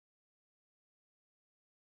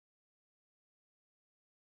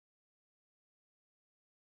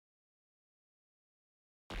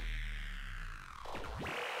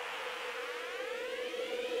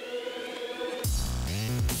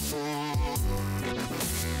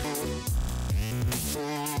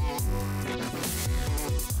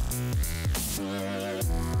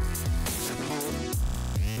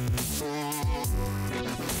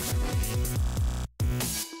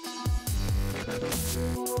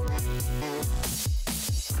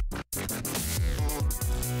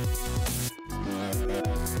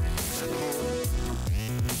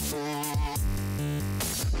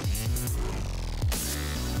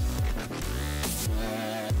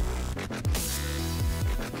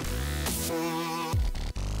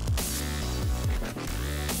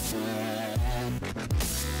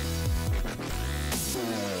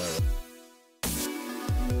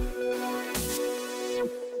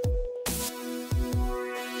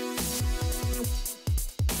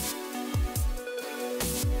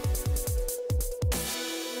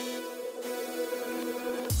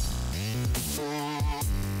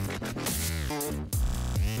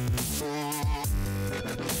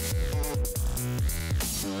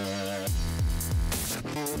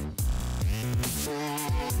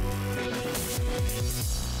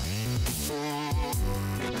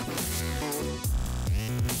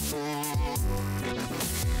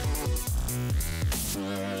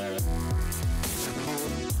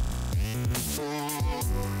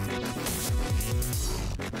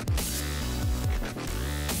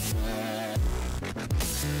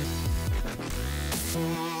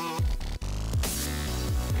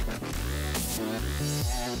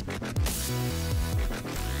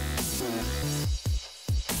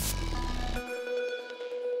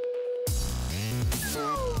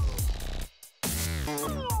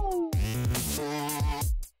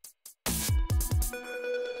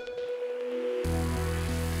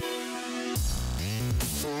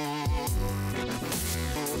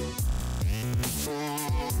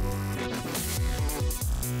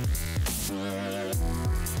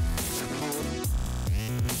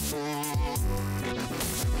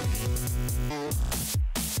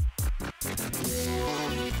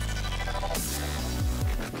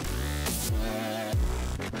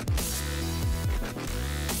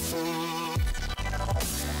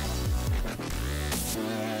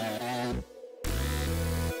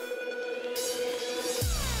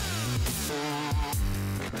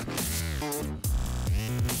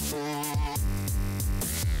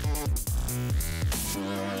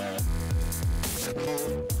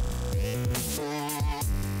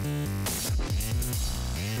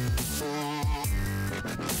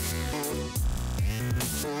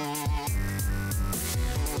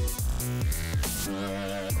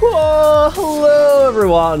Whoa, hello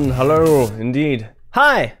everyone. Hello, indeed.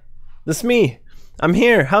 Hi, this is me. I'm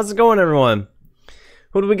here. How's it going, everyone?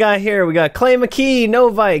 Who do we got here? We got Clay McKee,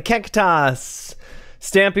 Novite, Kekitas,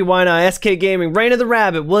 Stampy Wina, SK Gaming, Rain of the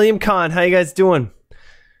Rabbit, William Kahn. How you guys doing?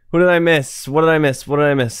 Who did I miss? What did I miss? What did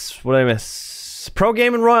I miss? What did I miss? Pro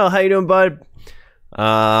Gaming Royal, how you doing, bud?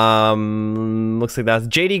 Looks like that's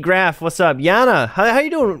JD Graff. What's up? Yana, how you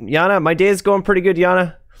doing, Yana? My day is going pretty good,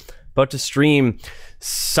 Yana. About to stream.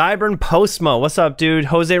 Cybern Postmo, what's up, dude?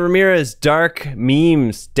 Jose Ramirez, Dark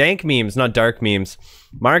Memes, Dank Memes, not Dark Memes.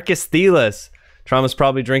 Marcus Thelis, Trauma's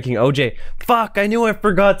probably drinking OJ. Fuck, I knew I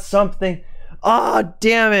forgot something. Oh,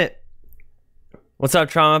 damn it. What's up,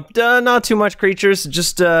 Trauma? Not too much, creatures.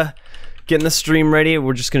 Just getting the stream ready.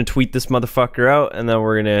 We're just gonna tweet this motherfucker out, and then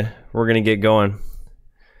we're gonna get going.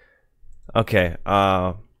 Okay.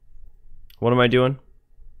 What am I doing?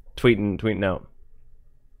 Tweeting out.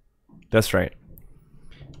 That's right.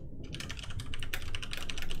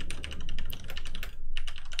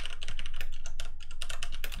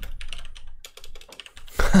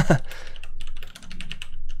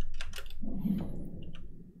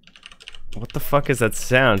 What the fuck is that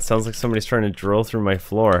sound? Sounds like somebody's trying to drill through my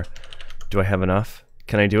floor. Do I have enough?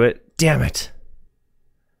 Can I do it? Damn it!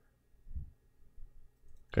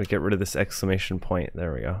 Gotta get rid of this exclamation point.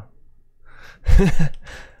 There we go.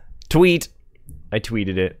 Tweet! I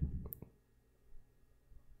tweeted it.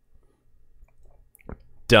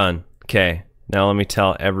 Done. Okay. Now let me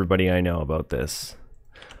tell everybody I know about this.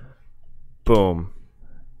 Boom.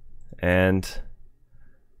 And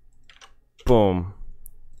boom.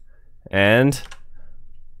 And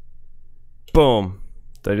boom.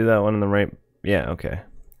 Did I do that one in the right? Yeah, okay.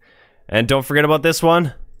 And don't forget about this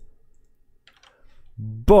one.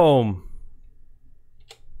 Boom.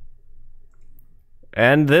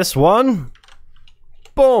 And this one.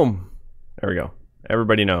 Boom. There we go.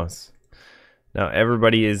 Everybody knows. Now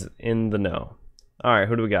everybody is in the know. Alright,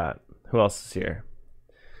 who do we got? Who else is here?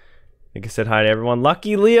 I think I said hi to everyone.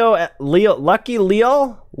 Lucky Leo, Lucky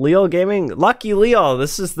Leo Gaming. Lucky Leo.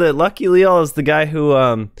 This is the Lucky Leo is the guy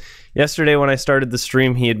who yesterday when I started the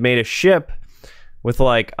stream, he had made a ship with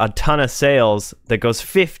like a ton of sales that goes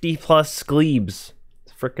 50 plus skleebs.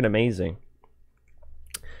 It's freaking amazing.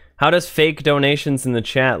 How does fake donations in the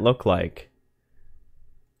chat look like?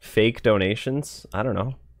 Fake donations? I don't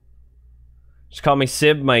know. Just call me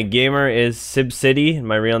Sib. My gamer is Sib City. And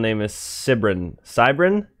my real name is Sibrin.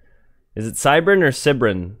 Cybrin? Is it Cybrin or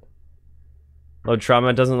Sibrin? Load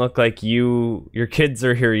trauma. Doesn't look like your kids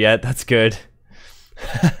are here yet. That's good.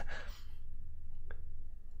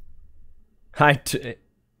 Hi,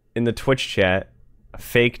 in the Twitch chat. A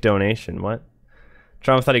fake donation. What?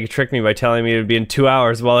 Trauma thought he could trick me by telling me it would be in 2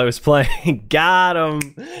 hours while I was playing. Got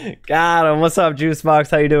him. Got him. What's up, Juicebox?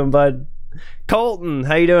 How you doing, bud? Colton,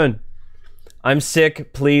 how you doing? I'm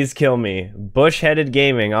sick. Please kill me. Bush-headed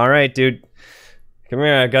gaming. All right, dude. Come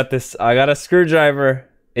here. I got this. I got a screwdriver.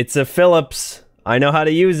 It's a Phillips. I know how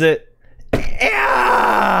to use it.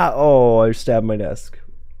 Yeah! Oh, I stabbed my desk.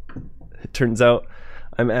 It turns out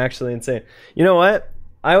I'm actually insane. You know what?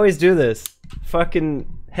 I always do this. Fucking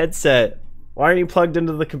headset. Why aren't you plugged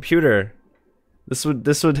into the computer? This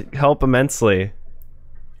would help immensely.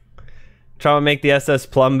 Try to make the SS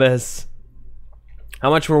Plumbus. How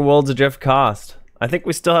much will Worlds Adrift cost? I think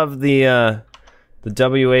we still have the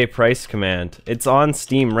WA price command. It's on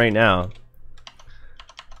Steam right now.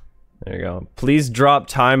 There you go. Please drop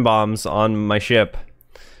time bombs on my ship.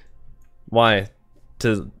 Why?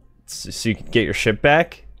 So you can get your ship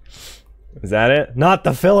back? Is that it? Not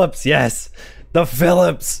the Phillips. Yes, the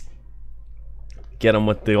Phillips. Get him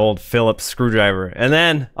with the old Phillips screwdriver, and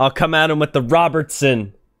then I'll come at him with the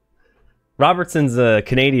Robertson. Robertson's a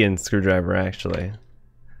Canadian screwdriver, actually.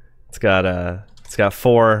 It's got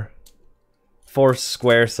four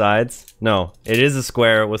square sides. No, it is a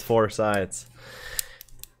square with 4 sides.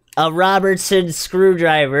 A Robertson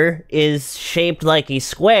screwdriver is shaped like a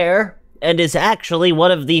square and is actually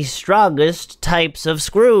one of the strongest types of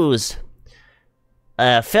screws.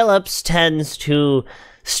 Phillips tends to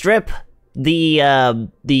strip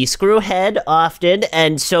the screw head often,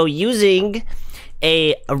 and so using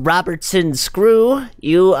a Robertson screw,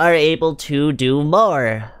 you are able to do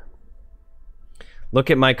more. Look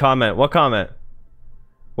at my comment. What comment?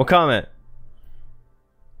 What comment?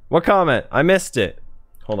 What comment? I missed it.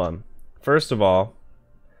 Hold on. First of all,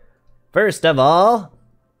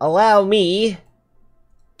 allow me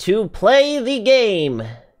to play the game.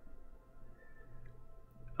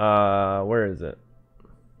 Where is it?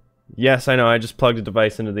 Yes, I know. I just plugged a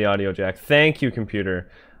device into the audio jack. Thank you, computer.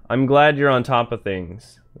 I'm glad you're on top of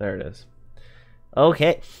things. There it is.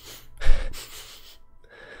 Okay.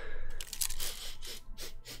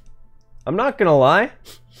 I'm not gonna lie.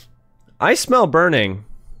 I smell burning.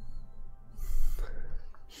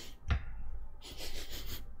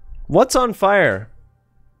 What's on fire?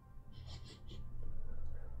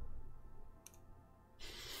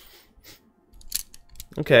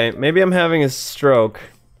 Okay, maybe I'm having a stroke.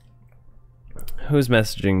 Who's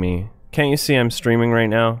messaging me? Can't you see I'm streaming right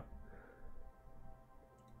now?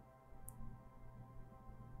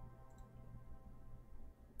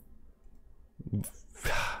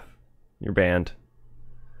 You're banned.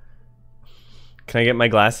 Can I get my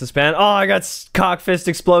glasses banned? Oh, I got cockfist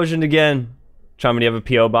explosioned again. Chama, do you have a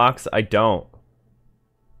P.O. box? I don't.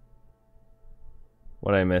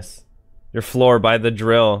 What'd I miss? Your floor by the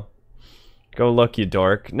drill. Go look, you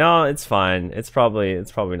dork. No, it's fine. It's probably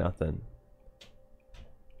nothing.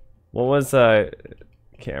 What was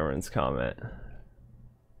Cameron's comment?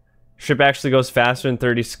 Ship actually goes faster than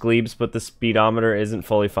 30 scleeps, but the speedometer isn't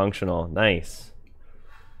fully functional. Nice.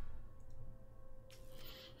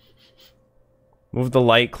 Move the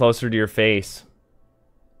light closer to your face.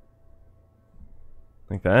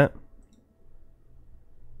 Like that.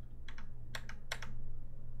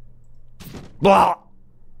 Blah!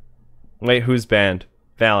 Wait, who's banned?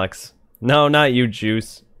 Valix. No, not you,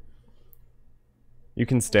 Juice. You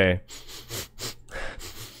can stay.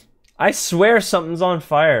 I swear something's on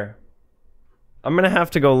fire. I'm gonna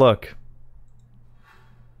have to go look.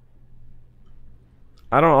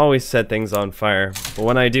 I don't always set things on fire, but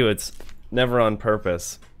when I do, it's never on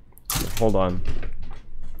purpose. Hold on.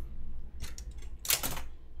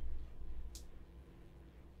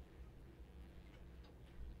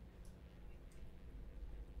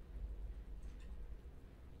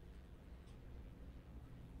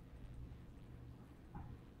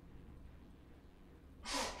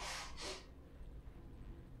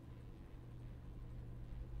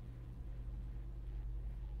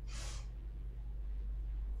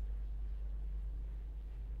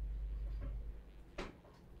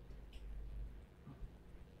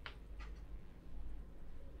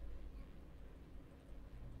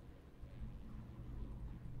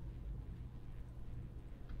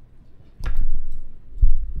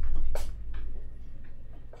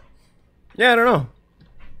 Yeah, I don't know.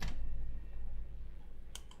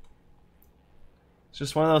 It's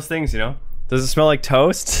just one of those things, you know? Does it smell like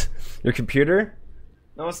toast? Your computer?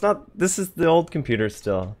 No, it's not. This is the old computer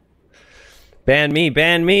still. Ban me,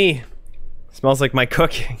 ban me. Smells like my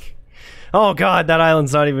cooking. Oh god, that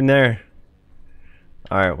island's not even there.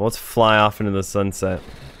 Alright, well, let's fly off into the sunset.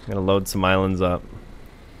 I'm gonna load some islands up.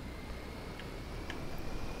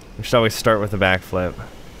 We should always start with a backflip.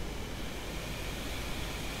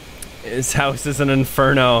 His house is an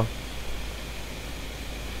inferno.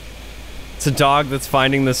 It's a dog that's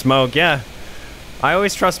finding the smoke. Yeah. I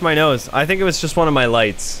always trust my nose. I think it was just one of my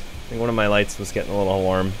lights. I think one of my lights was getting a little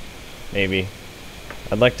warm. Maybe.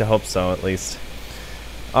 I'd like to hope so, at least.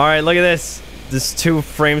 Alright, look at this. This 2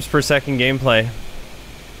 frames per second gameplay.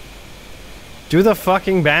 Do the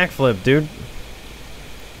fucking backflip, dude.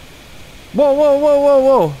 Whoa, whoa, whoa, whoa,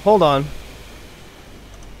 whoa. Hold on.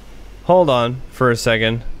 Hold on for a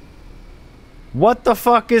second. What the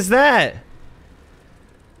fuck is that?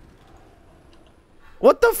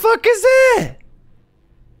 What the fuck is that?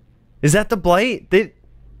 Is that the blight? And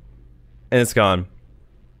it's gone.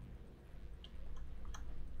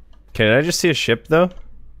 Okay, did I just see a ship though?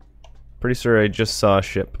 Pretty sure I just saw a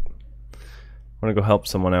ship. I wanna go help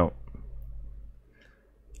someone out.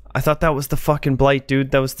 I thought that was the fucking blight, dude.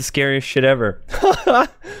 That was the scariest shit ever.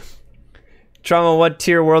 Trauma, what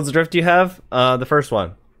tier World's Adrift do you have? The first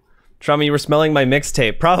one. Trauma, you were smelling my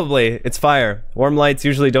mixtape. Probably. It's fire. Warm lights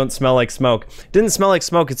usually don't smell like smoke. It didn't smell like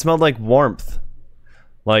smoke. It smelled like warmth.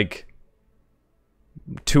 Like,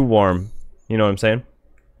 too warm. You know what I'm saying?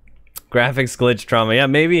 Graphics glitch, Trauma. Yeah,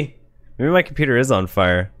 maybe. Maybe my computer is on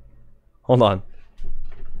fire. Hold on.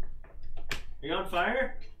 Are you on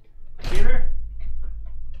fire? Computer?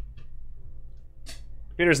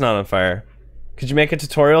 Computer's not on fire. Could you make a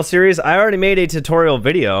tutorial series? I already made a tutorial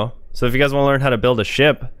video. So if you guys want to learn how to build a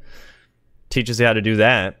ship, teaches you how to do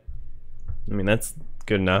that. I mean, that's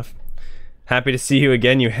good enough. Happy to see you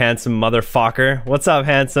again, you handsome motherfucker. What's up,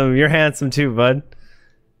 handsome? You're handsome too, bud.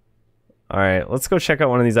 Alright, let's go check out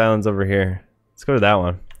one of these islands over here. Let's go to that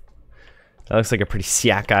one. That looks like a pretty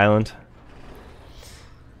sick island.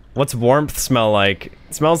 What's warmth smell like?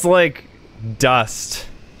 It smells like dust,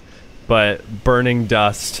 but burning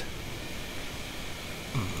dust.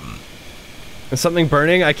 Is something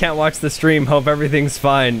burning? I can't watch the stream. Hope everything's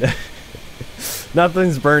fine.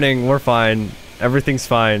 Nothing's burning. We're fine. Everything's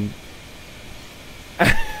fine.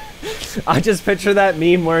 I just picture that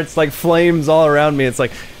meme where it's like flames all around me. It's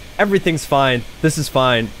like, everything's fine. This is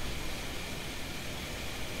fine.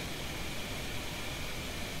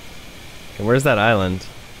 Okay, where's that island?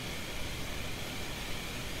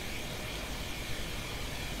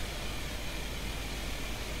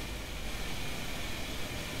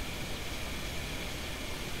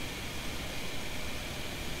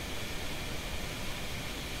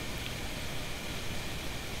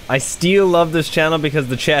 I still love this channel because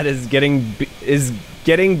the chat is getting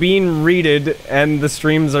being readed and the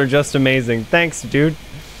streams are just amazing. Thanks, dude.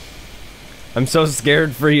 I'm so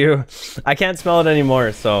scared for you. I can't smell it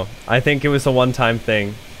anymore, so I think it was a one-time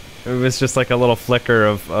thing. It was just like a little flicker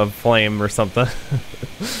of flame or something.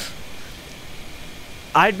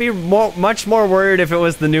 I'd be much more worried if it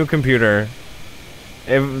was the new computer.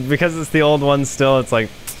 Because it's the old one still, it's like,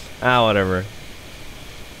 ah, whatever.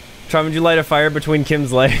 Trauma, would you light a fire between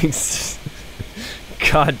Kim's legs?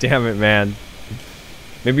 God damn it, man.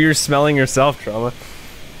 Maybe you're smelling yourself, Trauma.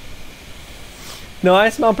 No, I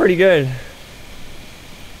smell pretty good.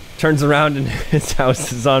 Turns around and his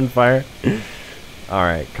house is on fire.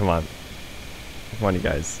 Alright, come on. Come on, you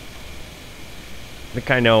guys. I think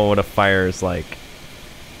I know what a fire is like.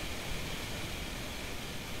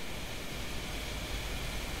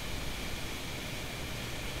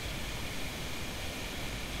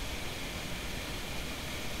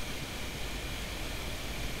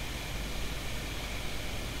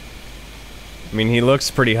 I mean, he looks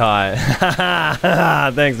pretty hot.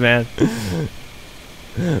 Thanks, man.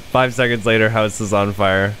 5 seconds later, house is on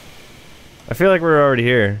fire. I feel like we're already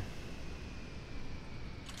here.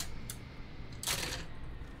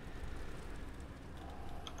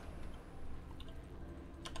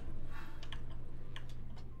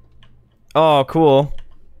 Oh, cool.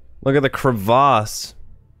 Look at the crevasse.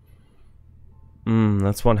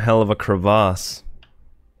 That's one hell of a crevasse.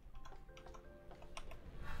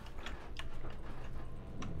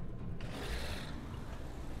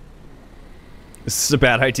 This is a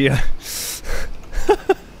bad idea.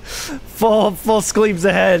 full scleeps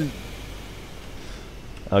ahead.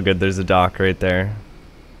 Oh good, there's a dock right there.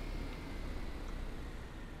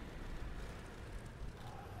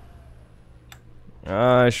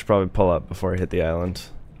 I should probably pull up before I hit the island.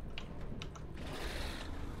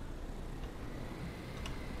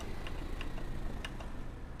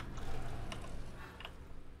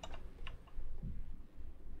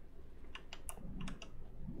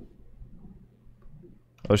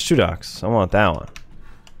 There's 2 docks. I want that one.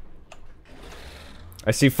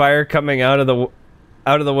 I see fire coming out of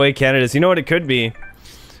the way Canada's. You know what it could be?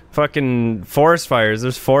 Fucking forest fires.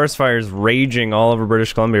 There's forest fires raging all over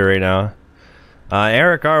British Columbia right now.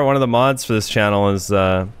 Eric R, one of the mods for this channel, is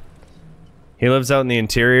he lives out in the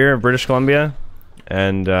interior of British Columbia,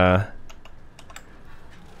 and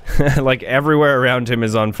like everywhere around him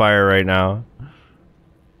is on fire right now.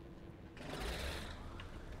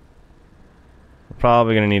 We're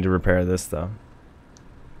probably gonna need to repair this though.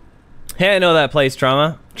 Hey, I know that place,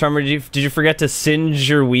 Trauma. Trauma, did you forget to singe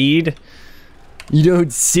your weed? You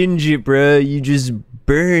don't singe it, bro. You just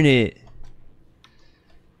burn it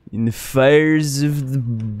in the fires of the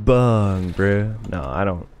bong, bro. No, I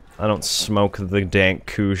don't smoke the dank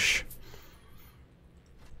koosh.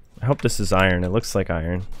 I hope this is iron. It looks like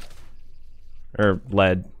iron. Or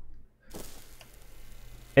lead.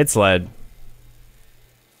 It's lead.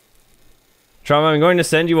 Trauma, I'm going to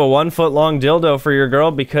send you a 1-foot-long dildo for your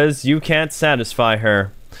girl because you can't satisfy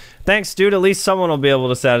her. Thanks, dude. At least someone will be able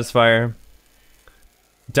to satisfy her.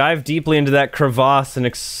 Dive deeply into that crevasse and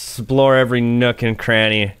explore every nook and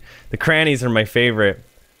cranny. The crannies are my favorite.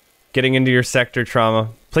 Getting into your sector, Trauma.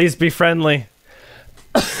 Please be friendly.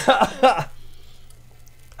 Hi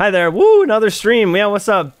there. Woo, another stream. Yeah, what's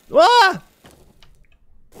up? Ah!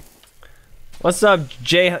 What's up,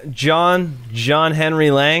 John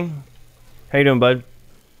Henry Lang? How you doing, bud?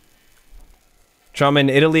 Trauma, in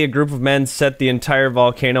Italy, a group of men set the entire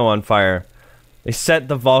volcano on fire. They set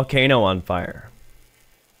the volcano on fire.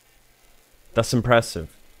 That's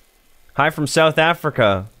impressive. Hi from South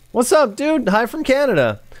Africa. What's up, dude? Hi from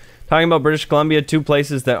Canada. Talking about British Columbia, 2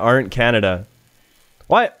 places that aren't Canada.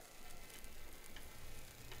 What?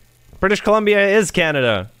 British Columbia is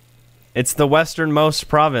Canada. It's the westernmost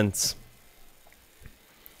province.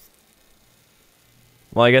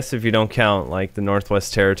 Well, I guess if you don't count, like, the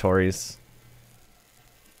Northwest Territories.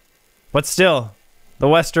 But still, the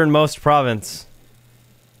westernmost province.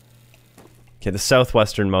 Okay, the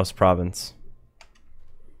southwesternmost province.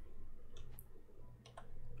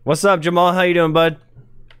 What's up, Jamal? How you doing, bud?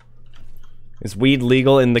 Is weed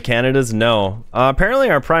legal in the Canadas? No. Apparently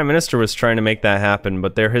our Prime Minister was trying to make that happen,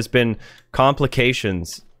 but there has been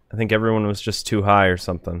complications. I think everyone was just too high or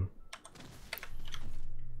something.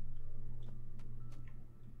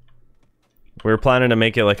 We were planning to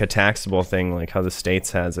make it like a taxable thing, like how the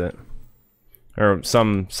States has it. Or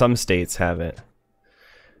some states have it.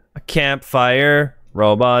 A campfire,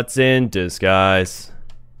 robots in disguise.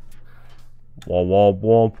 Womp womp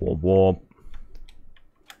womp womp womp.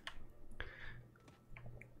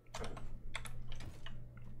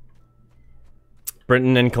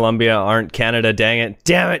 Britain and Colombia aren't Canada, dang it.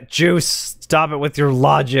 Damn it, Juice! Stop it with your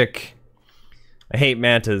logic. I hate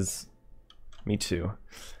mantas. Me too.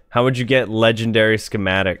 How would you get legendary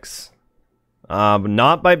schematics?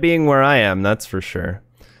 Not by being where I am, that's for sure.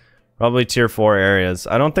 Probably tier 4 areas.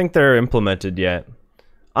 I don't think they're implemented yet.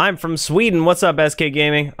 I'm from Sweden. What's up, SK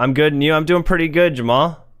Gaming? I'm good, and you? I'm doing pretty good,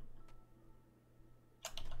 Jamal.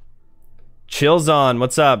 Chills on.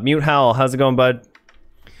 What's up? Mute Howl. How's it going, bud?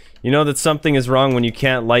 You know that something is wrong when you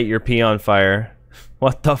can't light your pee on fire.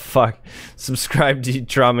 What the fuck? Subscribed to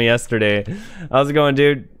Trauma yesterday. How's it going,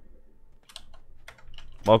 dude?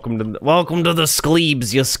 Welcome to the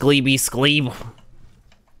Skleebs, you Skleeby Skleeb.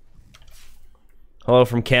 Hello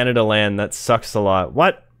from Canada land. That sucks a lot.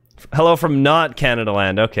 What? Hello from not Canada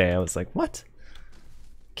land. Okay, I was like, what?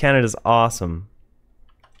 Canada's awesome.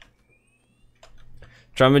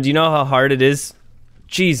 Drummond, do you know how hard it is?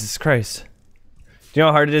 Jesus Christ. Do you know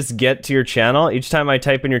how hard it is to get to your channel? Each time I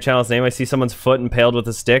type in your channel's name, I see someone's foot impaled with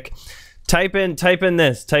a stick. Type in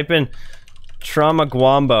this. Type in Trauma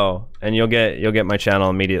Guambo, and you'll get my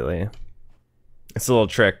channel immediately. It's a little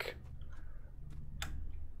trick.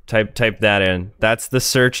 Type that in. That's the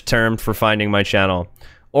search term for finding my channel.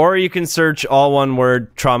 Or you can search all one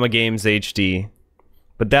word Trauma Games HD.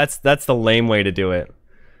 But that's the lame way to do it.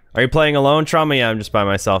 Are you playing alone, Trauma? Yeah, I'm just by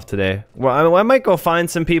myself today. Well, I might go find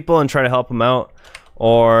some people and try to help them out,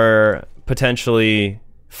 or potentially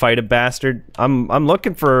fight a bastard. I'm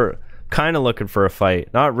kind of looking for a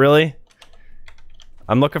fight. Not really.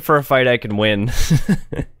 I'm looking for a fight I can win.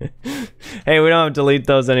 Hey, we don't have to delete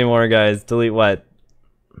those anymore, guys. Delete what?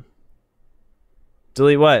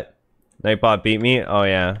 Delete what? Nightbot beat me? Oh,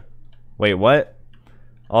 yeah. Wait, what?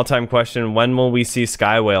 All-time question, when will we see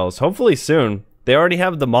sky whales? Hopefully soon. They already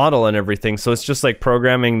have the model and everything, so it's just like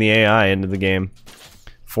programming the AI into the game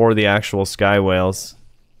for the actual sky whales.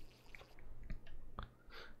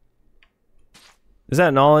 Is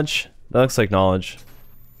that knowledge? That looks like knowledge.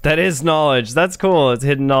 That is knowledge. That's cool. It's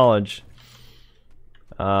hidden knowledge.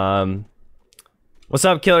 What What's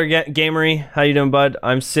up, Killer Gamery? How you doing, bud?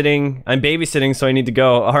 I'm babysitting, so I need to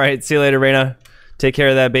go. All right, see you later, Reina. Take care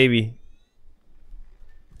of that baby.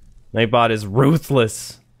 Nightbot is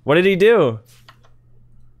ruthless. What did he do?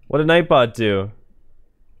 What did Nightbot do?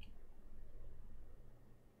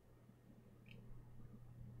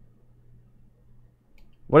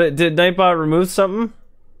 Did Nightbot remove something?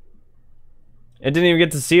 I didn't even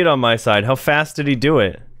get to see it on my side. How fast did he do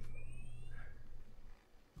it?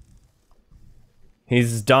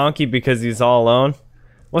 He's donkey because he's all alone.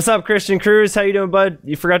 What's up, Christian Cruz? How you doing, bud?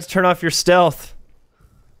 You forgot to turn off your stealth.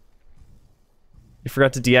 You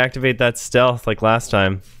forgot to deactivate that stealth like last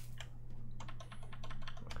time.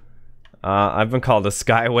 I've been called a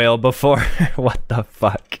sky whale before. What the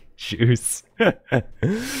fuck? Juice.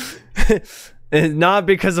 It's not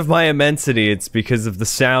because of my immensity, it's because of the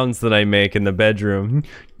sounds that I make in the bedroom.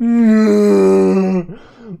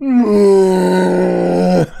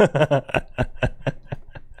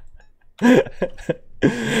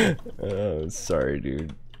 Oh, sorry,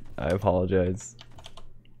 dude. I apologize.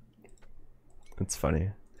 It's funny.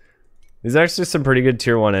 There's actually some pretty good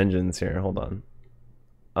tier 1 engines here. Hold on.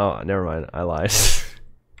 Oh, never mind. I lied.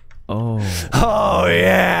 Oh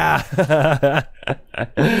yeah.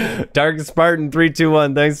 Dark Spartan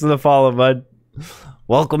 321. Thanks for the follow, bud.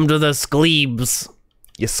 Welcome to the Skleebs.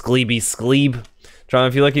 You skleeby skleeb. John,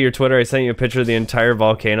 if you look at your Twitter, I sent you a picture of the entire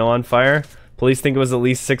volcano on fire. Police think it was at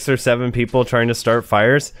least 6 or 7 people trying to start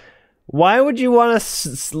fires. Why would you want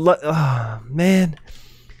to... oh, man.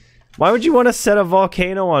 Why would you want to set a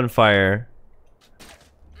volcano on fire?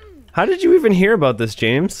 How did you even hear about this,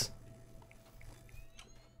 James?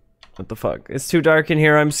 What the fuck? It's too dark in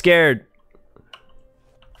here. I'm scared.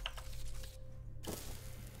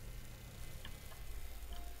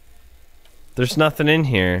 There's nothing in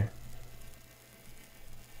here.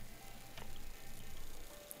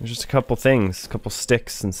 There's just a couple things. A couple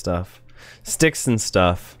sticks and stuff. Sticks and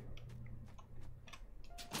stuff.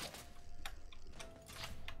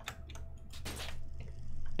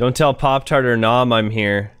 Don't tell Pop-Tart or Nom I'm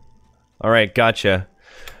here. Alright, gotcha.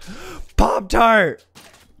 Pop-Tart!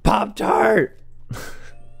 Pop-Tart!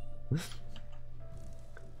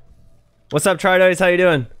 What's up, Tridice? How you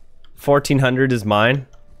doing? 1400 is mine.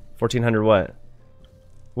 1400 what?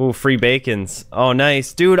 Ooh, free bacons. Oh,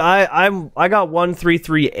 nice. Dude, I got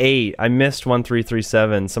 1338. I missed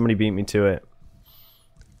 1337. Somebody beat me to it.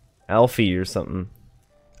 Alfie or something.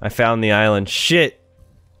 I found the island. Shit!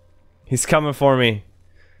 He's coming for me.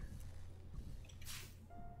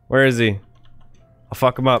 Where is he? I'll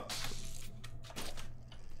fuck him up.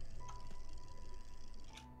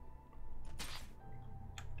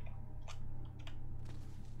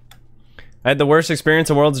 I had the worst experience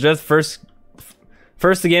in World's Death. First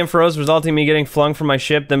the game froze, resulting in me getting flung from my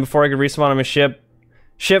ship. Then before I could respawn on my ship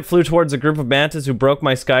flew towards a group of mantas who broke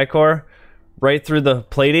my sky core right through the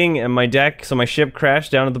plating and my deck, so my ship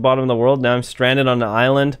crashed down at the bottom of the world. Now I'm stranded on an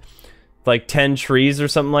island with like 10 trees or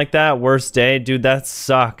something like that. Worst day. Dude, that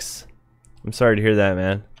sucks. I'm sorry to hear that,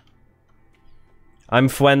 man. I'm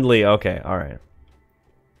friendly. Okay, alright.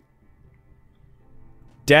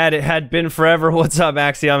 Dad, it had been forever. What's up,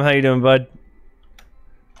 Axiom? How you doing, bud?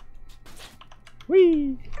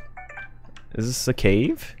 Whee! Is this a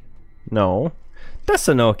cave? No. That's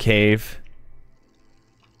a no cave.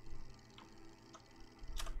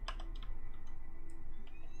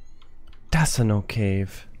 That's a no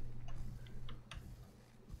cave.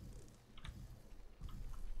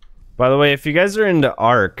 By the way, if you guys are into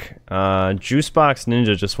Ark, Juicebox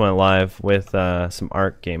Ninja just went live with some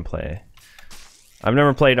Ark gameplay. I've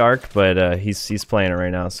never played Ark, but he's playing it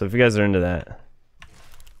right now. So if you guys are into that,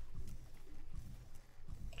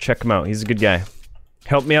 check him out. He's a good guy.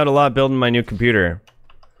 Helped me out a lot building my new computer.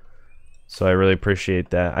 So I really appreciate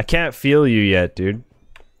that. I can't feel you yet, dude.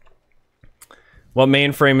 What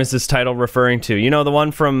mainframe is this title referring to? You know, the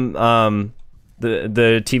one from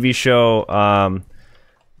the TV show.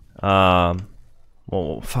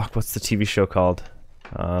 Well, fuck. What's the TV show called?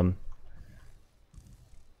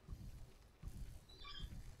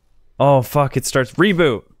 Oh fuck! It starts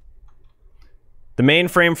Reboot. The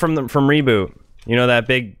mainframe from Reboot. You know that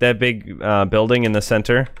big building in the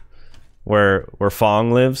center, where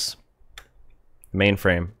Fong lives.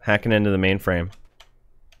 Mainframe. Hacking into the mainframe.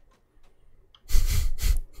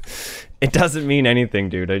 It doesn't mean anything,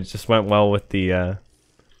 dude. I just went well with the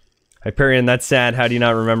Hyperion. That's sad. How do you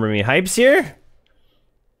not remember me? Hype's here.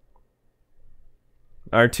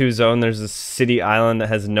 R2 zone. There's a city island that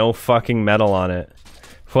has no fucking metal on it.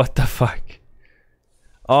 What the fuck?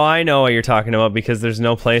 Oh, I know what you're talking about, because there's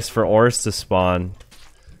no place for ores to spawn.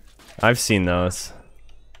 I've seen those.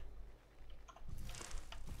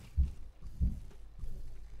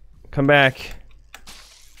 Come back.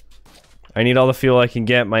 I need all the fuel I can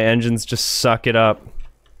get. My engines just suck it up.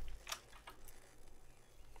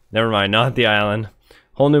 Never mind, not the island.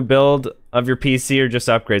 Whole new build of your PC or just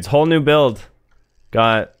upgrades? Whole new build.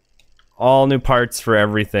 Got all new parts for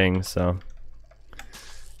everything, so.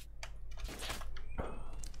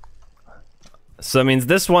 So that means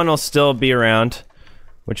this one will still be around,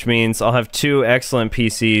 which means I'll have 2 excellent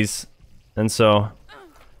PCs. And so...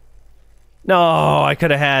 No, I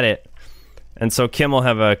could have had it. And so Kim will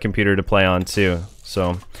have a computer to play on too.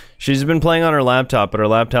 So she's been playing on her laptop, but her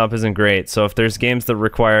laptop isn't great. So if there's games that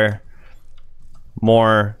require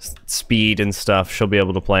more speed and stuff, she'll be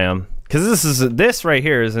able to play them. Because this right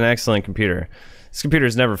here is an excellent computer. This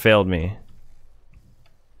computer's never failed me.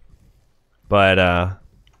 But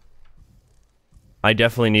I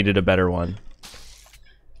definitely needed a better one.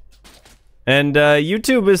 And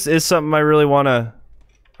YouTube is something I really want to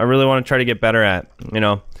try to get better at, you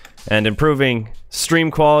know. And improving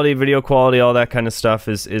stream quality, video quality, all that kind of stuff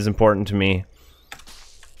is important to me.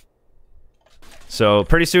 So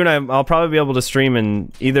pretty soon I'll probably be able to stream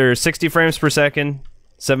in either 60 frames per second,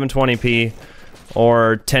 720p,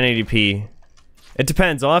 or 1080p. It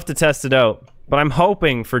depends, I'll have to test it out. But I'm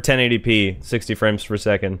hoping for 1080p, 60 frames per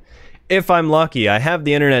second. If I'm lucky, I have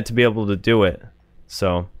the internet to be able to do it.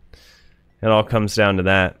 So it all comes down to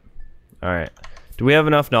that. Alright, do we have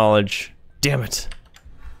enough knowledge? Damn it.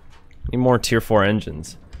 Need more tier 4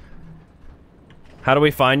 engines. How do we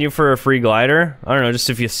find you for a free glider? I don't know, just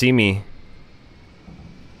if you see me.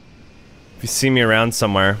 If you see me around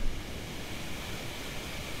somewhere.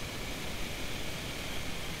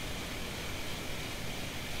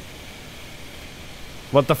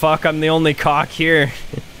 What the fuck? I'm the only cock here.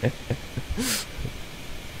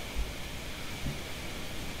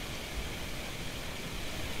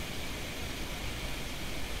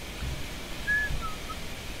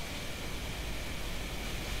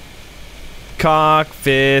 Cock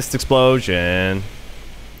fist explosion.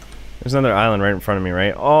 There's another island right in front of me,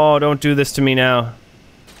 right? Oh, don't do this to me now.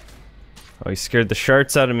 Oh, he scared the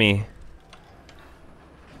sharts out of me.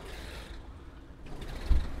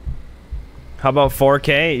 How about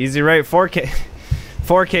 4K? Easy, right? 4K.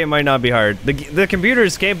 4K might not be hard. The computer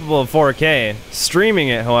is capable of 4K. Streaming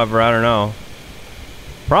it, however, I don't know.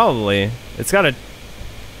 Probably. It's got a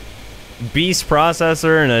beast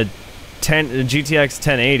processor and a GTX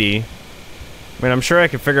 1080. I mean, I'm sure I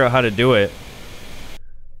could figure out how to do it.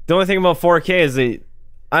 The only thing about 4K is that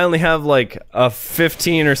I only have like a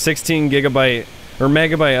 15 or 16 gigabyte or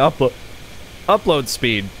megabyte upload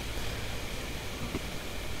speed.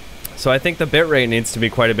 So I think the bitrate needs to be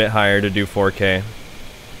quite a bit higher to do 4K.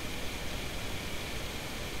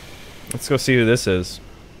 Let's go see who this is.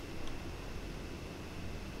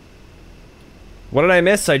 What did I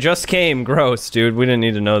miss? I just came. Gross, dude. We didn't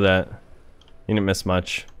need to know that. You didn't miss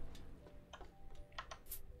much.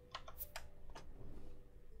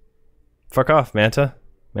 Fuck off, Manta.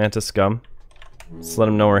 Manta scum. Just let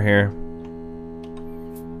him know we're here.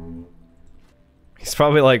 He's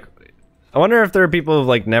probably like... I wonder if there are people who've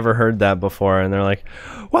like never heard that before and they're like,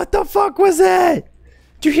 what the fuck was that?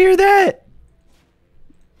 Did you hear that?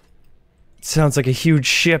 It sounds like a huge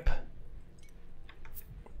ship.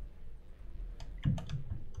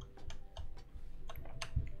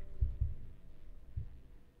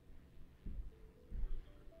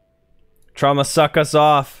 Trauma suck us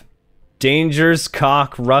off. Danger's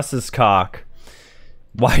cock, Russ's cock.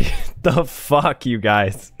 Why the fuck, you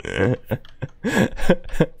guys?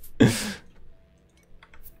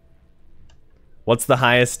 What's the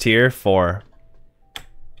highest tier? 4.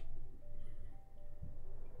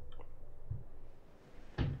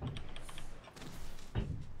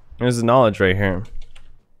 There's the knowledge right here.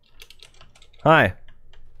 Hi.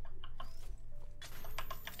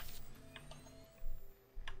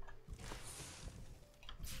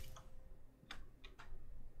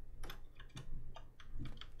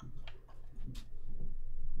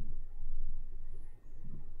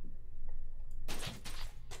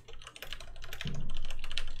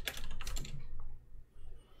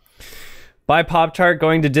 Buy Pop-Tart,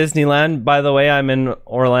 going to Disneyland. By the way, I'm in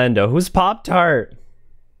Orlando. Who's Pop-Tart?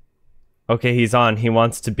 Okay, he's on. He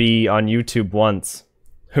wants to be on YouTube once.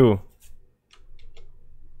 Who?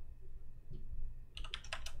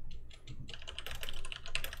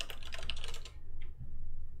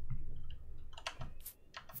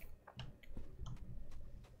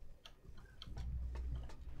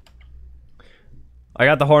 I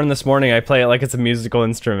got the horn this morning. I play it like it's a musical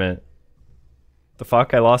instrument. The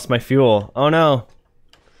fuck? I lost my fuel. Oh no.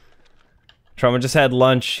 Trauma just had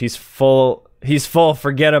lunch. He's full. He's full.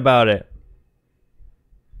 Forget about it.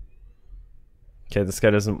 Okay, this guy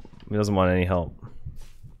doesn't want any help.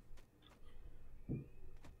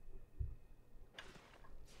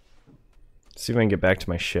 See if I can get back to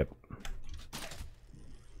my ship.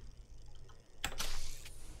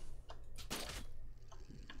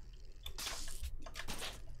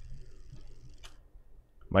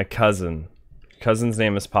 My cousin. Cousin's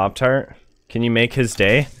name is Pop-Tart. Can you make his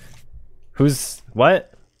day? Who's...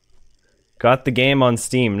 what? Got the game on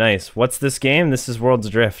Steam. Nice. What's this game? This is World's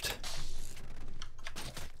Adrift.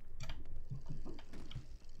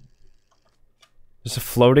 There's a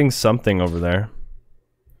floating something over there.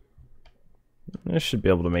 I should be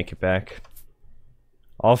able to make it back.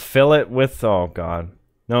 I'll fill it with... oh god.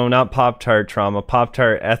 No, not Pop-Tart Trauma.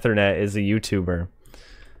 Pop-Tart Ethernet is a YouTuber.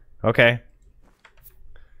 Okay.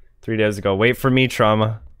 3 days ago. Wait for me,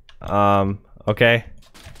 Trauma. Okay.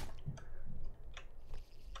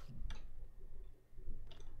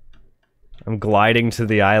 I'm gliding to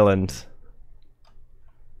the island.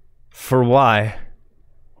 For why?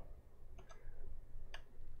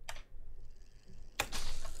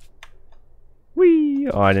 Whee!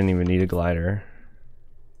 Oh, I didn't even need a glider.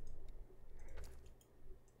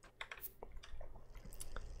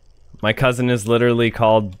 My cousin is literally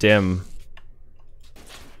called Dim.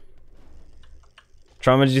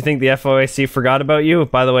 Trauma, did you think the FOIC forgot about you?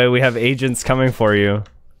 By the way, we have agents coming for you.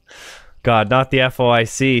 God, not the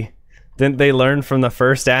FOIC. Didn't they learn from the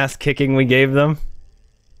first ass kicking we gave them?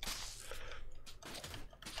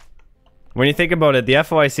 When you think about it, the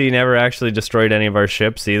FOIC never actually destroyed any of our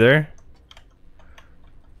ships either.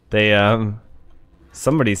 They,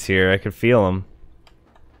 somebody's here. I could feel him.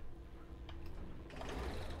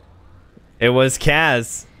 It was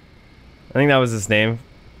Kaz. I think that was his name.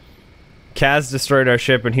 Kaz destroyed our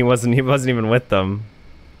ship and he wasn't even with them.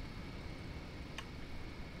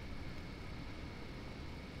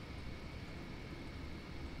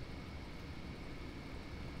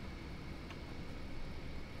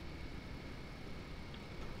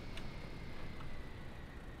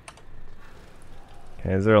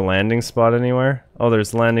 Okay, is there a landing spot anywhere? Oh,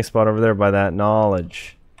 there's a landing spot over there by that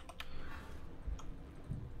knowledge.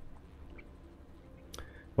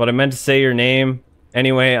 What I meant to say your name.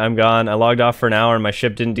 Anyway, I'm gone. I logged off for an hour and my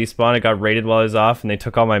ship didn't despawn. It got raided while I was off and they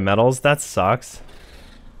took all my medals. That sucks.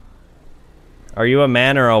 Are you a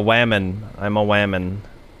man or a whammon? I'm a whammon.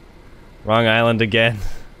 Wrong island again.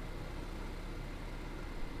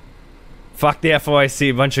 Fuck the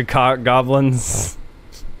FOIC, bunch of goblins.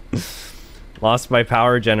 Lost my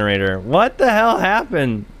power generator. What the hell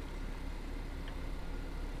happened?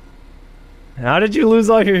 How did you lose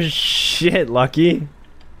all your shit, Lucky?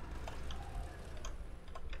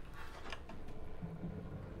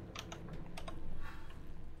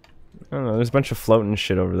 I don't know, there's a bunch of floating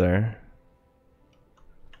shit over there.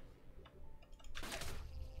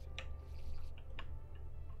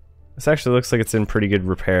 This actually looks like it's in pretty good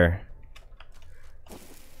repair.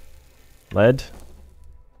 Lead?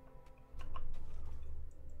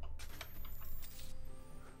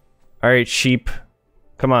 Alright, sheep.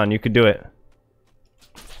 Come on, you could do it.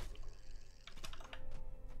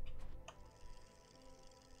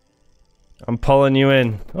 I'm pulling you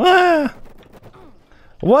in. Ah!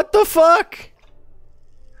 What the fuck?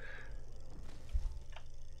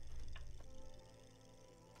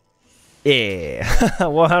 Yeah.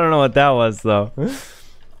 Well, I don't know what that was, though.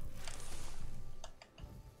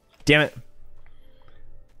 Damn it.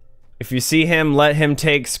 If you see him, let him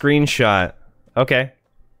take screenshot. Okay.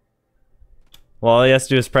 Well, all he has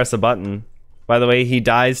to do is press a button. By the way, he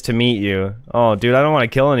dies to meet you. Oh, dude, I don't want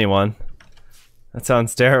to kill anyone. That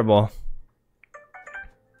sounds terrible.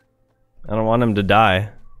 I don't want him to die.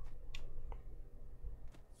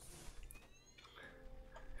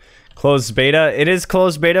 Closed beta? It is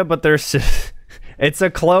closed beta, but there's... it's a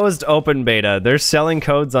closed open beta. They're selling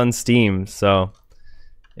codes on Steam, so...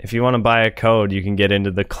 if you want to buy a code, you can get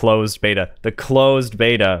into the closed beta. The closed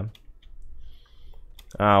beta.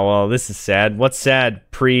 Oh, well, this is sad. What's sad?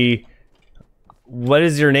 What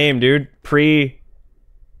is your name, dude?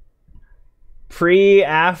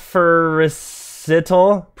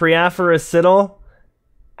 Preaphoracital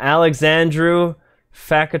Alexandru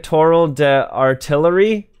Facatoral de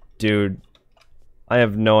Artillery? Dude, I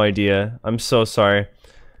have no idea. I'm so sorry.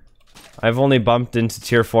 I've only bumped into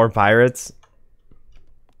tier 4 pirates.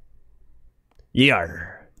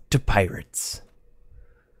 Yar to pirates.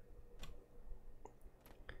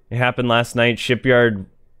 It happened last night. Shipyard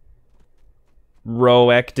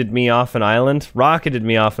rocketed me off an island. Rocketed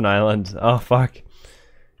me off an island. Oh, fuck.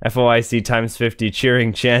 FOIC times 50.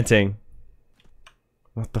 Cheering, chanting.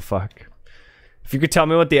 What the fuck? If you could tell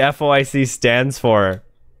me what the FOIC stands for,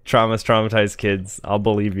 traumatized kids, I'll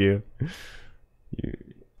believe you.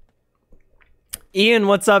 Ian,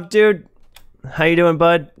 what's up, dude? How you doing,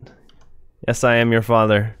 bud? Yes, I am your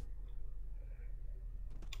father.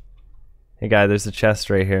 Hey, guy, there's a chest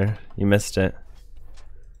right here. You missed it.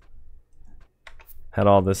 Had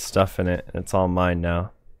all this stuff in it, and it's all mine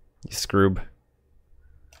now. You scroob.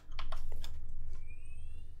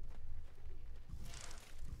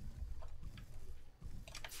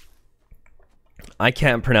 I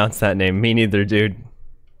can't pronounce that name. Me neither, dude.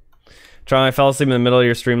 Try, I fell asleep in the middle of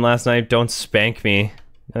your stream last night. Don't spank me.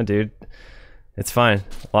 No, dude. It's fine.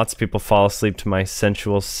 Lots of people fall asleep to my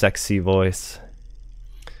sensual, sexy voice.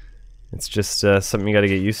 It's just something you gotta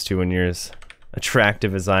get used to when you're as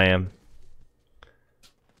attractive as I am.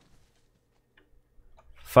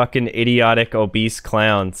 Fucking idiotic, obese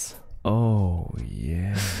clowns. Oh,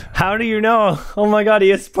 yeah. How do you know? Oh my god,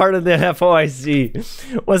 he is part of the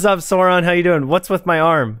FOIC. What's up, Sauron? How you doing? What's with my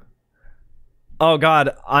arm? Oh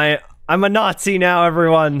god, I'm a Nazi now,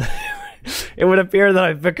 everyone. It would appear that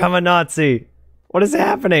I've become a Nazi. What is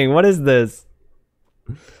happening? What is this?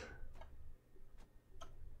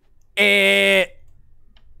 That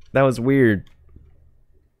was weird.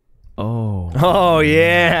 Oh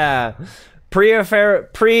yeah.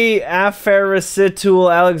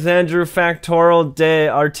 Pre-aphericitul Alexandru Factoral de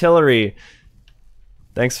Artillery.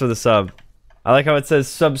 Thanks for the sub. I like how it says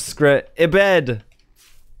subscript ibed.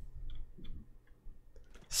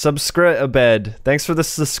 Subscript abed. Thanks for the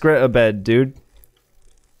subscript abed, dude.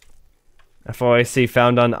 FOIC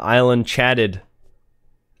found on island chatted.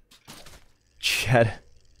 Chat.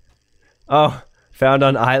 Oh, found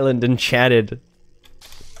on island and chatted.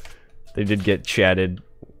 They did get chatted.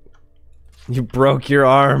 You broke your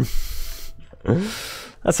arm.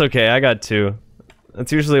 That's okay, I got two.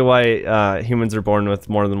 That's usually why humans are born with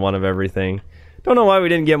more than one of everything. Don't know why we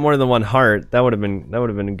didn't get more than one heart. That would have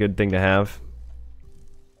been a good thing to have.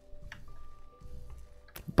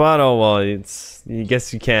 But oh well, it's, I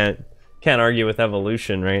guess you can't argue with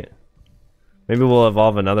evolution, right? Maybe we'll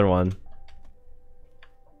evolve another one.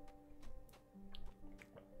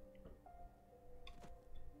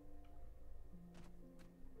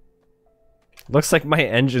 Looks like my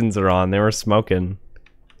engines are on. They were smoking.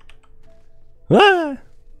 Ah!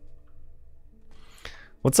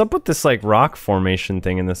 What's up with this like rock formation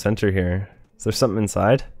thing in the center here? Is there something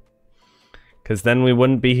inside? Because then we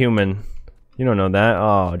wouldn't be human. You don't know that?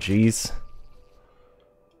 Oh, jeez.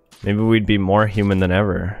 Maybe we'd be more human than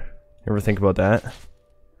ever. You ever think about that?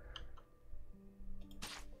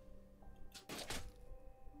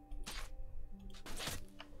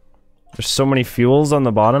 There's so many fuels on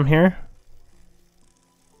the bottom here.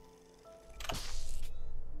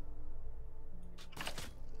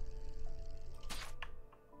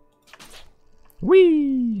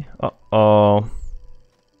 Whee! Uh-oh.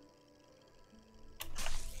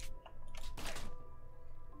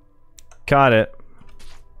 Got it.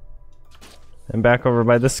 And back over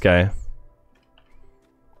by this guy.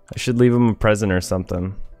 I should leave him a present or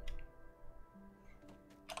something.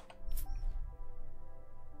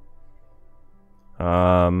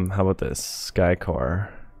 How about this? Sky core.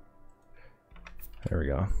 There we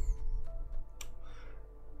go.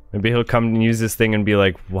 Maybe he'll come and use this thing and be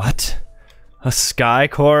like, what? A sky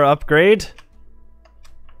core upgrade?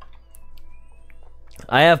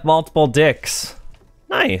 I have multiple dicks.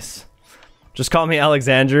 Nice. Just call me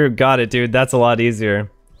Alexandru. Got it, dude. That's a lot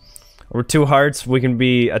easier. We're 2 hearts. We can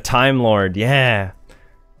be a Time Lord. Yeah.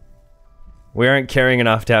 We aren't caring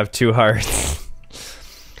enough to have 2 hearts.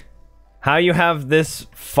 How you have this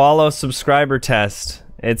follow subscriber test?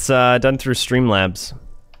 It's done through Streamlabs.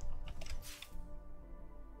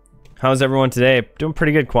 How's everyone today? Doing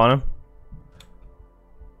pretty good, Quantum.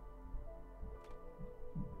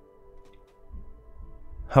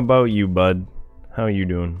 How about you, bud? How are you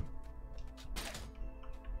doing?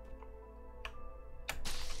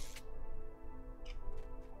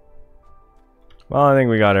 Well, I think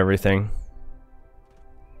we got everything.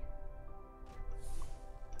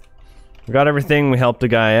 We got everything, we helped a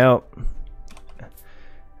guy out.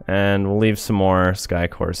 And we'll leave some more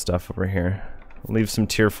Skycore stuff over here. We'll leave some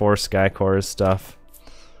tier 4 Skycore stuff.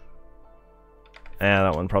 Yeah,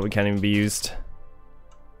 that one probably can't even be used.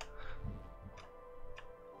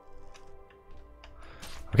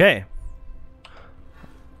 Okay.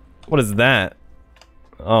 What is that?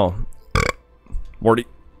 Oh. Morty.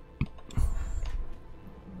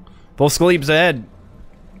 Full sleep's ahead.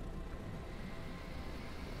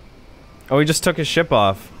 Oh, he just took his ship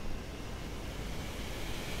off.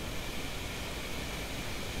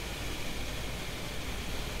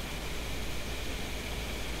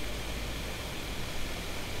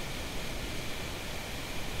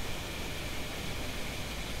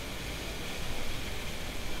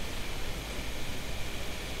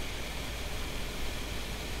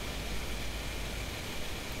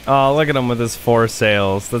 Oh, look at him with his 4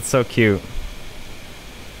 sails. That's so cute.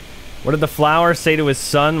 What did the flower say to his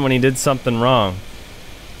son when he did something wrong?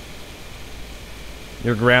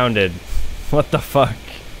 You're grounded. What the fuck?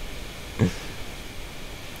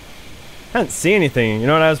 I didn't see anything. You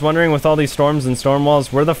know what I was wondering with all these storms and storm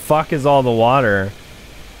walls? Where the fuck is all the water?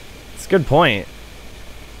 It's a good point.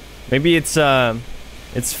 Maybe it's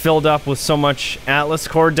filled up with so much Atlas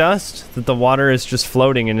core dust that the water is just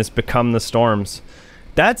floating and has become the storms.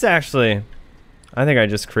 That's actually... I think I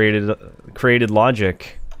just created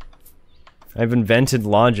logic. I've invented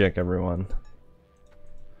logic, everyone.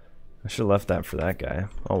 I should have left that for that guy.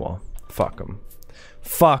 Oh well. Fuck him.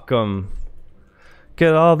 Fuck him.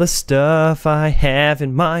 Get all the stuff I have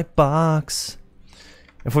in my box.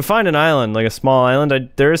 If we find an island, like a small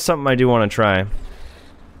island, there is something I do want to try.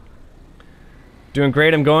 Doing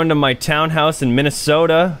great. I'm going to my townhouse in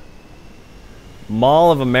Minnesota.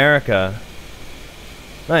 Mall of America.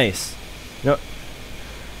 Nice. You know,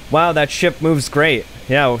 wow, that ship moves great.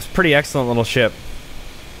 Yeah, it was a pretty excellent little ship.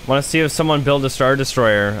 Want to see if someone built a Star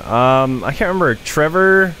Destroyer. I can't remember.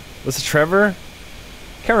 Trevor? Was it Trevor?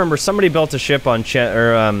 Can't remember. Somebody built a ship on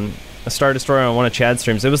a Star Destroyer on one of Chad's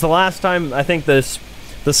streams. It was the last time I think the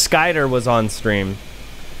Skyder was on stream.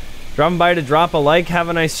 Dropping by to drop a like. Have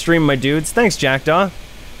a nice stream, my dudes. Thanks, Jackdaw.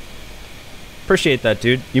 Appreciate that,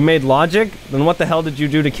 dude. You made logic? Then what the hell did you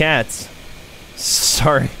do to cats?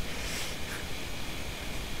 Sorry.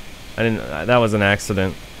 I didn't... that was an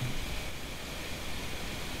accident.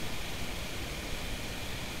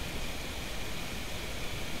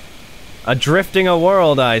 Adrifting a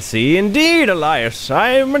world, I see. Indeed, Elias.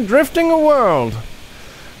 I am adrifting a world.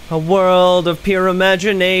 A world of pure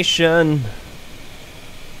imagination.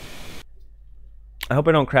 I hope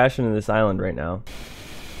I don't crash into this island right now.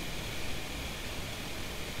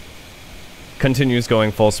 Continues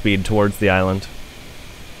going full speed towards the island.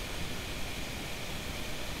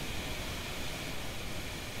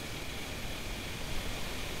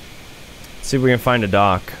 See if we can find a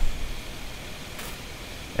dock.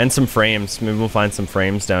 And some frames. Maybe we'll find some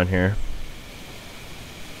frames down here.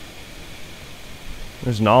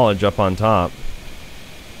 There's knowledge up on top.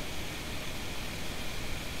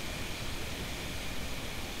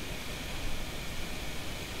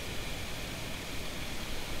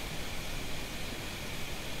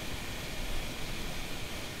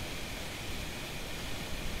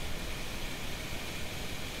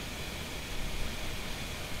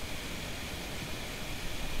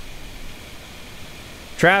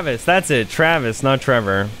 Travis, that's it. Travis, not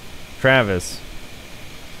Trevor. Travis.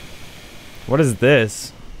 What is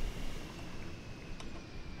this?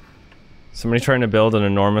 Somebody trying to build an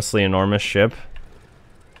enormously enormous ship?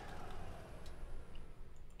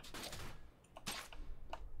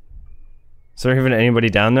 Is there even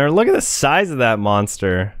anybody down there? Look at the size of that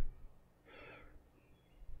monster.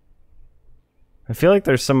 I feel like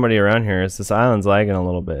there's somebody around here. This island's lagging a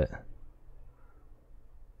little bit.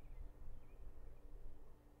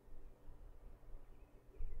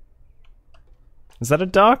 Is that a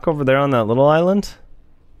dock over there on that little island?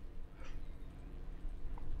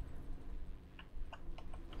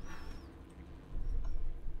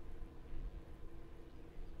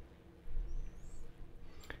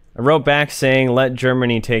 I wrote back saying, let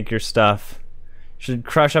Germany take your stuff. Should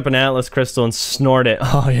crush up an Atlas crystal and snort it.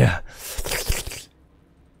 Oh, yeah.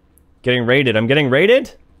 Getting raided. I'm getting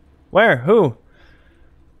raided? Where? Who?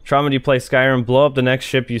 Trauma, do you play Skyrim? Blow up the next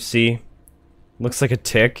ship you see. Looks like a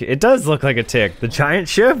tick. It does look like a tick. The giant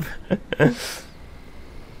ship? I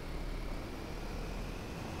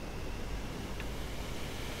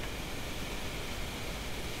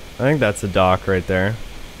think that's a dock right there.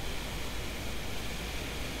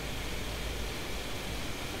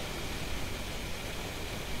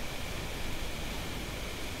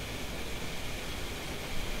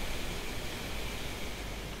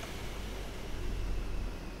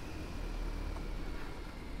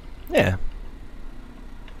 Yeah.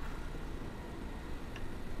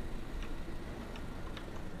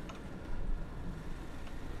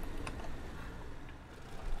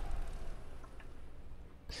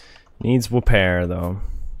 Needs repair, though.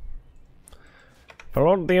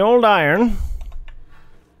 For the old iron.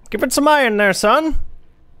 Give it some iron there, son.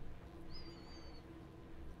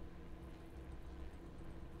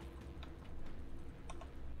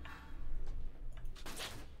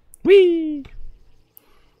 Whee!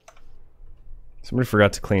 Somebody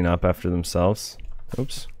forgot to clean up after themselves.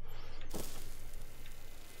 Oops.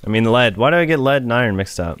 I mean lead. Why do I get lead and iron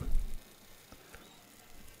mixed up?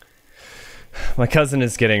 My cousin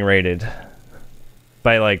is getting raided.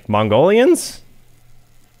 By, like, Mongolians?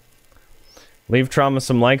 Leave Trauma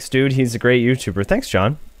some likes, dude. He's a great YouTuber. Thanks,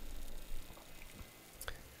 John.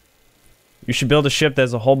 You should build a ship that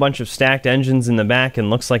has a whole bunch of stacked engines in the back and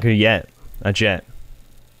looks like a jet.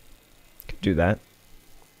 Could do that.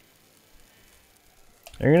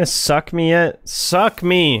 Are you gonna suck me yet? Suck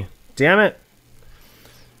me! Damn it!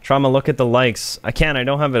 Trauma, look at the likes. I can't, I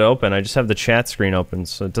don't have it open. I just have the chat screen open,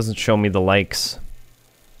 so it doesn't show me the likes.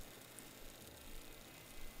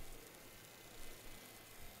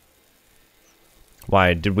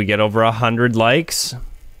 Why, did we get over 100 likes?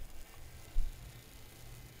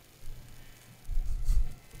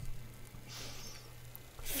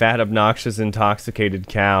 Fat, obnoxious, intoxicated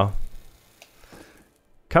cow.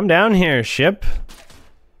 Come down here, ship.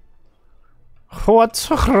 What's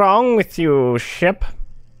wrong with you, ship?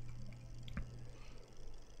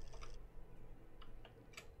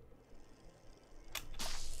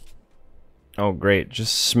 Oh, great.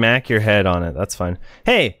 Just smack your head on it. That's fine.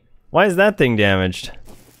 Hey, why is that thing damaged?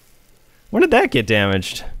 When did that get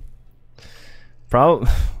damaged? Probably...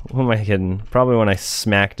 What am I kidding? Probably when I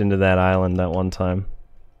smacked into that island that one time.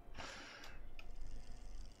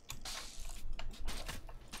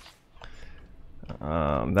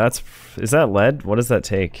 That's... Is that lead? What does that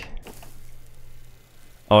take?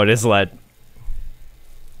 Oh, it is lead.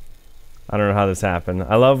 I don't know how this happened.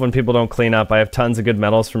 I love when people don't clean up. I have tons of good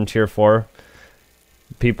medals from tier 4.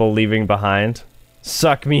 People leaving behind.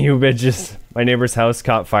 Suck me, you bitches. My neighbor's house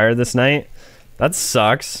caught fire this night. That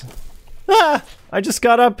sucks. Ah! I just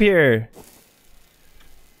got up here.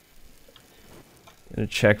 Gonna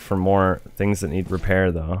check for more things that need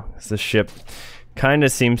repair though. This ship kinda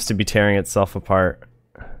seems to be tearing itself apart.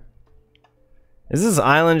 Is this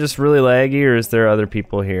island just really laggy or is there other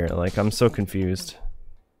people here? Like, I'm so confused.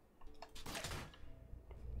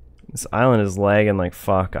 This island is lagging like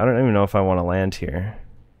fuck. I don't even know if I want to land here.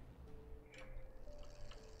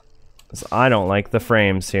 'Cause I don't like the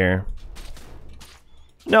frames here.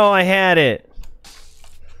 No, I had it!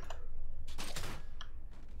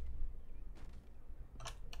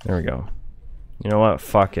 There we go. You know what?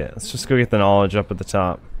 Fuck it. Let's just go get the knowledge up at the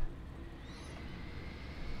top.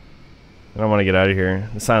 I don't want to get out of here.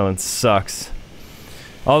 This island sucks.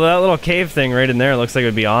 Although that little cave thing right in there looks like it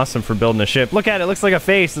would be awesome for building a ship. Look at it, it looks like a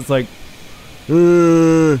face. It's like,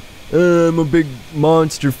 I'm a big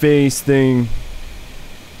monster face thing.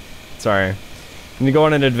 Sorry. Can you go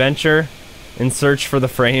on an adventure and search for the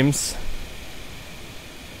frames?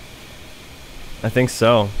 I think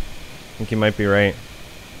so. I think you might be right.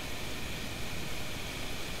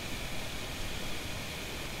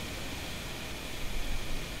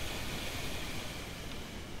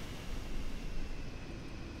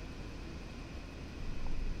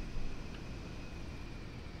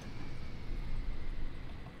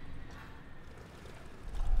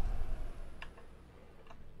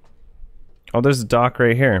 Oh, there's a dock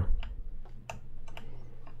right here.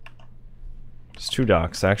 There's 2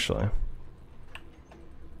 docks, actually.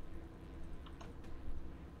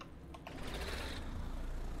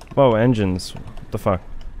 Whoa, engines. What the fuck?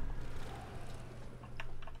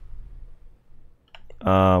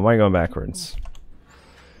 Why are you going backwards?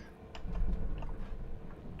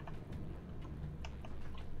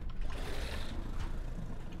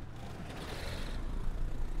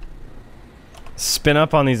 Spin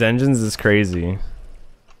up on these engines is crazy.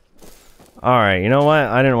 Alright, you know what?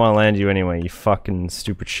 I didn't want to land you anyway, you fucking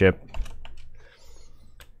stupid ship.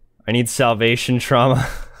 I need salvation, Trauma.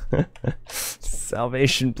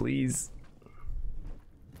 Salvation, please.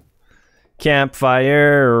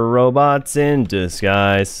 Campfire, robots in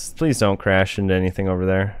disguise. Please don't crash into anything over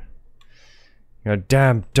there. You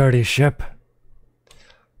damn dirty ship.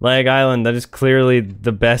 Lag Island, that is clearly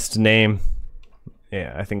the best name.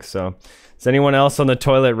 Yeah, I think so. Is anyone else on the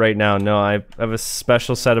toilet right now? No, I have a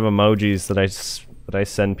special set of emojis that I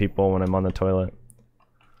send people when I'm on the toilet.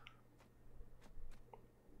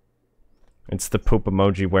 It's the poop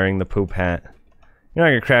emoji wearing the poop hat. You're not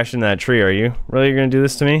gonna crash into that tree, are you? Really, you're gonna do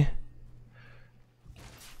this to me?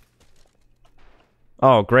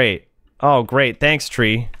 Oh, great. Oh, great. Thanks,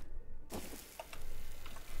 tree.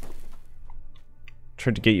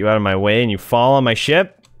 Tried to get you out of my way and you fall on my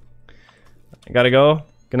ship. I gotta go.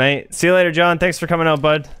 Good night. See you later, John. Thanks for coming out,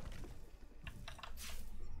 bud.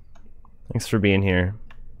 Thanks for being here.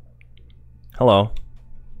 Hello.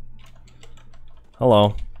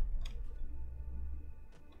 Hello.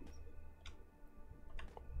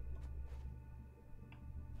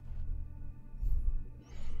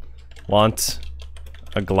 Want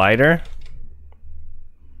a glider?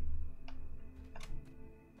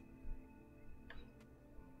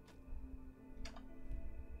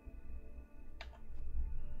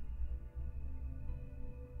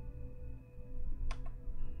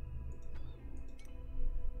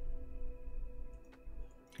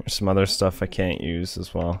 There's some other stuff I can't use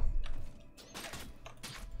as well.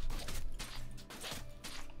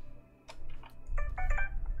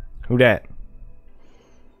 Who dat?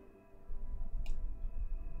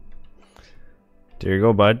 There you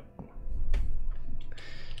go, bud.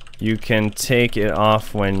 You can take it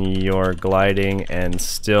off when you're gliding and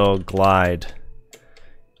still glide.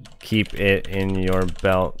 Keep it in your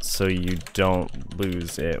belt so you don't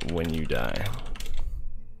lose it when you die.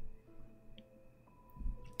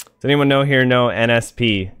 Does anyone know here know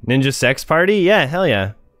NSP? Ninja Sex Party? Yeah, hell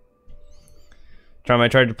yeah. I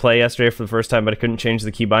tried to play yesterday for the first time, but I couldn't change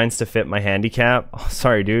the keybinds to fit my handicap. Oh,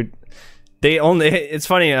 sorry, dude. They only, it's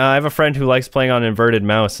funny, I have a friend who likes playing on inverted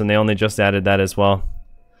mouse, and they only just added that as well.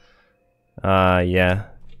 Yeah.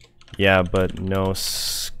 Yeah, but no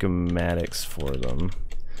schematics for them.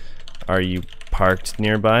 Are you parked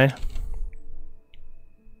nearby?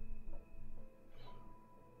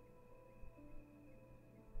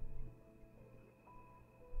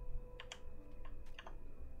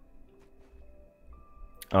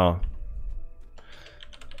 Oh.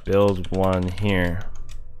 Build one here.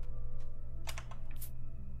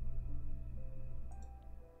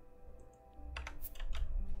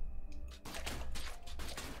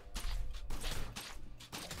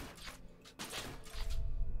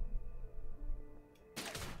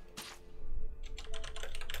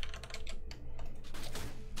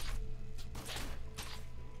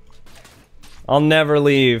 I'll never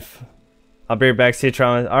leave. I'll be right back. See you,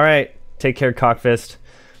 Trauma. All right. Take care, Cockfist.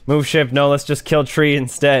 Move ship. No, let's just kill tree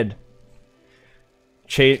instead.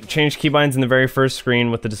 Change keybinds in the very first screen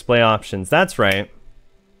with the display options. That's right.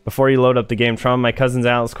 Before you load up the game, Trauma, my cousin's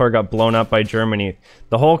Atlas core got blown up by Germany.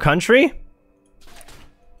 The whole country?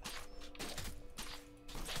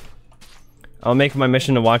 I'll make my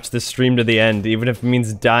mission to watch this stream to the end, even if it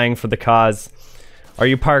means dying for the cause. Are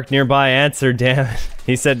you parked nearby? Answer, damn it.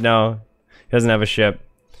 He said no. He doesn't have a ship.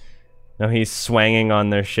 No, he's swanging on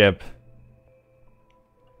their ship.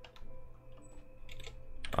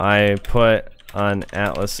 I put an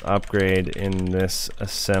Atlas upgrade in this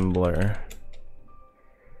assembler.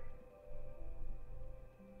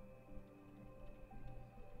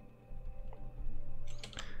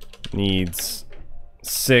 Needs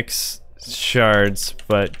 6 shards,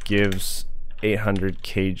 but gives 800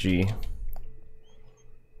 kg.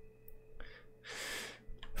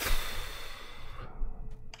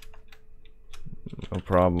 No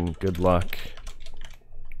problem. Good luck.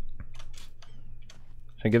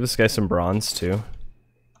 Should I give this guy some bronze too?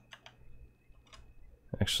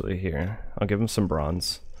 Actually, here. I'll give him some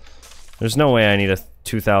bronze. There's no way I need a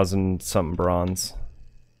 2,000 something bronze.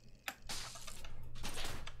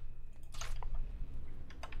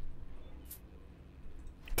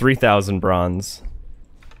 $3,000 bronze.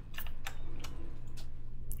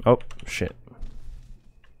 Oh, shit.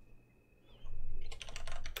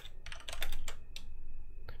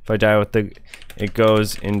 If I die with the... It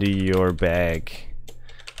goes into your bag.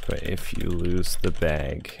 But if you lose the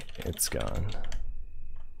bag, it's gone.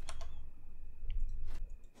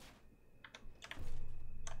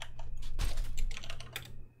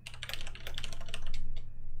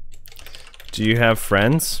 Do you have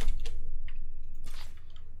friends?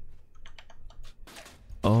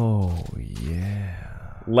 Oh, yeah.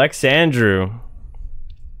 Lex Andrew.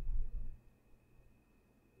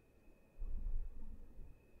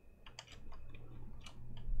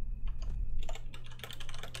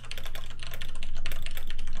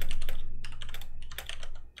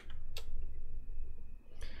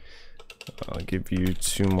 I'll give you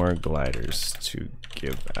 2 more gliders to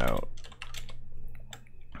give out.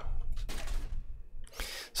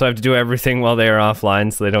 So I have to do everything while they are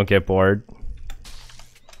offline so they don't get bored.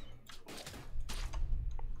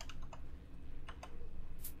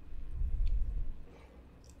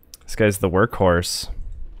 This guy's the workhorse.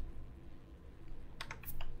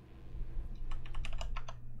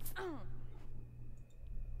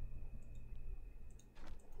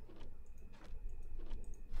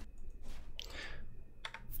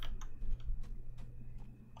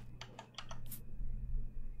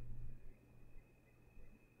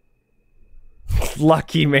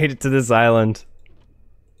 Lucky made it to this island.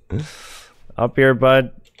 Up here,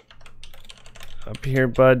 bud. Up here,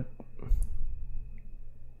 bud.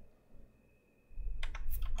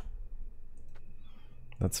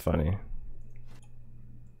 That's funny.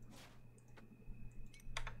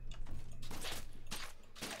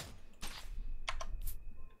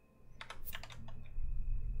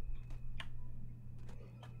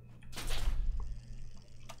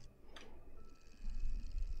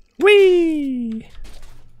 Whee!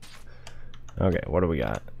 Okay, what do we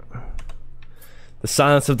got? The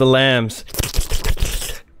Silence of the Lambs.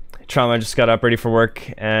 Trauma, I just got up ready for work,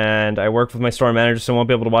 and I work with my store manager, so I won't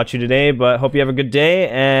be able to watch you today, but hope you have a good day,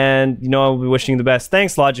 and you know I'll be wishing you the best.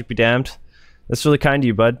 Thanks, Logic be damned. That's really kind of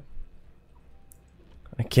you, bud.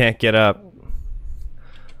 I can't get up.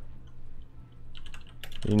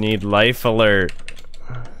 You need life alert.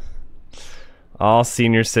 All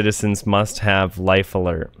senior citizens must have life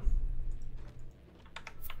alert.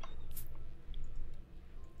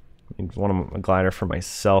 I need a glider for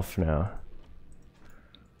myself now.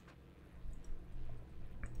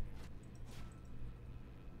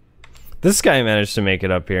 This guy managed to make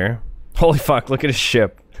it up here. Holy fuck, look at his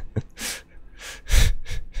ship.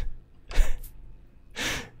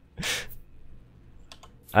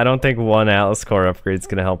 I don't think one Atlas Core upgrade is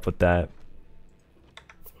going to help with that.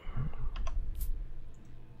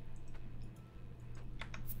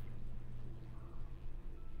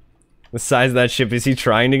 The size of that ship, is he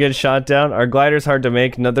trying to get shot down? Are gliders hard to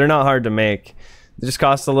make? No, they're not hard to make. They just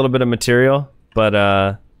cost a little bit of material,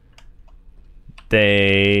 but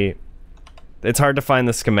it's hard to find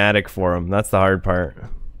the schematic for them. That's the hard part.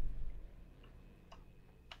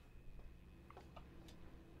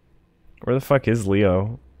 Where the fuck is Leo?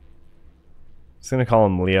 I'm just gonna call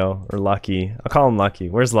him Leo or Lucky. I'll call him Lucky.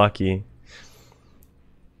 Where's Lucky?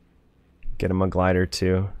 Get him a glider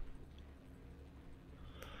too.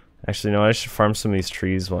 Actually, no, I should farm some of these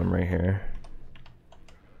trees while I'm right here.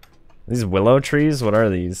 These willow trees? What are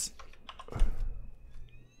these?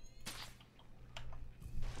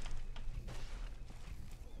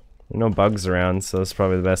 There are no bugs around, so it's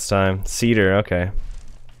probably the best time. Cedar, okay.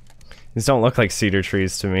 These don't look like cedar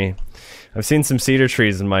trees to me. I've seen some cedar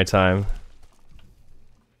trees in my time.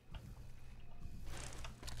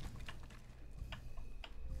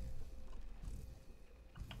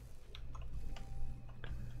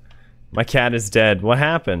 My cat is dead. What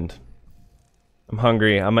happened? I'm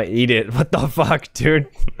hungry. I'm gonna eat it. What the fuck, dude?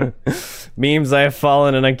 Memes, I have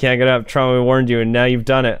fallen and I can't get up. Trauma warned you and now you've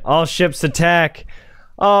done it. All ships attack.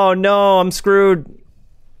 Oh no, I'm screwed.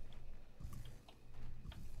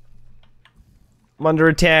 I'm under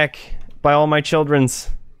attack by all my children's.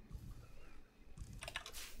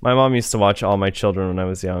 My mom used to watch All My Children when I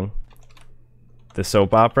was young. The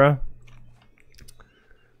soap opera.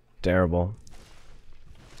 Terrible.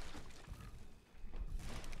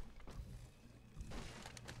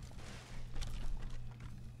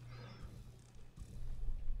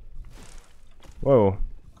 Whoa.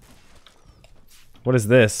 What is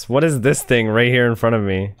this? What is this thing right here in front of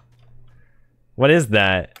me? What is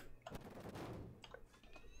that?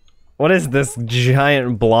 What is this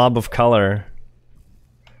giant blob of color?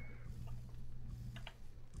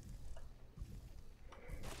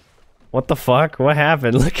 What the fuck? What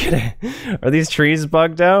happened? Look at it. Are these trees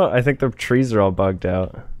bugged out? I think the trees are all bugged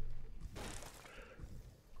out.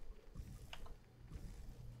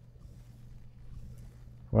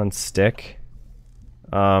 One stick.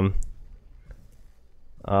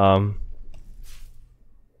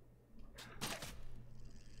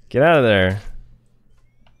 Get out of there.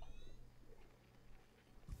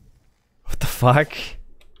 What the fuck?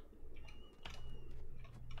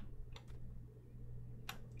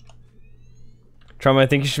 Trauma, I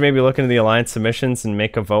think you should maybe look into the Alliance submissions and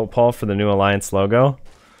make a vote poll for the new Alliance logo.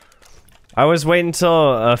 I was waiting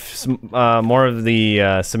until more of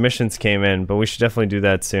the submissions came in, but we should definitely do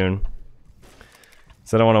that soon.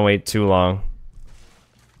 So I don't want to wait too long.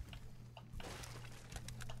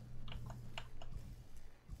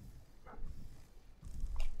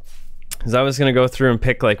 Because I was going to go through and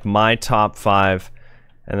pick like my top 5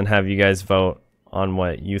 and then have you guys vote on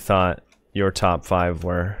what you thought your top 5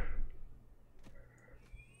 were.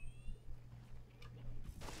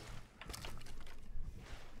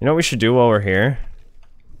 You know what we should do while we're here?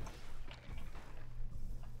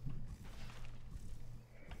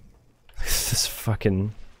 This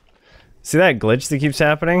fucking... See that glitch that keeps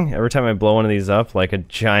happening? Every time I blow one of these up, like a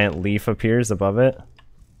giant leaf appears above it.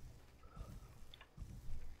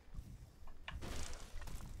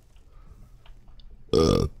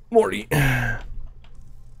 Morty.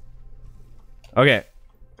 Okay.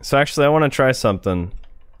 So actually I want to try something.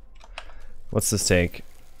 What's this take?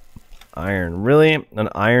 Iron. Really? An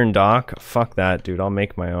iron dock? Fuck that, dude. I'll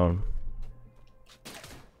make my own.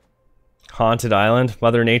 Haunted Island?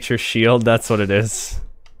 Mother Nature's shield? That's what it is.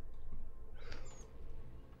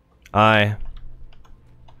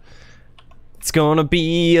 It's gonna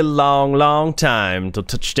be a long, long time till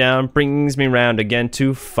touchdown brings me round again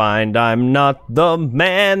to find I'm not the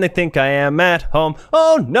man they think I am at home.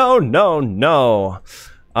 Oh no, no, no.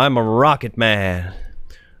 I'm a rocket man.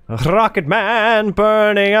 A rocket man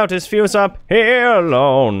burning out his fuse up here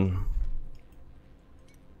alone.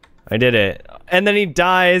 I did it. And then he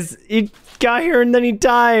dies. He got here and then he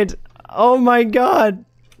died. Oh my god.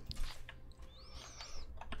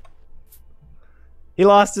 He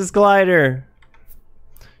lost his glider.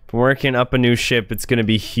 I'm working up a new ship. It's gonna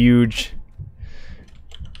be huge.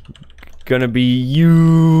 Gonna be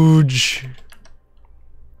huge.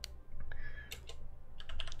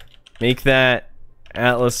 Make that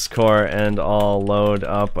Atlas core and I'll load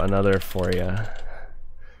up another for you.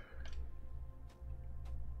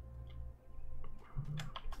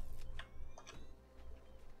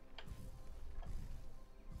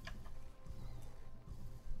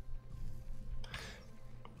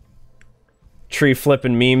 Tree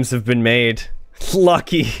flipping memes have been made.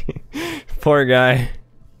 Lucky. Poor guy.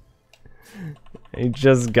 He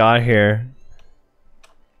just got here.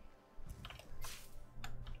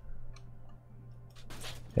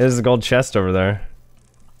 There's a gold chest over there.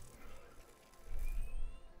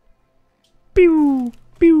 Pew,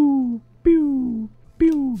 pew, pew,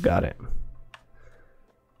 pew. Got it.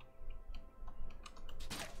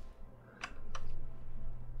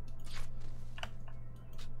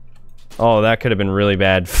 Oh, that could have been really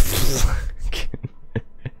bad.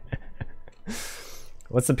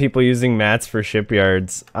 What's the people using mats for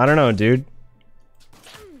shipyards? I don't know, dude.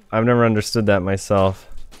 I've never understood that myself.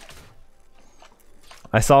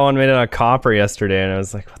 I saw one made out of copper yesterday and I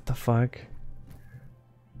was like, what the fuck?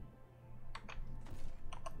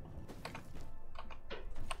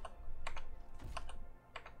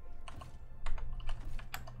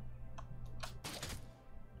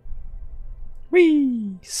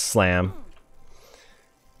 Whee! Slam.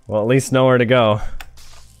 Well, at least nowhere to go.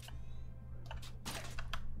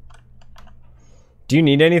 Do you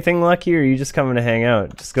need anything, Lucky, or are you just coming to hang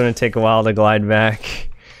out? Just gonna take a while to glide back.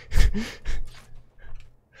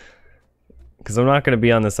 Because I'm not gonna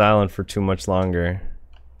be on this island for too much longer.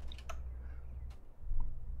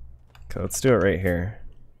 Okay, let's do it right here.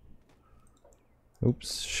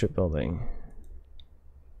 Oops, shipbuilding.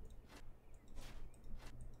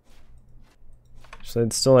 So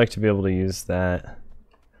I'd still like to be able to use that.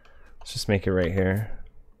 Let's just make it right here.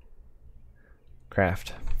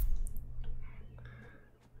 Craft.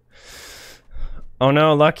 Oh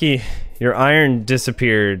no, Lucky, your iron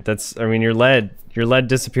disappeared. That's, I mean, your lead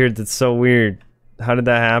disappeared. That's so weird. How did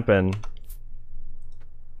that happen?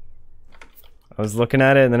 I was looking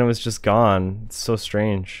at it and then it was just gone. It's so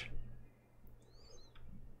strange.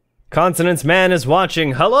 Consonants Man is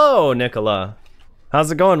watching. Hello, Nicola.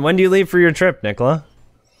 How's it going? When do you leave for your trip, Nicola?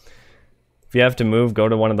 If you have to move, go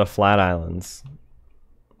to one of the flat islands.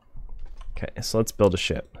 Okay, so let's build a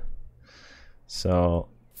ship. So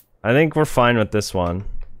I think we're fine with this one.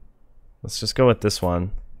 Let's just go with this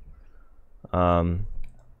one.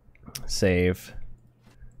 Save.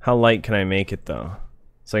 How light can I make it though?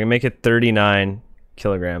 So I can make it 39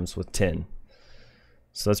 kilograms with tin.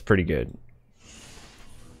 So that's pretty good.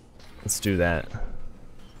 Let's do that.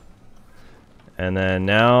 And then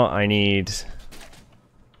now I need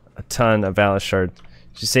a ton of Atlas shard.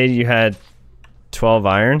 Did you say you had 12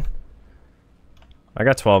 iron? I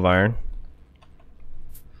got 12 iron.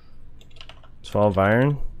 12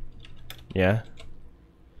 iron? Yeah.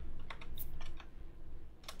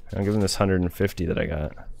 I'm giving this 150 that I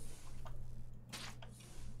got.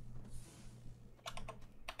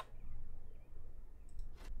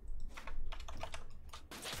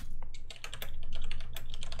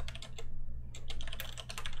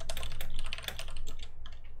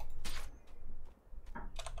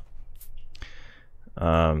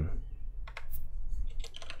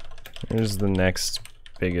 Here's the next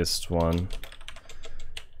biggest one.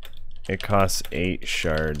 It costs 8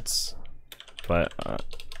 shards, but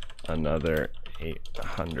another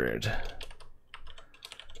 800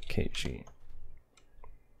 kg.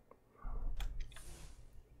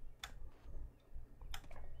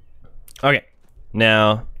 Okay,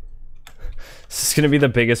 now this is gonna be the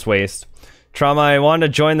biggest waste. Trauma, I want to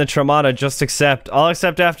join the Traumata. Just accept. I'll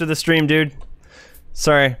accept after the stream, dude.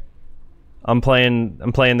 Sorry, I'm playing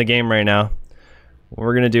the game right now. What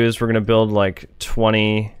we're gonna do is we're gonna build like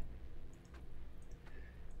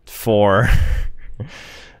 24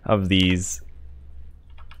 of these.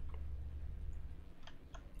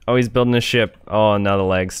 Oh, he's building a ship. Oh, now the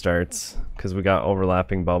lag starts because we got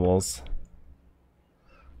overlapping bubbles.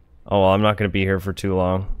 Oh, well, I'm not gonna be here for too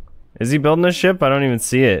long. Is he building a ship? I don't even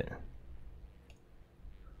see it.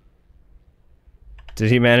 Did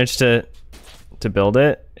he manage to build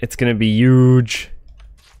it? It's gonna be huge.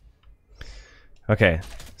 Okay,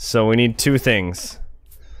 so we need 3 things.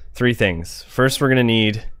 First, we're gonna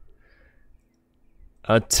need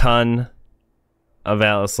a ton of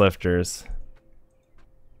Atlas lifters.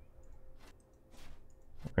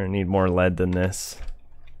 We're gonna need more lead than this.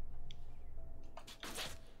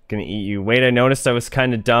 Gonna eat you. Wait, I noticed I was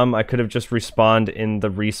kind of dumb. I could have just respawned in the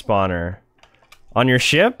respawner. On your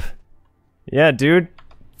ship? Yeah, dude.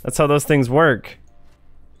 That's how those things work.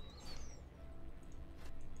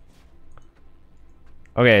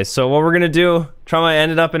 Okay, so what we're gonna do, Trauma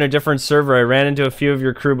ended up in a different server. I ran into a few of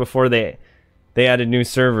your crew before they added new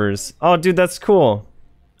servers. Oh, dude, that's cool.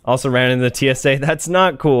 Also ran into the TSA. That's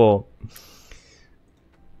not cool.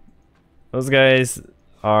 Those guys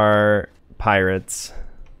are pirates.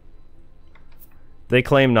 They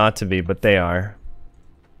claim not to be, but they are.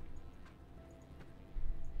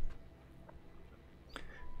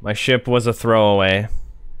 My ship was a throwaway.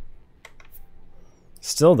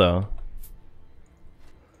 Still, though.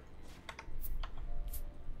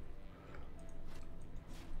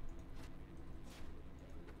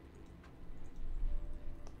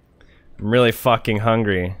 I'm really fucking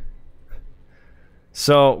hungry.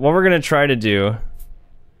 So, what we're gonna try to do...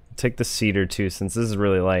 Take the cedar, too, since this is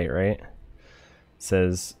really light, right? It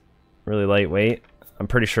says really lightweight. I'm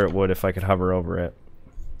pretty sure it would if I could hover over it.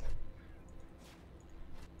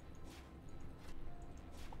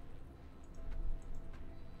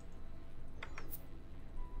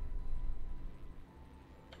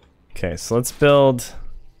 Okay, so let's build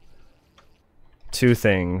two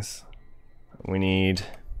things. We need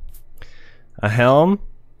a helm.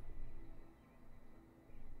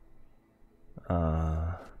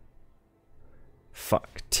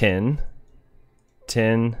 Tin.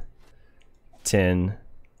 Tin. Tin.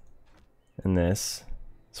 And this.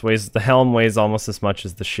 The helm weighs almost as much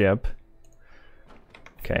as the ship.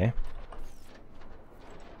 Okay.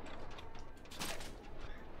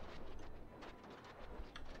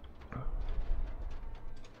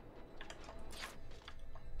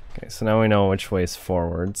 Okay, so now we know which way is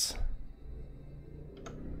forwards.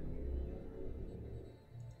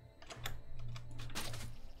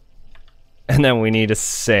 And then we need a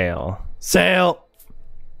sail. Sail!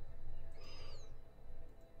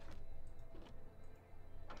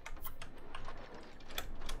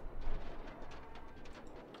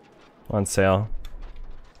 On sail.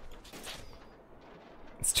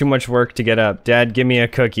 It's too much work to get up. Dad, give me a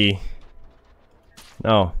cookie.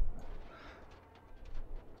 No.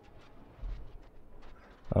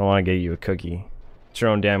 I don't want to get you a cookie. It's your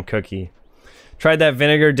own damn cookie. Tried that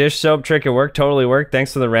vinegar dish soap trick. It worked. Totally worked.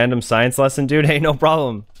 Thanks for the random science lesson, dude. Hey, no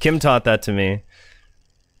problem. Kim taught that to me.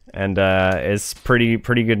 And it's pretty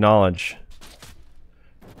good knowledge.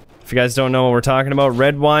 If you guys don't know what we're talking about,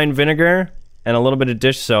 red wine vinegar and a little bit of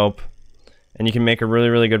dish soap. And you can make a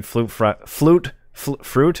really good flute fry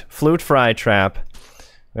trap.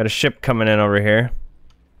 We got a ship coming in over here.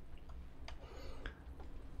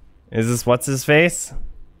 Is this what's his face?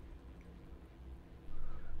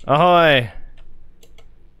 Ahoy!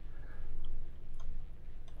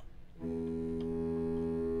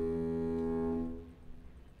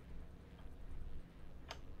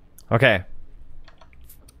 Okay.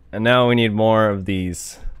 And now we need more of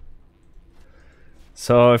these.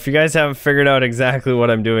 So if you guys haven't figured out exactly what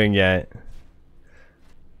I'm doing yet,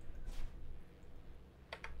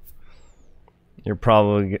 you're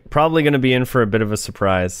probably going to be in for a bit of a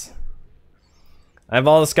surprise. I have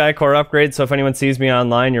all the Skycore upgrades, so if anyone sees me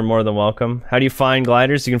online, you're more than welcome. How do you find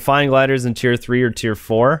gliders? You can find gliders in Tier 3 or Tier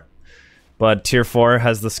 4, but Tier 4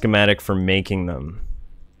 has the schematic for making them.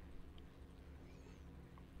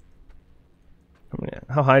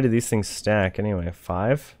 How high do these things stack anyway?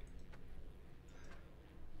 5?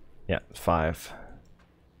 Yeah, 5.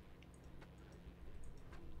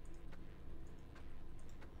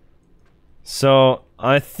 So,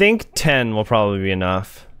 I think 10 will probably be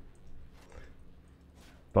enough.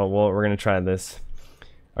 But we're gonna try this.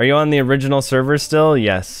 Are you on the original server still?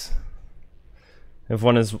 Yes. If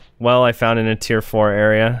one is, well, I found in a Tier 4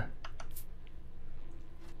 area.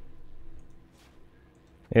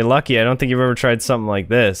 Hey, Lucky, I don't think you've ever tried something like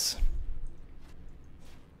this.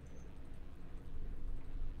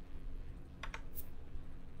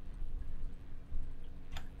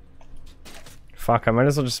 Fuck, I might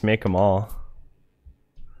as well just make them all.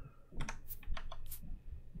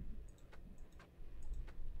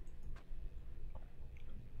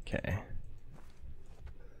 Okay.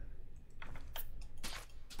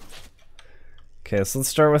 Okay, so let's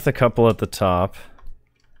start with a couple at the top.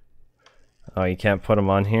 Oh, you can't put them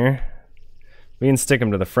on here? We can stick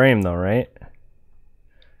them to the frame though, right?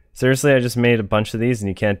 Seriously, I just made a bunch of these and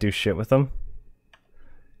you can't do shit with them?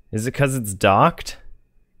 Is it because it's docked?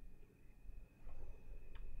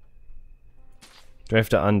 Do I have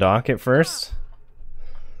to undock it first?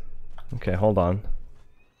 Okay, hold on.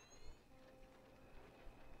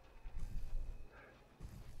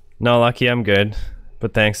 No, Lucky, I'm good.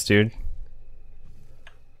 But thanks, dude.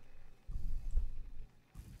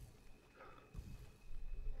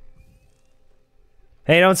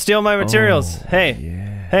 Hey, don't steal my materials. Oh, hey.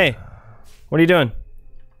 yeah. Hey. What are you doing?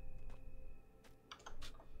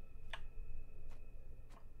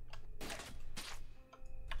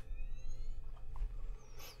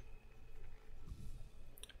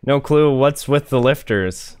 No clue what's with the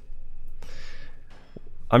lifters.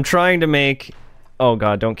 I'm trying to make... Oh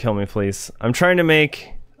god, don't kill me, please. I'm trying to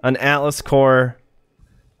make an Atlas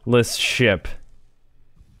core-less ship.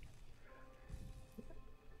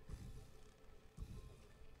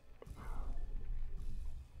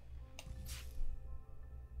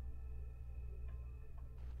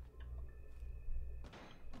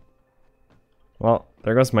 Well,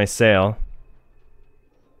 there goes my sail.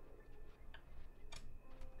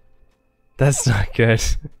 That's not good.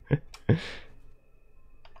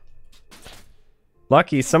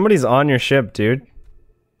 Lucky, somebody's on your ship, dude.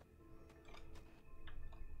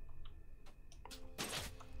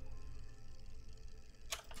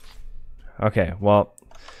 Okay, well,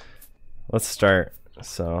 let's start.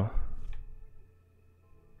 So,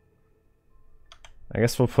 I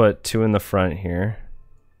guess we'll put 2 in the front here.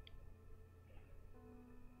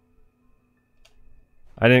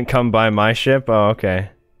 I didn't come by my ship? Oh,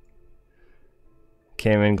 okay.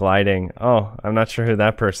 Came in gliding. Oh, I'm not sure who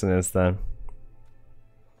that person is then.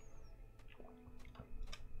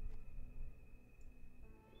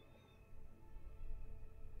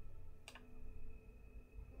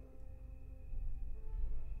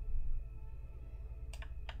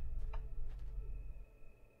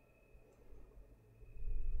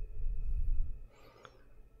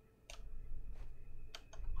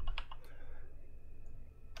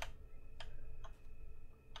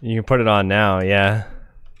 You can put it on now, yeah.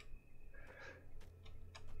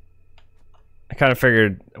 I kind of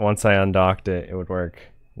figured once I undocked it, it would work.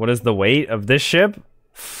 What is the weight of this ship?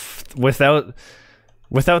 Without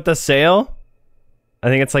the sail? I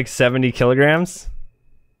think it's like 70 kilograms.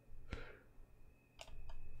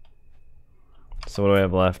 So what do I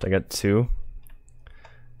have left? I got 2.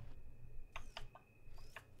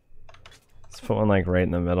 Let's put one like right in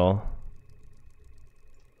the middle.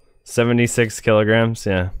 76 kilograms,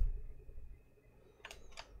 yeah.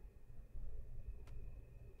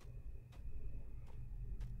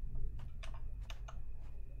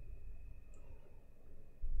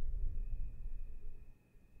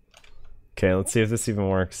 Okay, let's see if this even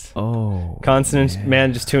works. Oh. Consonant yeah.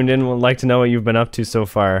 man just tuned in. Would like to know what you've been up to so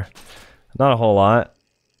far. Not a whole lot.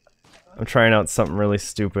 I'm trying out something really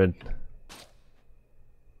stupid.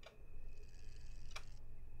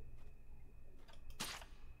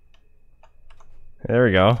 There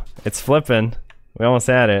we go. It's flipping. We almost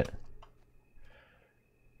had it.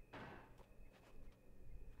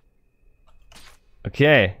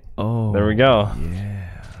 Okay. Oh. There we go. Yeah.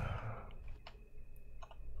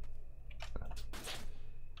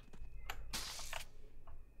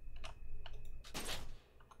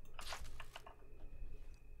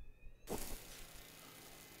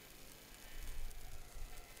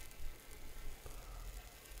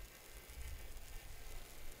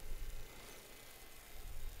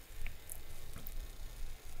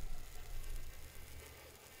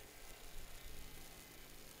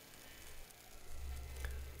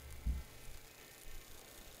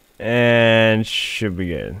 And should be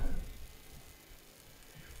good.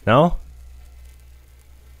 No?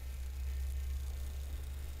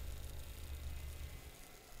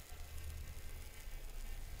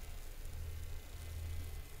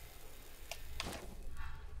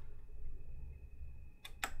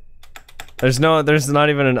 There's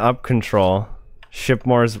not even an up control. Ship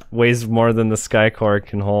weighs more than the sky core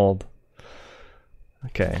can hold.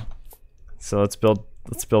 Okay. So let's build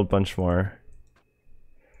a bunch more.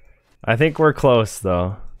 I think we're close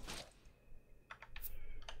though.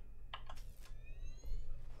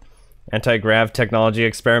 Anti-grav technology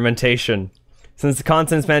experimentation. Since the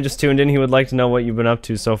Consonants man just tuned in, he would like to know what you've been up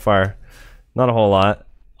to so far. Not a whole lot.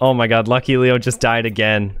 Oh my god, Lucky Leo just died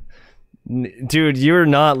again. Dude, you're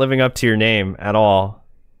not living up to your name at all.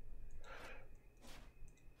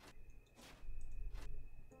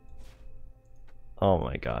 Oh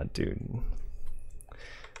my god, dude.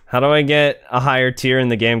 How do I get a higher tier in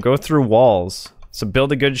the game? Go through walls. So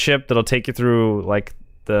build a good ship that'll take you through like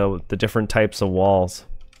the different types of walls.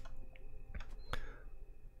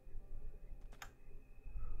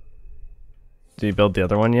 Did you build the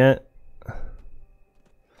other one yet?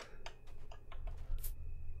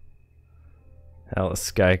 Atlas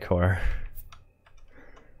Sky Core.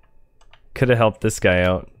 Could have helped this guy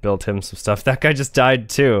out. Built him some stuff. That guy just died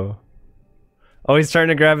too. Oh, he's trying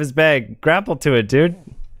to grab his bag. Grapple to it, dude.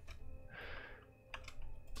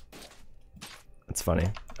 That's funny.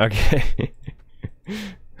 Okay.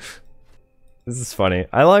 This is funny.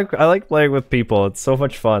 I like playing with people. It's so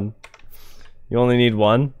much fun. You only need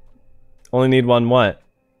one? Only need one what?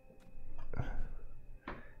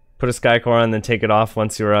 Put a sky core on, then take it off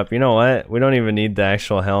once you're up. You know what? We don't even need the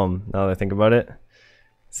actual helm, now that I think about it.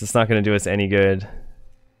 It's just not going to do us any good.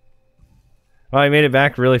 Oh, I made it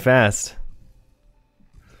back really fast.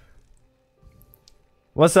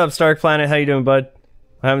 What's up, Stark Planet? How you doing, bud?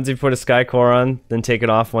 What happens if you put a sky core on, then take it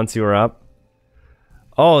off once you were up?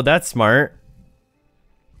 Oh, that's smart.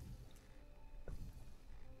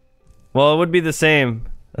 Well, it would be the same,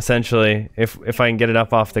 essentially, if I can get it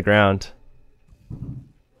up off the ground.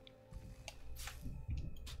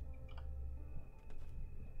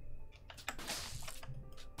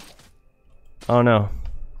 Oh no.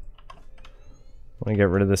 I want to get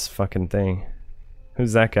rid of this fucking thing.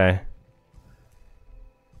 Who's that guy?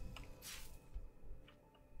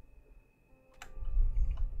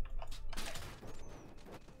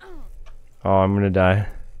 Oh, I'm gonna die.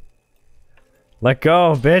 Let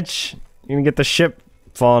go, bitch! You're gonna get the ship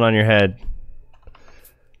falling on your head.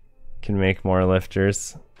 Can make more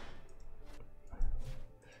lifters.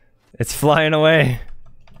 It's flying away.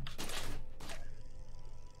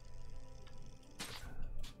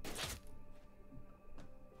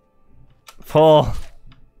 Pull.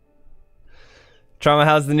 Trauma,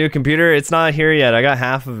 how's the new computer? It's not here yet. I got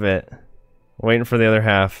half of it. Waiting for the other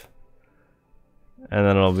half. And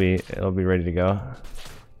then it'll be ready to go.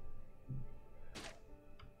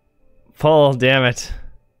 Pull, damn it.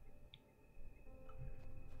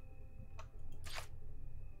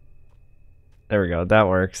 There we go, that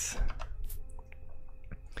works.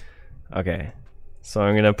 Okay. So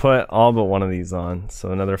I'm gonna put all but one of these on.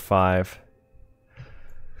 So another 5.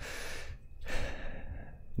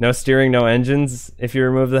 No steering, no engines if you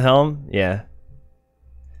remove the helm? Yeah.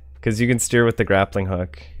 Because you can steer with the grappling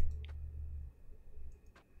hook.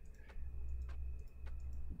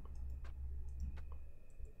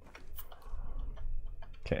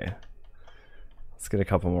 Okay. Let's get a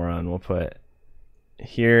couple more on. We'll put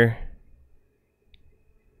here.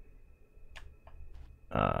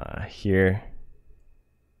 Here.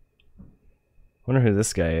 Wonder who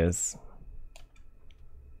this guy is.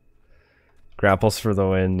 Grapples for the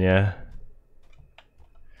win, yeah.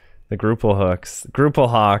 The Grupple hooks. Grupple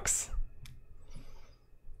hawks.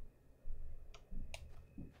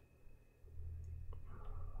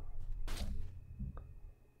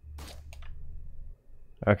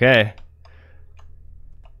 Okay.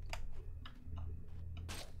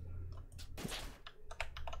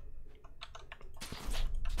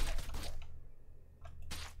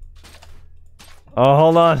 Oh,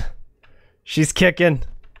 hold on. She's kicking.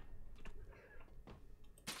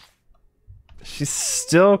 She's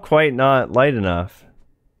still quite not light enough.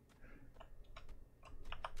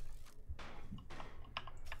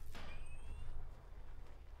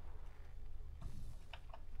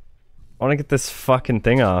 I want to get this fucking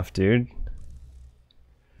thing off, dude.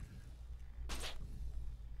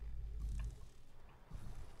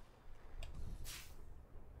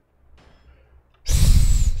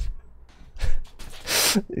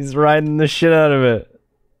 He's riding the shit out of it.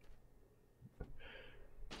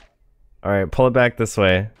 Alright, pull it back this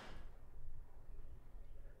way.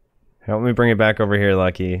 Help me bring it back over here,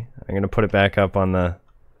 Lucky. I'm gonna put it back up on the...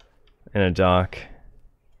 in a dock.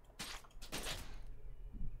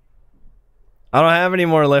 I don't have any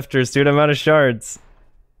more lifters, dude. I'm out of shards.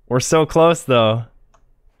 We're so close, though. I'm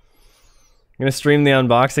gonna stream the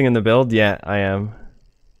unboxing and the build? Yeah, I am.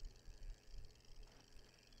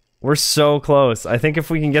 We're so close. I think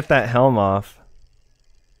if we can get that helm off.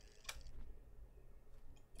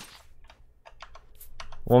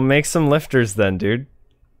 We'll make some lifters then, dude.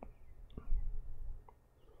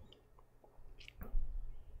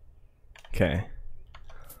 Okay.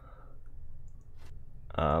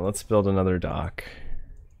 Let's build another dock.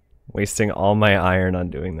 Wasting all my iron on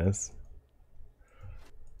doing this.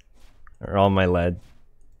 Or all my lead.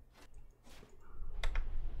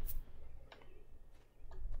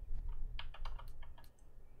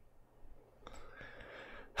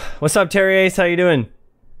 What's up, Terry Ace? How you doing?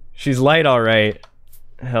 She's light, all right.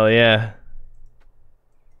 Hell yeah.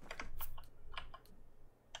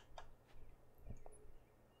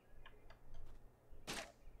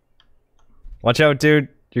 Watch out, dude.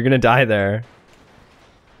 You're gonna die there.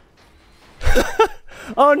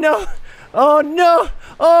 Oh no! Oh no!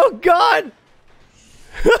 Oh god!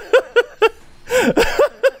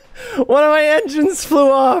 One of my engines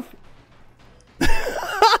flew off!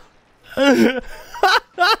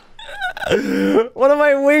 One of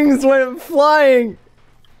my wings went flying.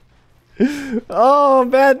 Oh,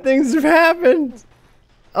 bad things have happened.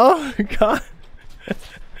 Oh god.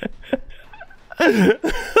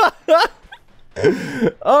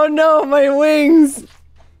 Oh no, my wings.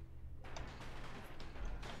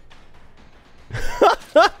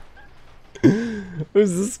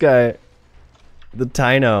 Who's this guy? The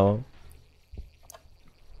Tino.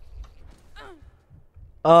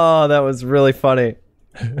 Oh, that was really funny.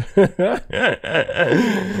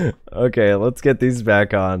 Okay, let's get these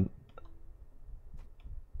back on.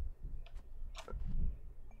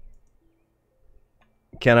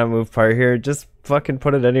 Cannot move part here. Just fucking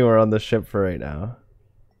put it anywhere on the ship for right now.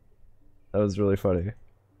 That was really funny.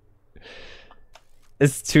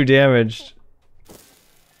 It's too damaged.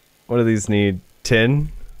 What do these need?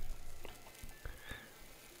 Tin?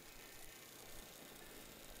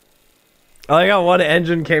 Oh, I got one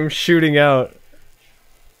engine came shooting out.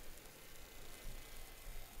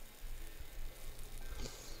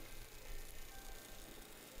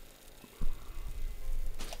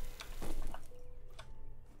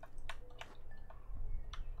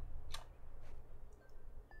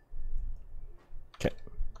 Okay.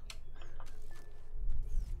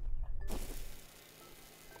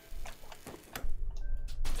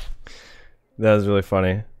 That was really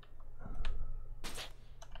funny.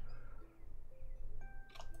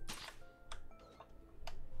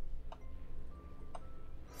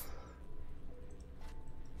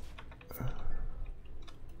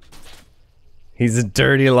 He's a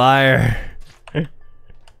dirty liar.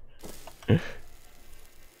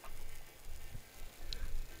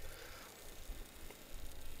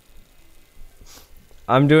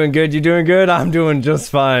 I'm doing good, you doing good? I'm doing just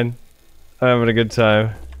fine. I'm having a good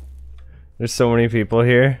time. There's so many people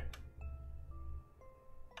here.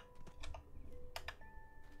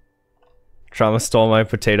 Trauma stole my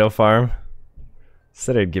potato farm.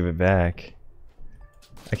 Said I'd give it back.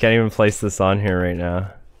 I can't even place this on here right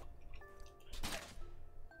now.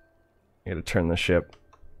 I gotta turn the ship.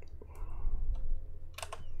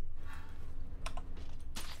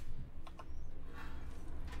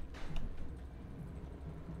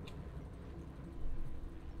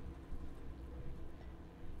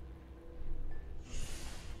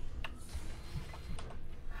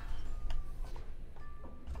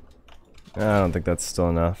 I don't think that's still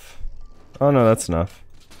enough. Oh no, that's enough.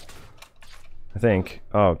 I think.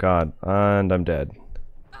 Oh god. And I'm dead.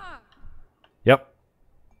 Yep.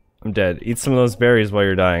 I'm dead. Eat some of those berries while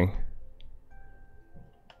you're dying.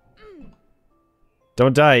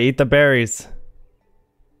 Don't die, eat the berries.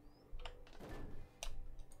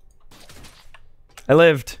 I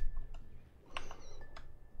lived.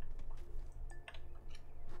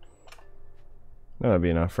 That'll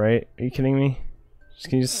be enough, right? Are you kidding me?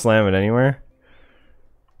 Can you just slam it anywhere?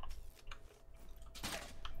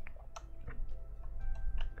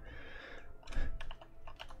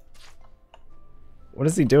 What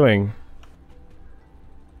is he doing?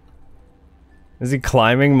 Is he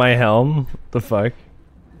climbing my helm? What the fuck?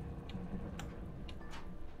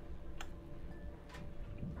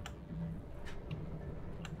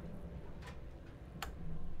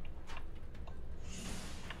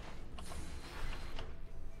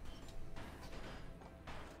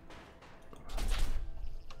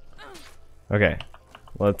 Okay,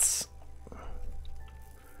 let's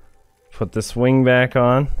put this wing back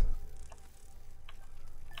on.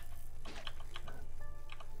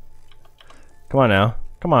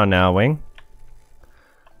 Come on now, wing.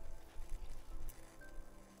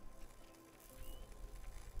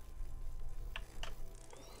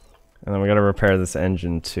 And then we gotta repair this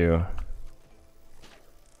engine too.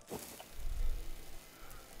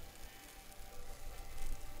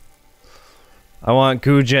 I want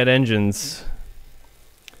goo jet engines.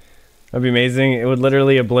 That'd be amazing. It would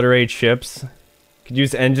literally obliterate ships. Could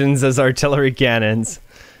use engines as artillery cannons.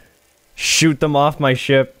 Shoot them off my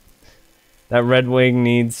ship. That red wing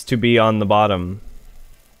needs to be on the bottom.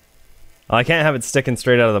 Oh, I can't have it sticking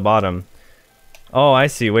straight out of the bottom. Oh, I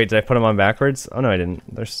see. Wait, did I put them on backwards? Oh no, I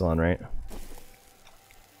didn't. They're still on right.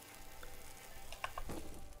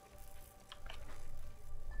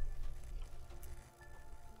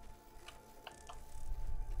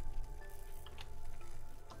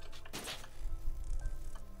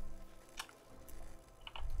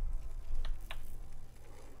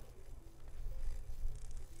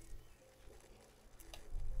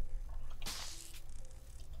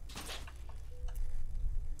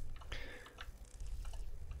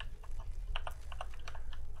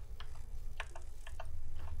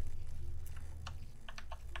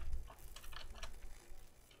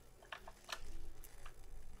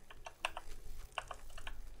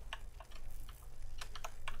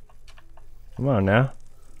 Come on now.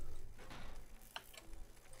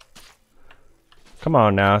 Come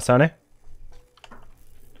on now, Sonny.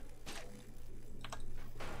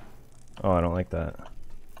 Oh, I don't like that.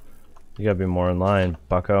 You gotta be more in line,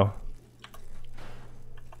 bucko.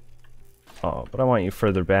 Oh, but I want you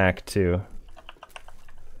further back, too.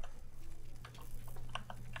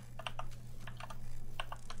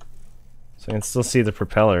 So I can still see the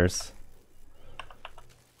propellers.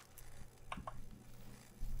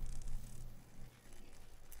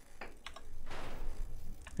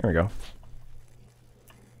 There we go.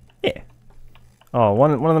 Yeah. Oh,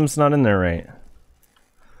 one of them's not in there right.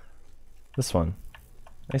 This one.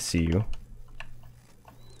 I see you.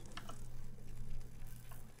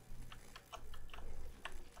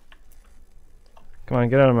 Come on,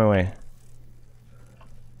 get out of my way.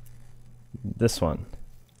 This one.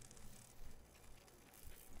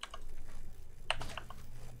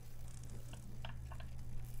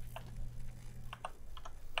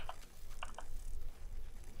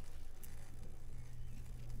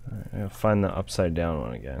 I'll find the upside down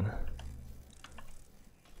one again.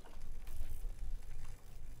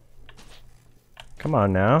 Come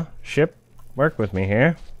on now, ship, work with me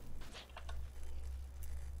here.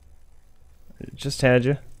 Just had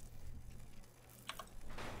you.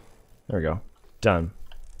 There we go. Done.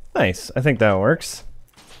 Nice. I think that works.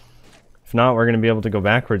 If not, we're going to be able to go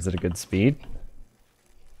backwards at a good speed.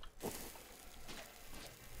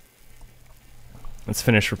 Let's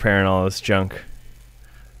finish repairing all this junk.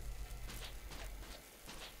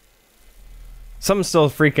 Something's still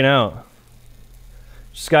freaking out.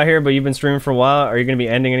 Just got here, but you've been streaming for a while. Are you going to be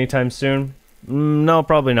ending anytime soon? No,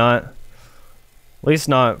 probably not. At least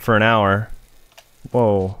not for an hour.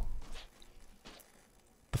 Whoa.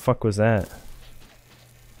 The fuck was that?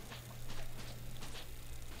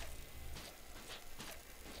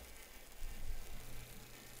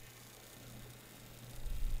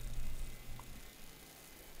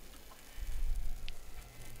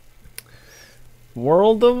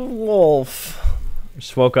 World of Wolf.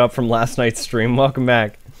 Just woke up from last night's stream. Welcome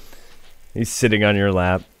back. He's sitting on your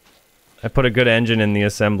lap. I put a good engine in the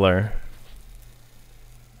assembler.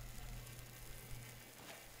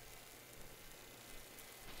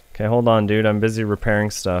 Okay, hold on, dude. I'm busy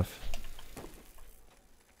repairing stuff.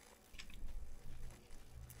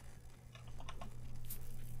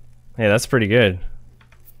 Hey, that's pretty good.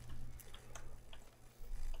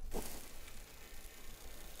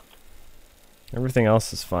 Everything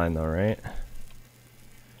else is fine though, right?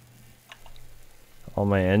 All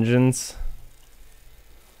my engines.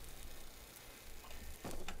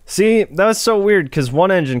 See, that was so weird because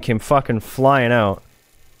one engine came fucking flying out.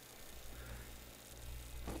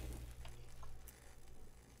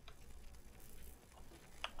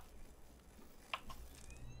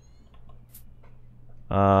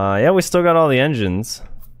 Yeah, we still got all the engines.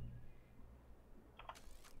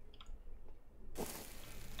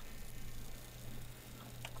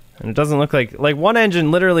 And it doesn't look like one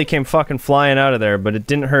engine literally came fucking flying out of there, but it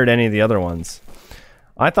didn't hurt any of the other ones.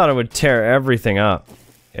 I thought it would tear everything up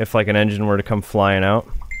if like an engine were to come flying out.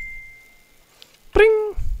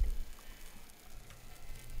 Bring.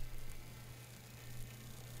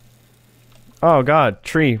 Oh god,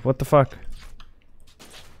 tree, what the fuck?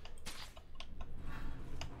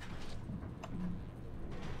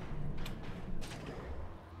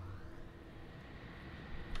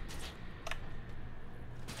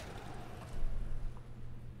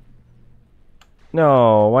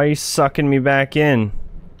 No, why are you sucking me back in?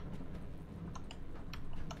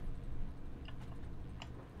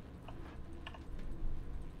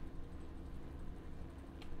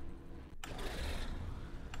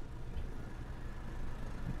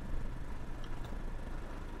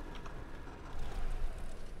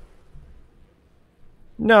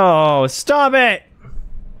 No, stop it!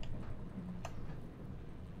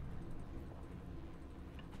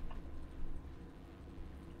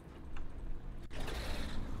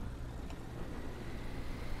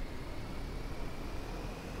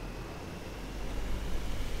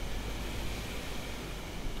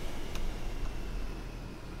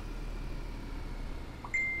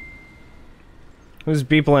 Who's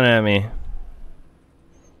beeping at me?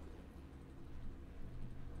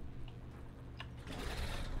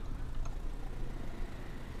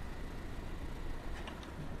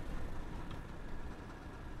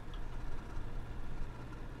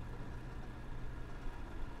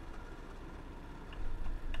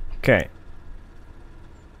 Okay.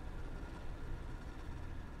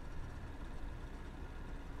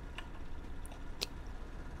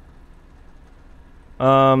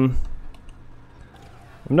 I'm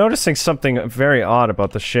noticing something very odd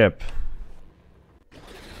about the ship.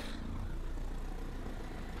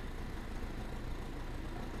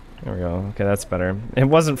 we go. Okay, that's better. It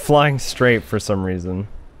wasn't flying straight for some reason.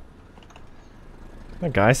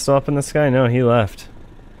 That guy still up in the sky? No, he left.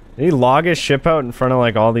 Did he log his ship out in front of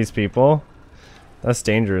like all these people? That's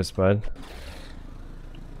dangerous, bud.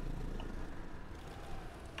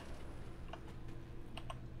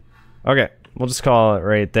 Okay, we'll just call it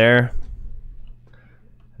right there.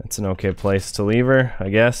 That's an okay place to leave her, I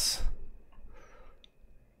guess.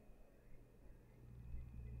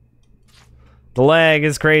 The lag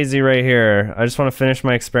is crazy right here. I just want to finish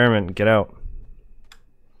my experiment and get out.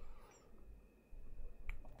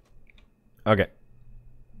 Okay.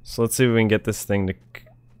 So let's see if we can get this thing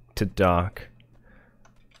to dock.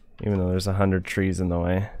 Even though there's 100 trees in the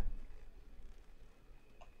way.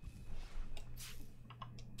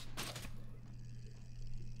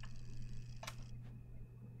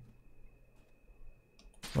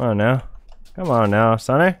 Come on now. Come on now,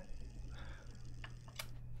 Sonny.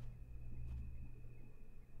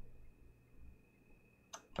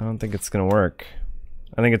 I don't think it's gonna work.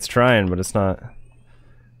 I think it's trying, but it's not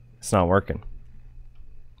working.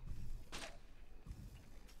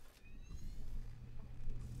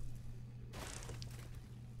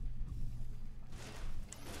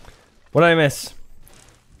 What did I miss?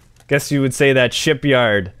 Guess you would say that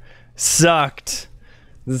shipyard sucked.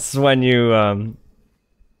 This is when you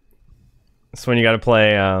gotta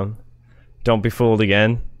play Don't Be Fooled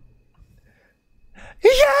Again.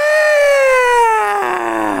 Yeah!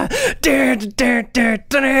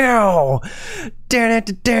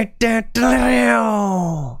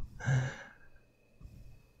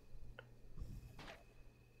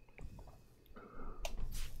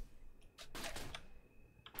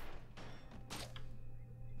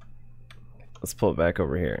 Let's pull it back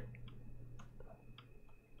over here.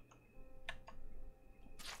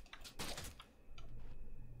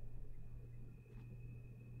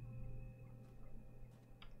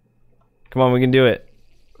 Come on, we can do it.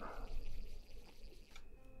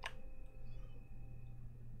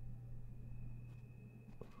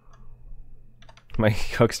 My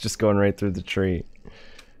hook's just going right through the tree.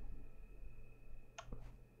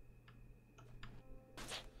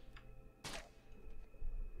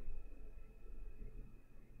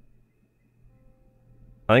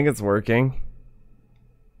 I think it's working.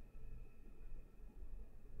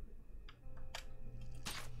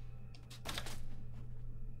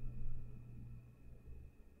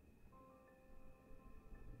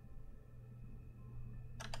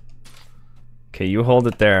 Okay, you hold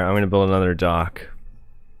it there. I'm gonna build another dock.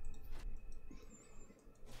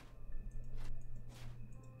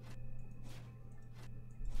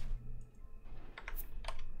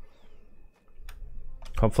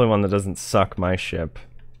 Hopefully one that doesn't suck my ship.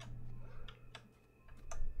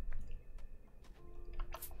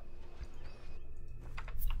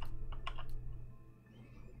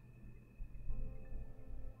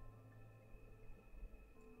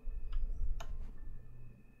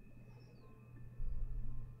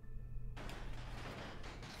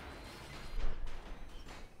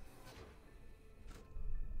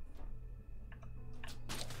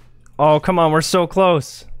 Oh, come on, we're so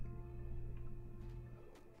close.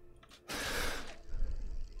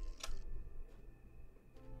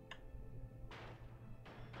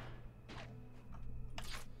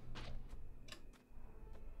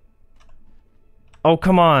 Oh,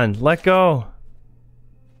 come on, let go.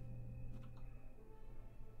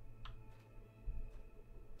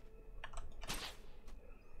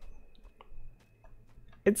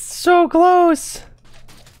 It's so close.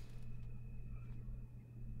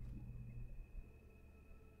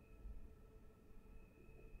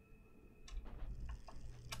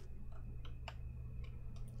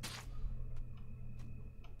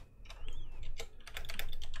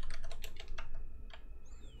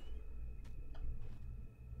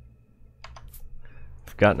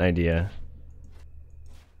 Got an idea.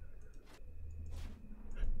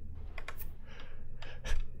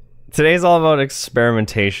 Today's all about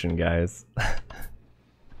experimentation, guys.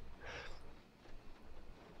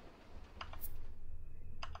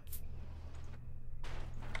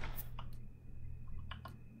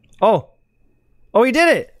 Oh! Oh, he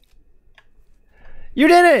did it! You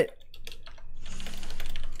did it!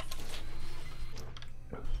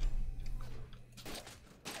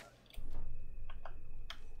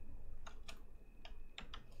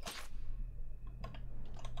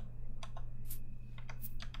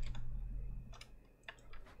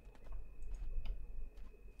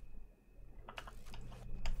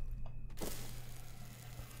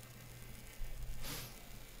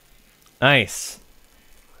 Nice.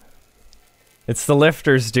 It's the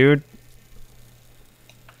lifters, dude.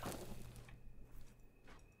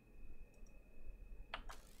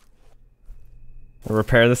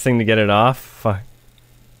 Repair this thing to get it off? Fuck.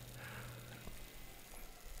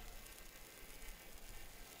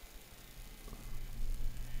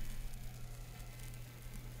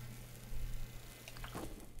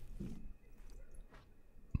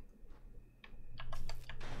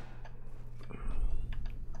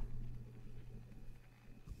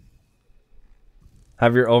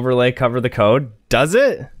 Have your overlay cover the code? Does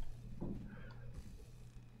it?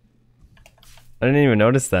 I didn't even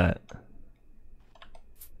notice that.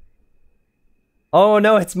 Oh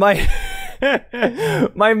no, it's my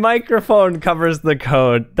my microphone covers the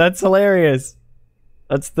code. That's hilarious.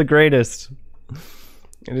 That's the greatest. I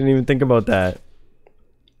didn't even think about that.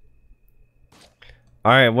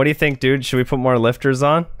 Alright, what do you think, dude? Should we put more lifters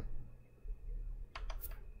on?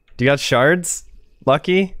 Do you got shards?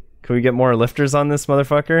 Lucky? Can we get more lifters on this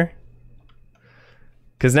motherfucker?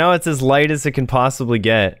 Because now it's as light as it can possibly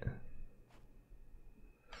get.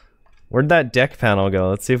 Where'd that deck panel go?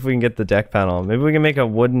 Let's see if we can get the deck panel. Maybe we can make a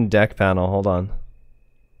wooden deck panel. Hold on.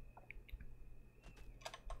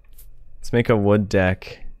 Let's make a wood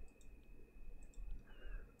deck.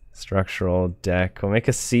 Structural deck. We'll make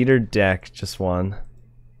a cedar deck. Just one.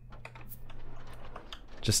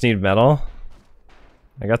 Just need metal.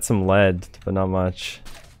 I got some lead, but not much.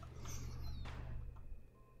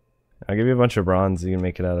 I'll give you a bunch of bronze you can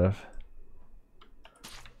make it out of.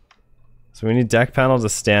 So we need deck panel to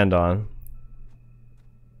stand on.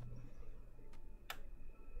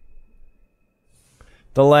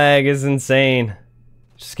 The lag is insane.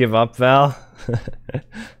 Just give up, Val.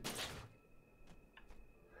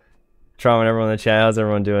 Trauma and everyone in the chat. How's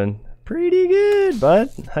everyone doing? Pretty good, bud.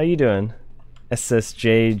 How you doing?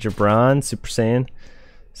 SSJ Jabron, Super Saiyan.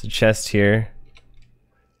 There's a chest here.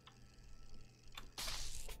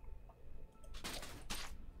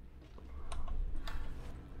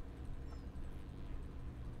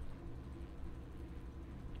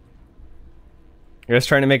 You guys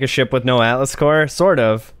trying to make a ship with no Atlas core? Sort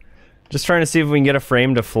of. Just trying to see if we can get a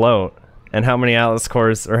frame to float. And how many Atlas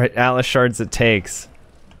cores, or Atlas shards it takes.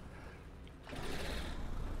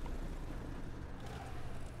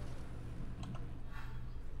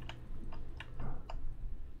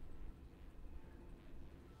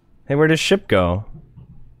 Hey, where does ship go?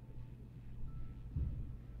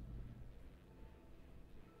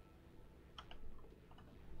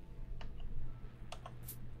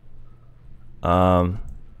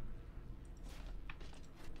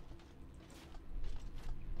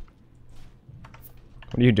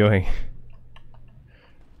 What are you doing?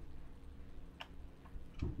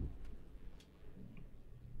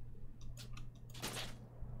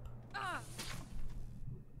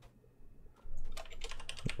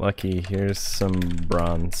 Lucky, here's some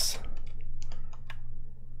bronze.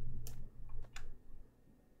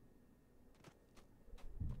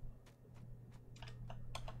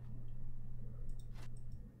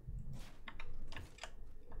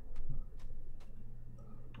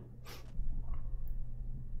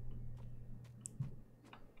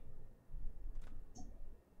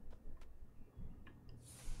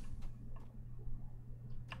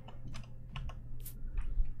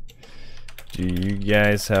 Do you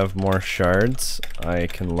guys have more shards? I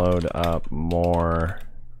can load up more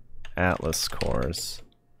Atlas cores.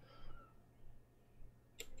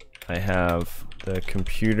 I have the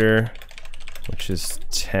computer, which is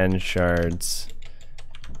 10 shards,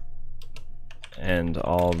 and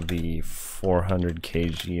all the 400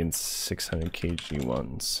 kg and 600 kg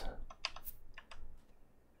ones.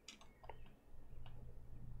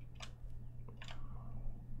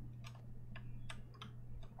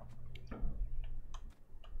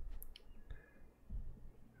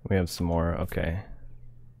 We have some more, okay.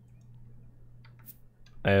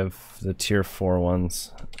 I have the tier 4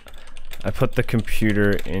 ones. I put the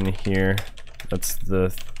computer in here. That's the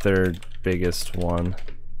third biggest one.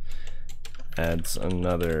 Adds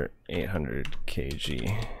another 800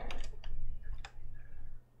 kg.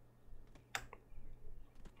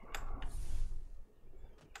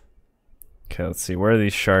 Okay, let's see. Where are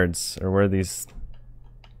these shards? Or where are these?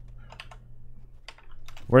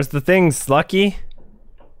 Where's the things, Lucky?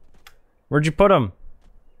 Where'd you put them?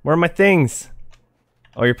 Where are my things?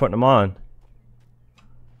 Oh, you're putting them on.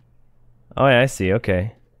 Oh yeah, I see,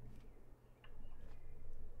 okay.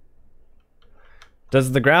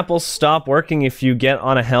 Does the grapple stop working if you get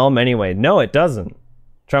on a helm anyway? No, it doesn't.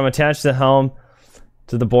 Try to attach the helm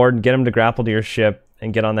to the board and get him to grapple to your ship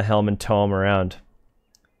and get on the helm and tow him around.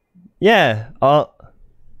 Yeah,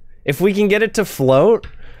 if we can get it to float,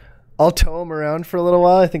 I'll tow him around for a little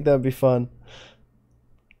while. I think that would be fun.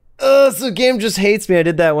 So the game just hates me. I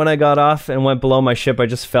did that when I got off and went below my ship. I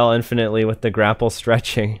just fell infinitely with the grapple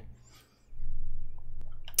stretching.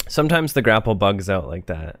 Sometimes the grapple bugs out like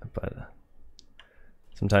that, but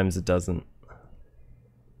sometimes it doesn't.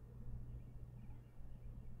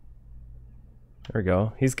 There we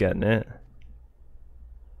go. He's getting it.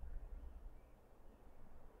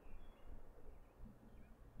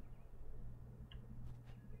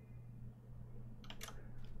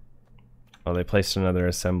 Oh, they placed another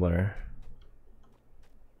assembler.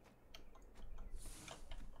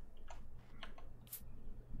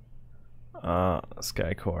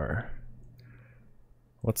 Sky core.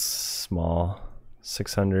 What's small?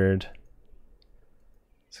 600.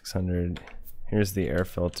 600. Here's the air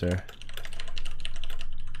filter.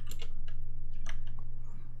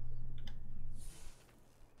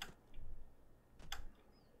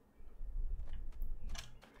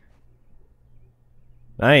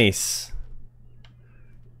 Nice.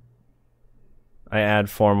 I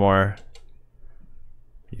add 4 more.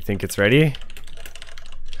 You think it's ready?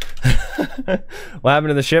 What happened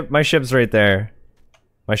to the ship? My ship's right there.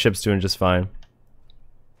 My ship's doing just fine.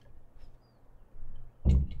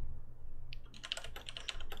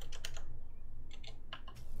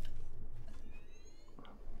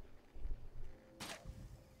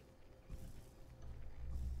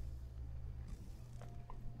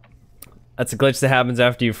 That's a glitch that happens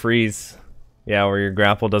after you freeze. Yeah, where your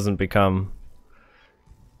grapple doesn't become...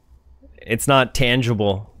 It's not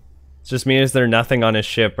tangible. It just means there's nothing on his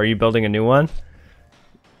ship. Are you building a new one?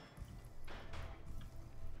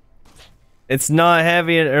 It's not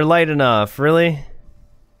heavy or light enough, really?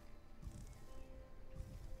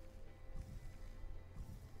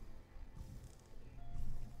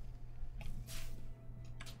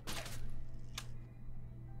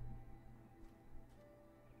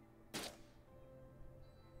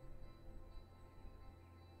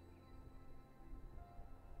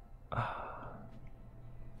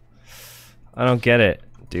 I don't get it,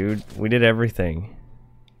 dude. We did everything.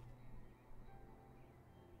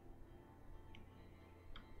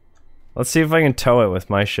 Let's see if I can tow it with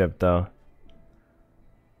my ship, though.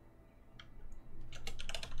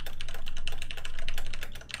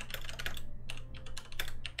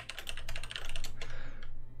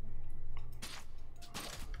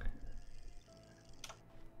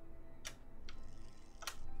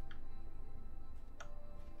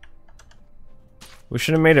 We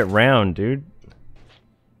should have made it round, dude.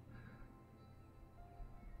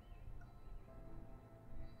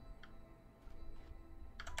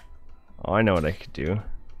 Oh, I know what I could do.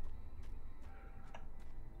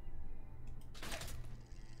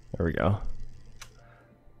 There we go.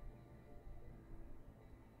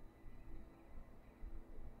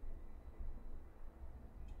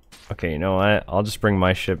 Okay, you know what? I'll just bring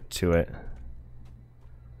my ship to it.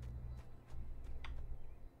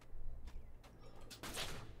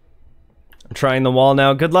 I'm trying the wall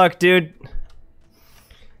now. Good luck, dude.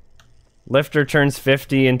 Lifter turns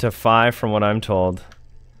 50 into 5 from what I'm told.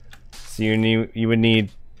 So you would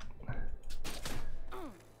need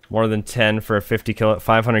more than 10 for a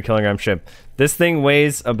 500 kilogram ship. This thing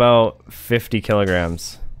weighs about 50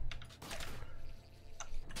 kilograms.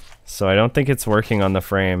 So I don't think it's working on the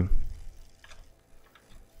frame.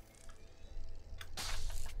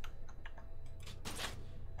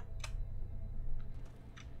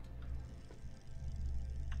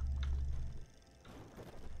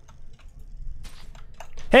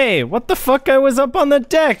 Hey, what the fuck? I was up on the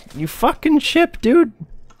deck! You fucking ship, dude!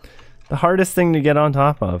 The hardest thing to get on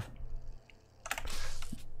top of.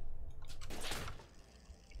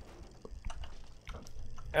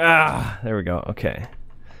 Ah, there we go. Okay.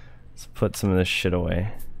 Let's put some of this shit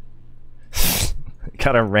away.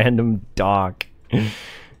 Got a random dock.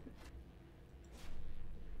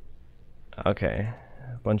 Okay.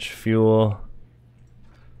 A bunch of fuel.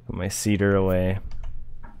 Put my cedar away.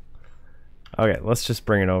 Okay, let's just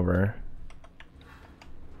bring it over.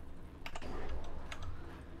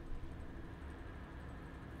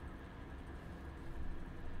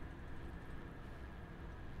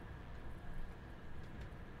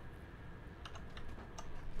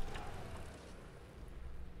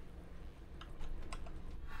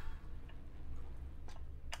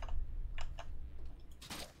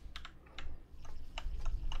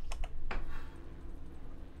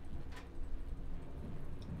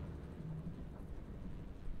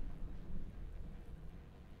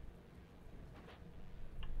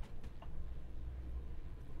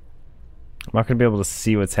 I'm not gonna be able to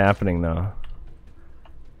see what's happening though.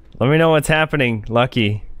 Let me know what's happening,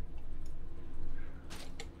 Lucky.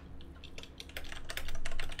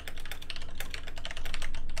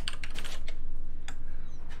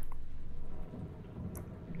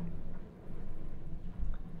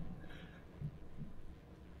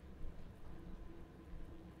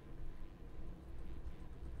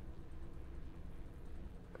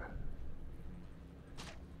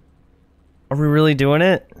 Are we really doing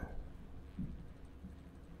it?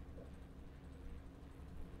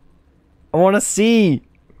 I want to see.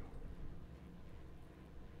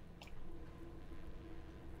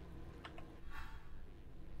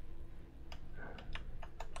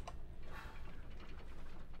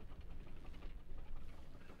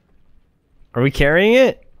 Are we carrying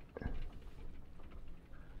it?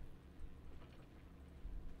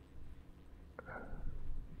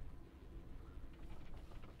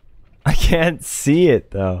 I can't see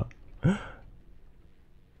it though.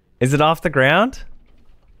 Is it off the ground?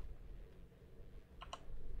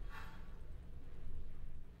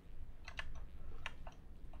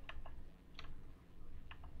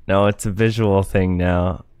 No, it's a visual thing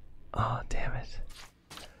now. Oh, damn it.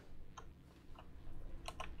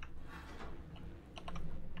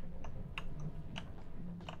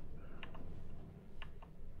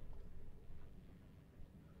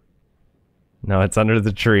 No, it's under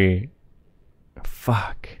the tree.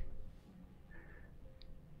 Fuck.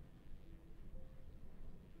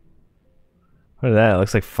 What is that? It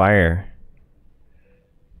looks like fire.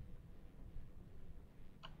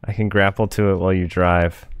 I can grapple to it while you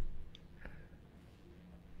drive.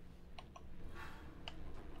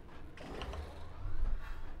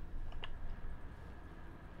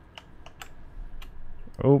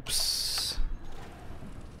 Oops.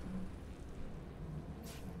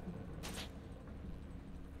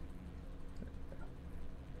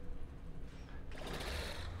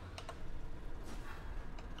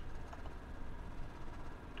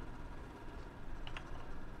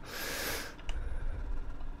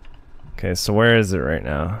 Okay, so where is it right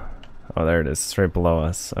now? Oh, there it is. It's right below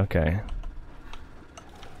us. Okay.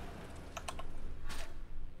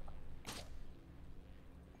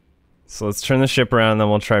 So let's turn the ship around, then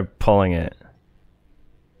we'll try pulling it.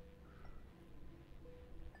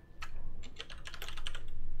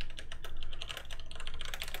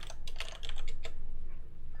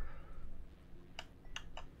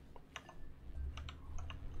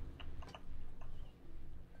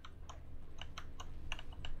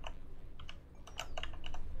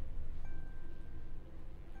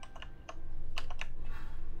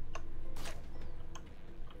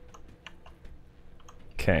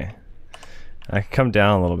 Okay. I can come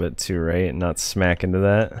down a little bit too, right? And not smack into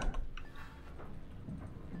that.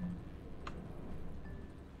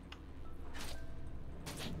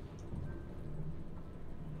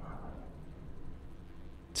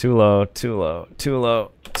 Too low, too low, too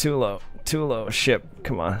low, too low, too low. Ship,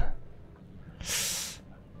 come on.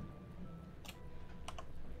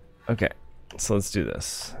 Okay, so let's do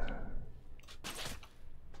this.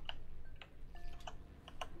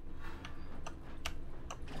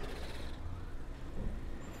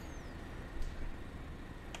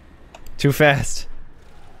 Too fast.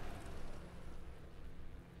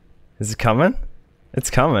 Is it coming?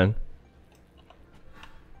 It's coming.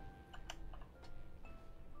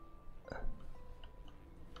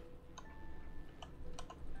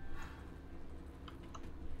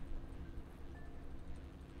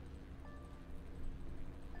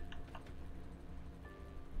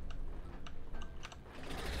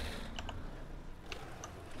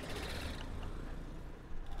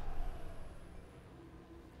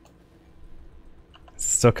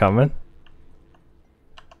 Still coming?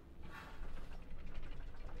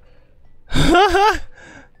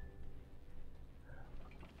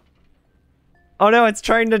 Oh no, it's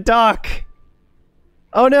trying to dock.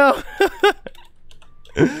 Oh no.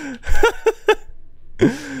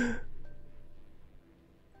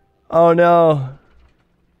 Oh no.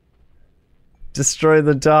 Destroy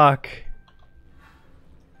the dock.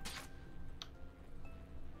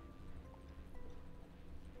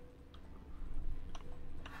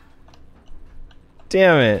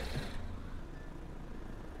 Damn it.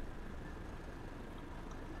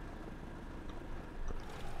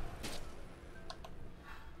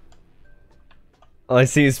 All I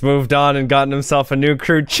see is moved on and gotten himself a new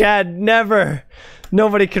crew. Chad, never!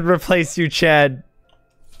 Nobody could replace you, Chad.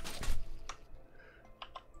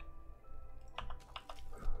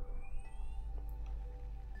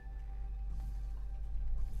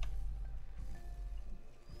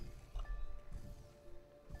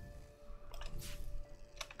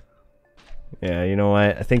 Yeah, you know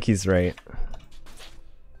what? I think he's right.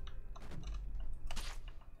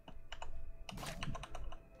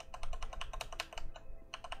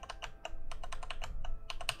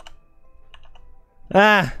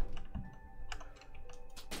 Ah!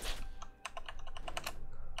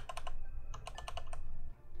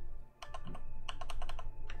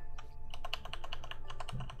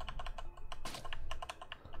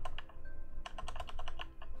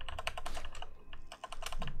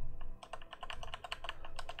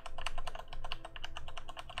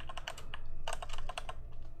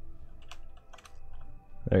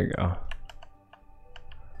 There you go.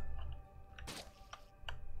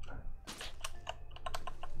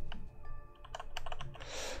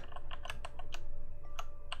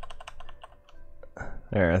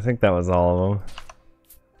 There, I think that was all of them.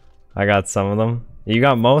 I got some of them. You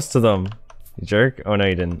got most of them, you jerk. Oh no,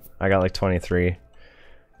 you didn't. I got like 23.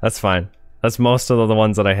 That's fine. That's most of the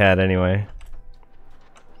ones that I had anyway.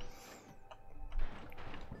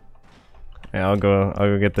 Yeah, I'll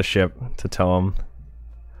go get the ship to tow him.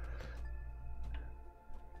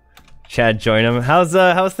 Chad, join him.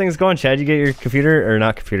 How's things going, Chad? You get your computer, or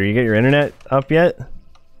not computer, you get your internet up yet?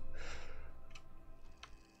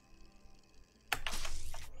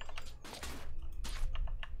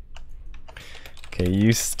 Okay,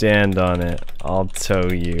 you stand on it. I'll tow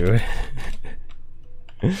you.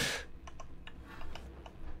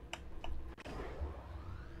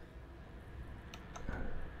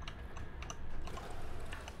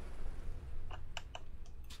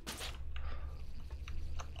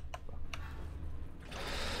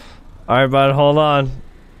 Alright, bud, hold on.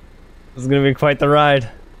 This is gonna be quite the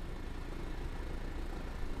ride.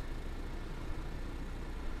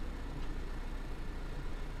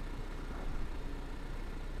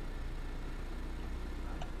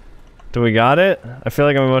 Do we got it? I feel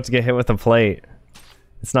like I'm about to get hit with a plate.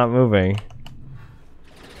 It's not moving.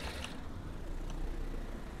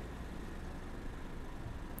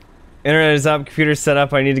 Internet is up, computer set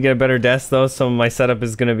up. I need to get a better desk though, so my setup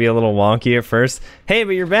is gonna be a little wonky at first. Hey,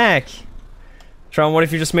 but you're back! Tron, what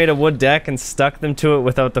if you just made a wood deck and stuck them to it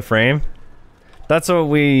without the frame? That's what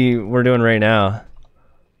we're doing right now.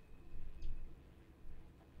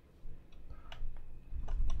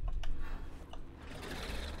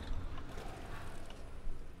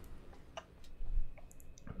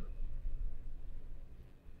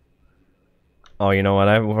 Oh, you know what?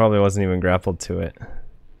 I probably wasn't even grappled to it.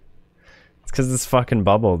 It's because this fucking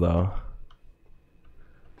bubble, though.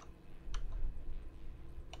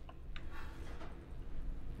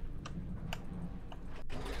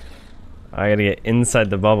 I gotta get inside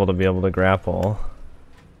the bubble to be able to grapple.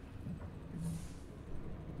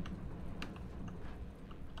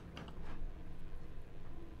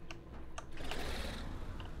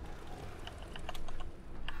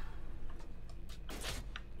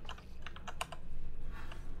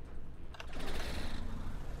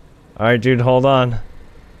 Alright, dude, hold on.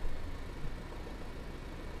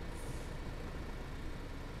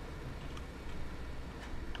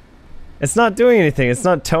 It's not doing anything. It's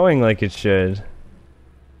not towing like it should.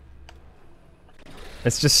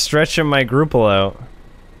 It's just stretching my Grupple out.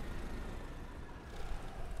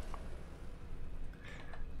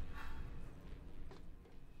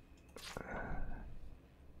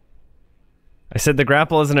 I said the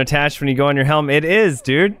grapple isn't attached when you go on your helm. It is,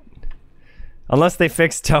 dude. Unless they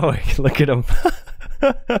fix towing. Look at him.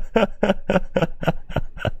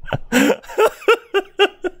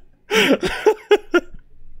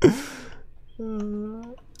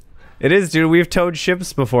 It is, dude. We've towed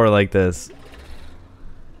ships before like this.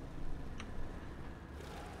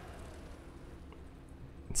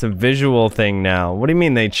 It's a visual thing now. What do you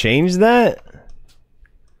mean they changed that?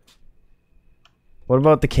 What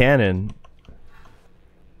about the cannon?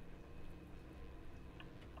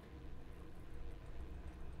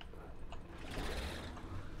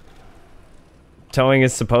 Towing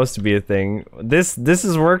is supposed to be a thing. This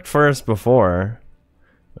has worked for us before.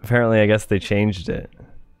 Apparently, I guess they changed it.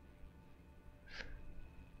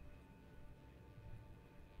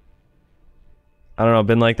 I don't know,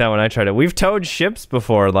 been like that when I tried it. We've towed ships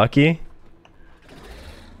before, Lucky.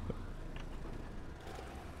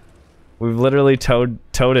 We've literally towed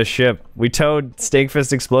a ship. We towed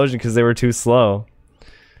Stakefist Explosion because they were too slow.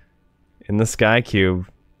 In the Sky Cube.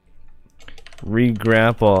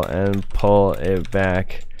 Re-grapple and pull it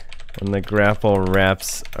back. When the grapple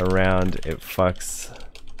wraps around, it fucks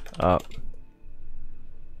up.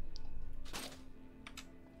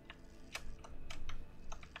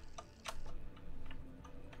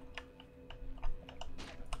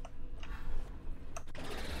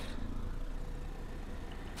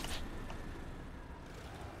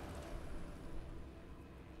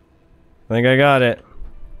 I think I got it.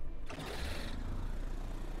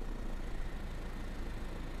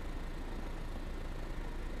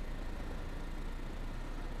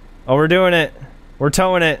 Oh, we're doing it. We're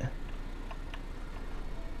towing it.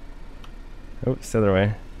 Oops, the other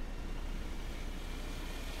way.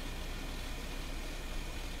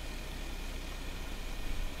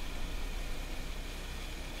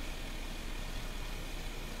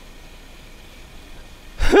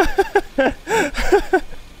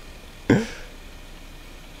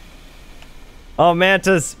 Oh,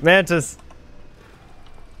 mantis, mantis.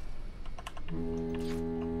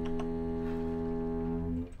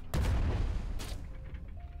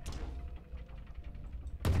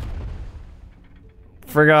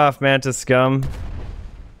 Frig off, mantis scum.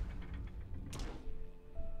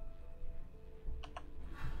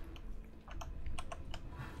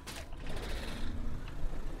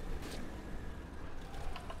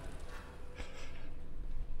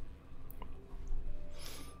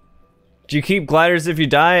 Do you keep gliders if you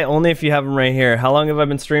die? Only if you have them right here. How long have I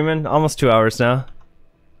been streaming? Almost 2 hours now.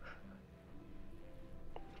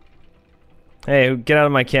 Hey, get out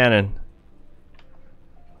of my cannon.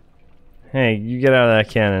 Hey, you get out of that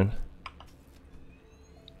cannon.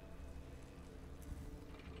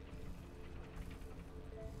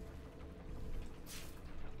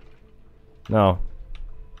 No.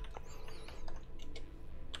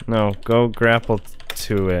 No, go grapple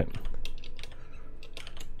to it.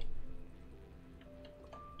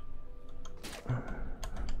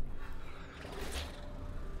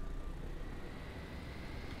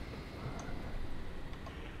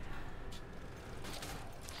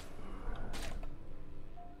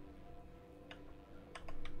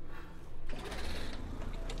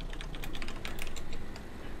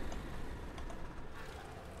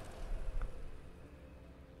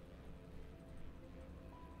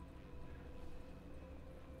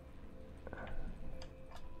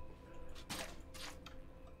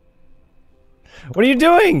 What are you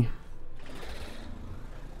doing?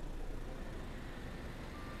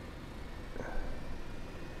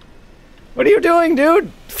 What are you doing,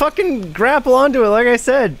 dude? Fucking grapple onto it, like I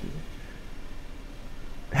said.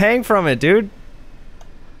 Hang from it, dude.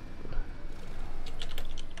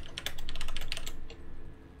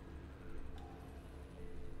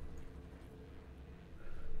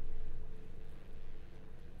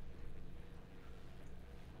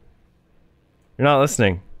 You're not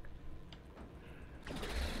listening.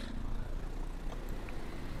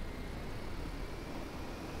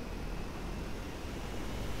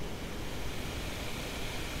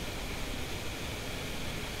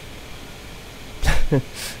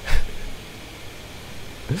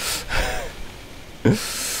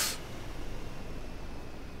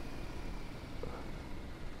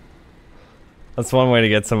 That's one way to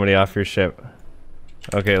get somebody off your ship.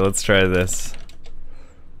 Okay, let's try this.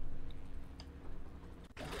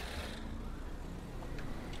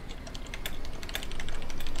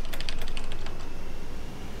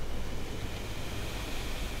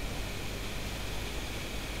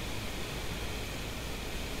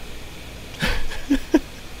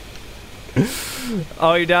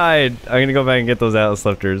 Oh, he died. I'm gonna go back and get those atlas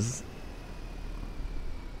lifters.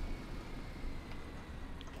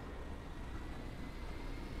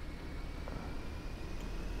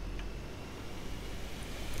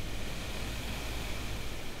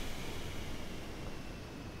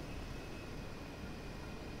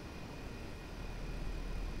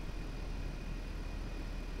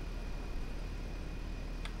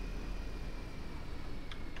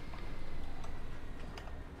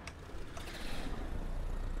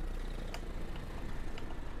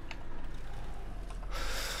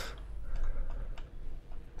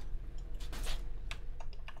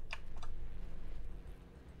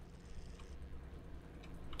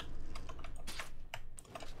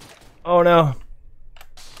 Oh no.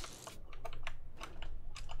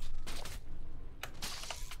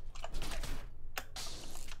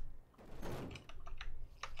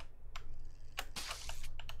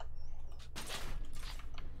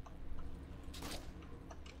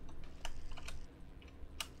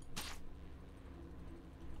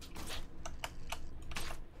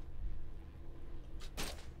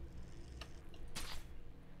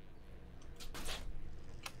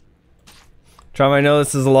 Trom, I know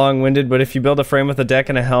this is long-winded, but if you build a frame with a deck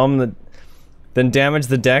and a helm, then damage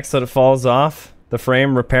the deck so that it falls off the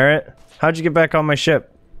frame, repair it. How'd you get back on my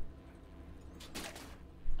ship?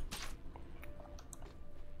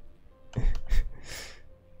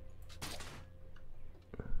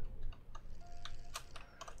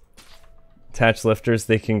 Attach lifters,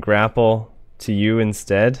 they can grapple to you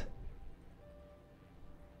instead.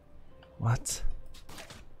 What?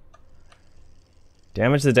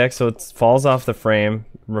 Damage the deck so it falls off the frame,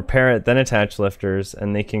 repair it, then attach lifters,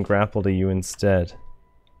 and they can grapple to you instead.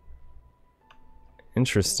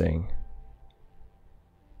 Interesting.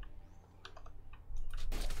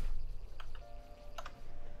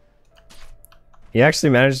 He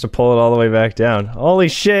actually managed to pull it all the way back down. Holy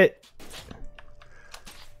shit!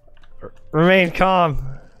 Remain calm.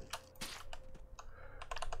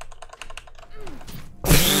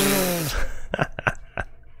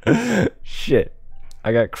 Shit.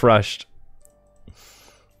 I got crushed.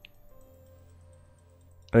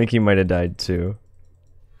 I think he might have died too.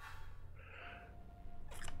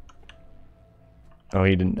 Oh,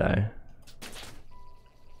 he didn't die.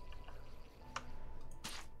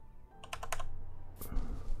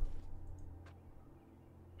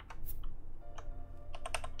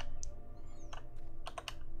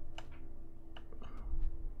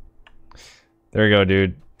 There we go,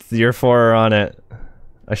 dude. You're 4 on it.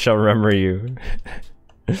 I shall remember you.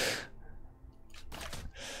 That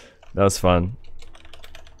was fun.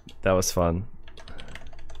 That was fun.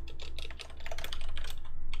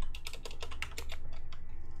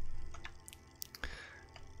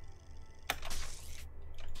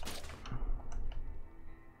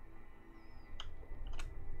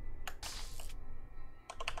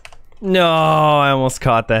 No, I almost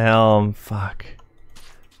caught the helm. Fuck.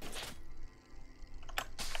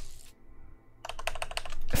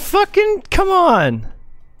 Fucking come on.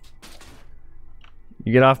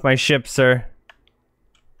 You get off my ship, sir.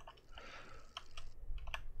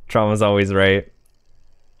 Trauma's always right.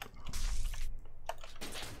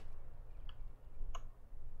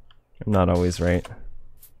 I'm not always right.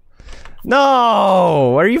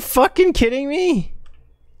 No! Are you fucking kidding me?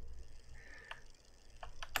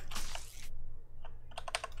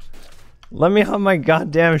 Let me on my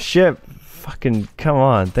goddamn ship. Fucking come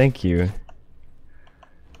on, thank you.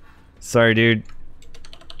 Sorry, dude.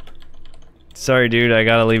 Sorry, dude, I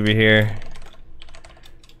gotta leave you here.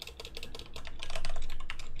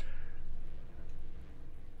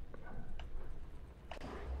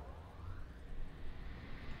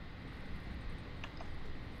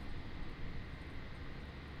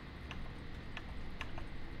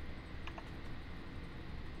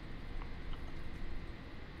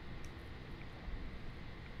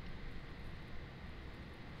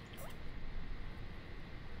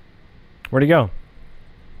 Where'd he go?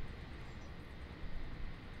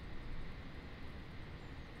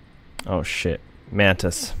 Oh shit.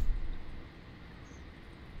 Mantis.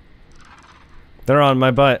 They're on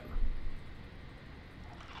my butt.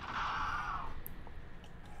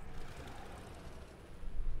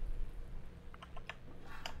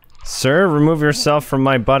 Sir, remove yourself from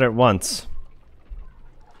my butt at once.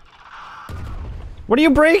 What are you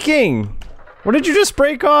breaking? What did you just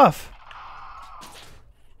break off?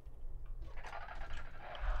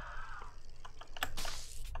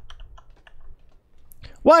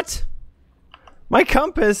 What? My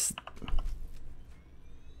compass.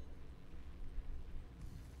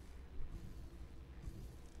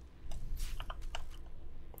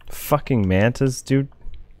 Fucking mantas, dude.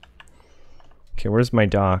 Okay, where's my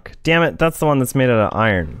dock? Damn it, that's the one that's made out of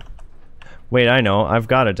iron. Wait, I know. I've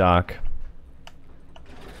got a dock.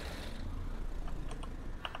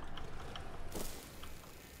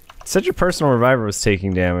 Said your personal reviver was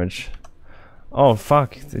taking damage. Oh,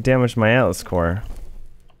 fuck. They damaged my Atlas core.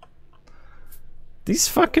 These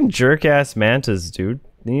fucking jerk-ass mantas, dude.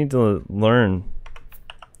 They need to learn.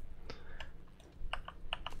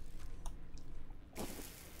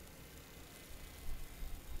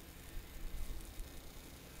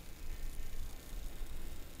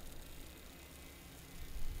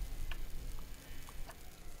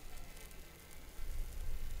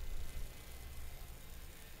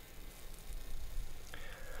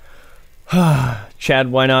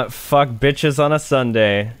 Chad, why not fuck bitches on a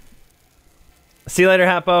Sunday? See you later,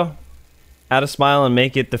 Hapo. Add a smile and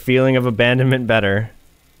make it the feeling of abandonment better.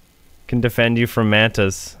 Can defend you from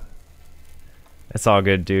mantas. It's all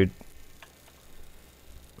good, dude.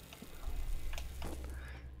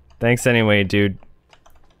 Thanks anyway, dude.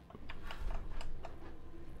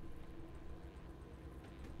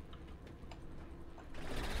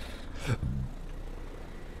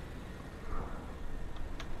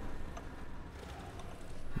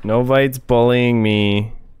 Novite's bullying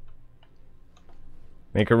me.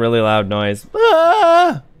 Make a really loud noise.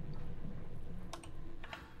 Ah!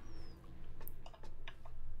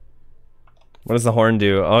 What does the horn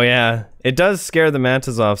do? Oh yeah, it does scare the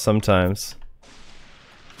mantas off sometimes.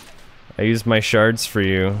 I used my shards for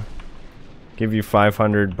you. Give you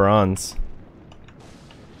 500 bronze.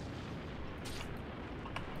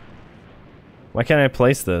 Why can't I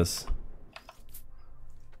place this?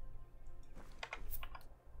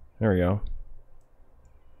 There we go.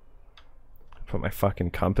 Put my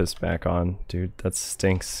fucking compass back on, dude. That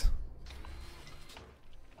stinks.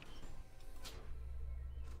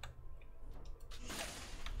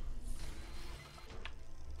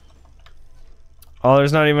 Oh,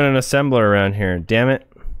 there's not even an assembler around here. Damn it.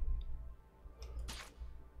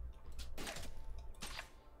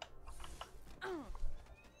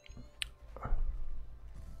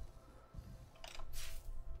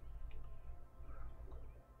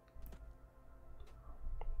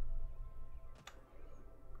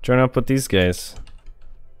 Join up with these guys.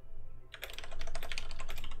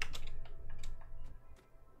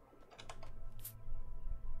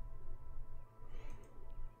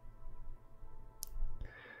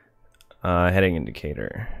 Heading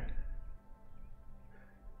indicator.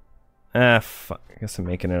 Ah, fuck. I guess I'm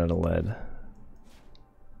making it out of lead.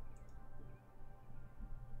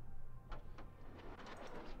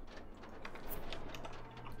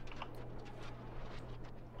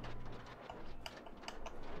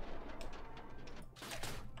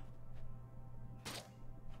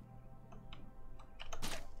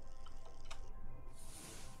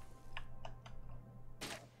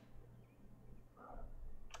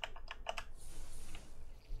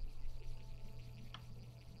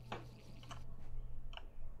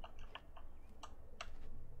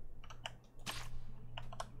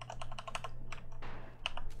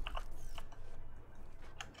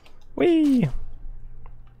 Whee!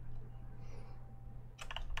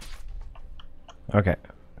 Okay.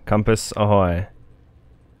 Compass ahoy.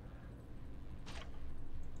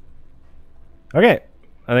 Okay.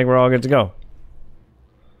 I think we're all good to go.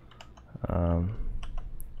 Let's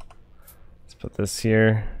put this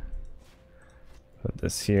here. Put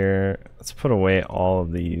this here. Let's put away all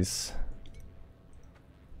of these.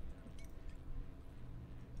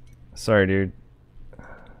 Sorry, dude.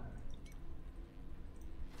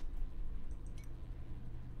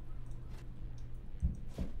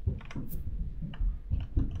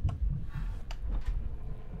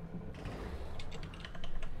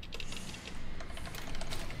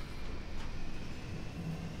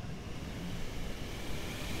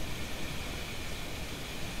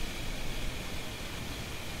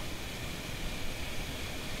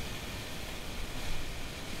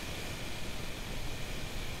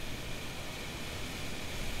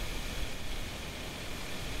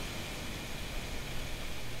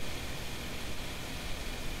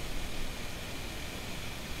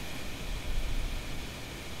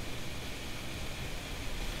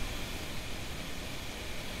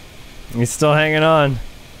 He's still hanging on,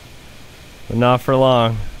 but not for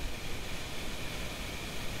long.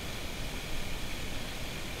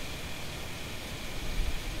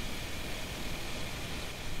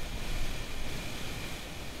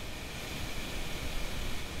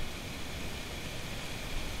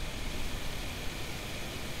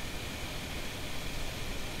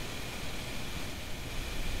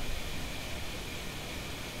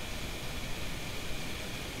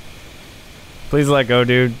 Please let go,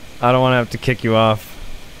 dude. I don't want to have to kick you off.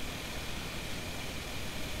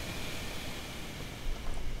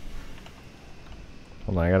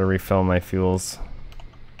 Hold on, I gotta refill my fuels.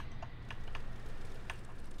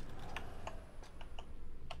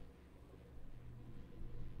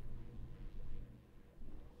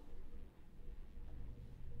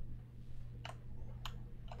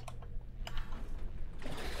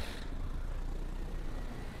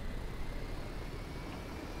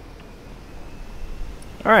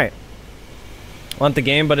 Alright. Want the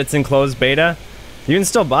game, but it's in closed beta? You can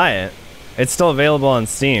still buy it. It's still available on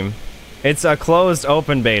Steam. It's a closed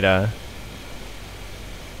open beta.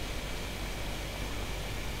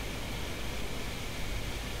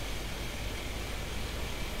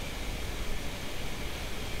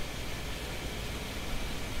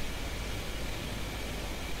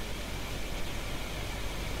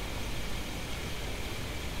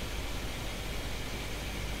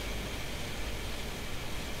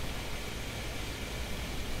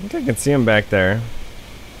 I think I can see him back there.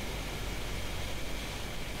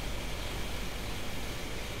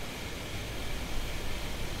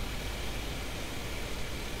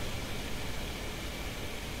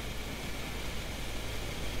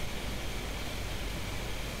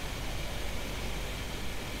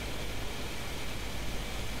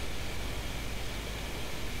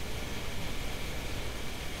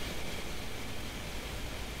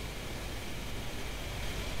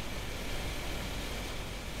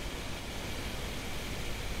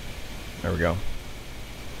 There we go.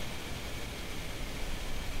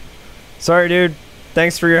 Sorry, dude.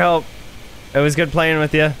 Thanks for your help. It was good playing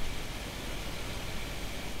with you.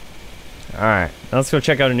 Alright, let's go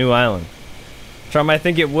check out a new island. Charm, I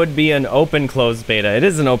think it would be an open closed beta. It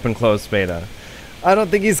is an open closed beta. I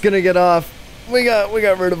don't think he's gonna get off. We got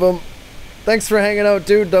rid of him. Thanks for hanging out,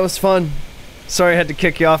 dude. That was fun. Sorry I had to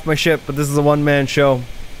kick you off my ship, but this is a one-man show.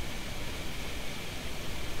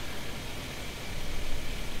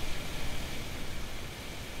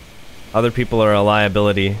 Other people are a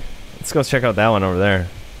liability. Let's go check out that one over there.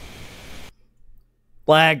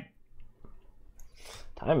 Flag.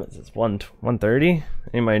 Time is it's 1:30.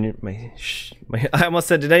 Any my I almost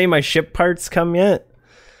said, did any of my ship parts come yet?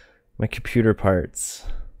 My computer parts.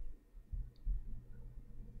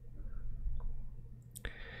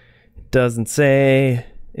 It doesn't say.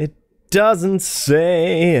 It doesn't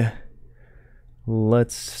say.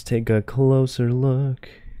 Let's take a closer look.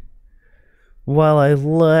 While I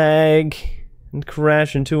lag and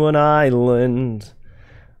crash into an island,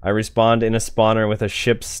 I respawned in a spawner with a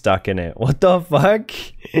ship stuck in it. What the fuck?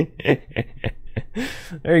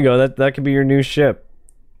 There you go. That could be your new ship.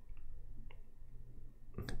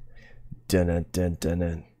 Dun dun dun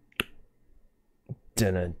dun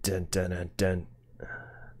dun dun dun dun dun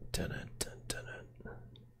dun.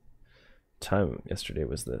 Time yesterday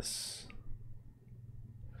was this.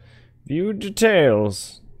 View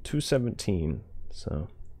details. 2:17, so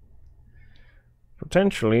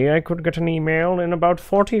potentially I could get an email in about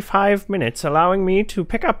 45 minutes allowing me to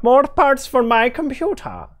pick up more parts for my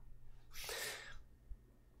computer.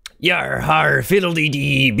 Yar har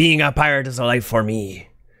fiddle-dee-dee, being a pirate is a life for me.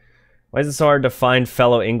 Why is it so hard to find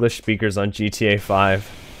fellow English speakers on GTA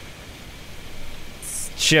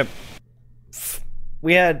 5? Chip.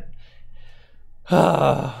 We had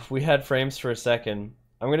frames for a second.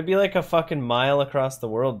 I'm gonna be like a fucking mile across the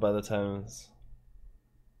world by the time this.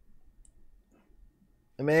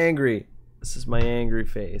 I'm angry. This is my angry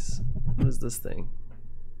face. What is this thing?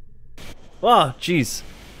 Oh, jeez.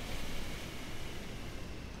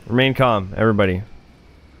 Remain calm, everybody.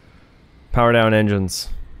 Power down engines.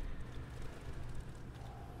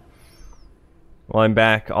 Well, I'm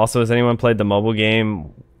back. Also, has anyone played the mobile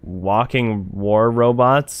game Walking War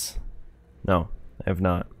Robots? No, I have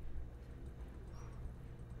not.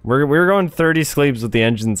 We're going 30 sleeps with the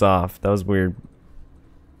engines off. That was weird.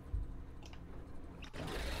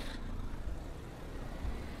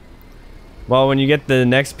 Well, when you get the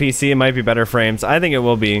next PC, it might be better frames. I think it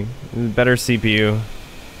will be. Better CPU.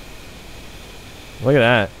 Look at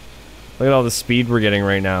that. Look at all the speed we're getting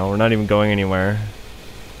right now. We're not even going anywhere.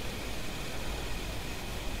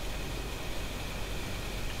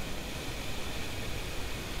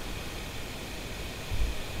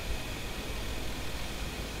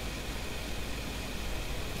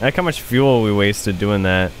 I like how much fuel we wasted doing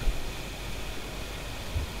that.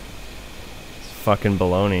 It's fucking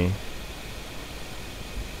baloney.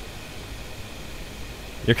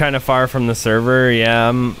 You're kind of far from the server. Yeah,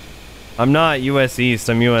 I'm not US East,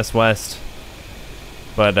 I'm US West.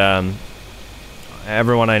 But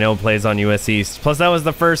everyone I know plays on US East. Plus that was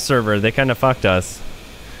the first server. They kind of fucked us.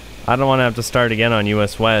 I don't want to have to start again on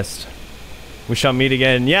US West. We shall meet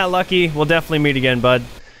again. Yeah, Lucky, we'll definitely meet again, bud.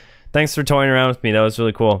 Thanks for toying around with me. That was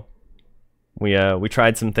really cool. We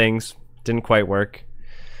tried some things. Didn't quite work.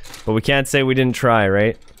 But we can't say we didn't try,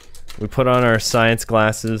 right? We put on our science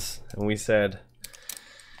glasses and we said,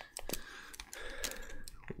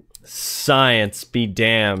 science be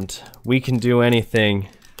damned. We can do anything.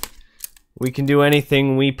 We can do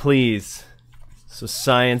anything we please. So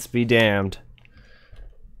science be damned.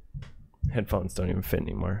 Headphones don't even fit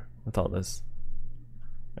anymore with all this.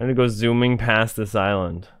 I'm gonna go zooming past this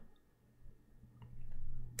island.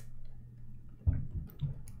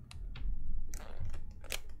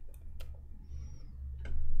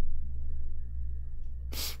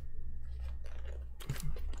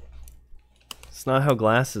 It's not how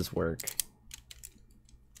glasses work.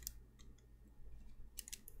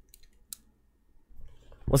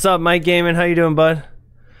 What's up, Mike Gaiman? How you doing, bud?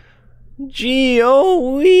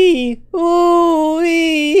 G-O-E,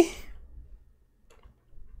 ooh-wee.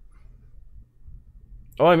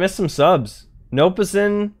 Oh, I missed some subs.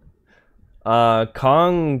 Nopacin,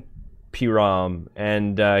 Kong Piram,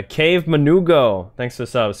 and Cave Manugo. Thanks for the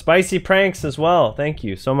subs. Spicy Pranks as well. Thank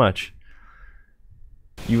you so much.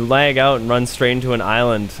 You lag out and run straight into an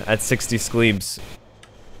island at 60 scleebs.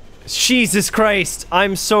 Jesus Christ!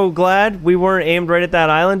 I'm so glad we weren't aimed right at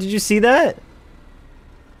that island. Did you see that?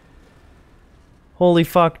 Holy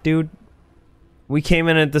fuck, dude. We came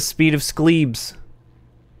in at the speed of scleebs.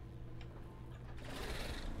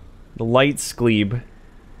 The light scleeb.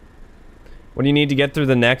 What do you need to get through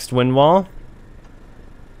the next wind wall?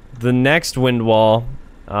 The next wind wall,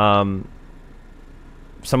 somebody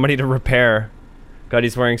to repair. God,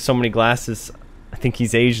 he's wearing so many glasses. I think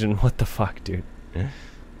he's Asian. What the fuck, dude?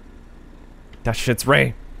 That shit's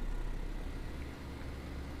Ray.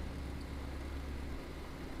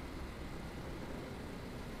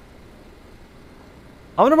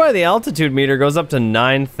 I wonder why the altitude meter goes up to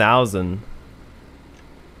 9,000.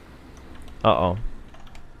 Uh-oh.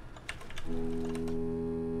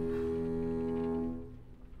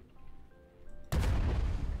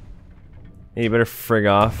 Hey, you better frig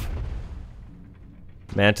off.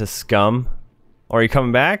 Manta scum. Oh, are you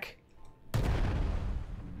coming back?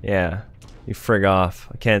 Yeah. You frig off.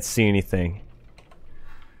 I can't see anything.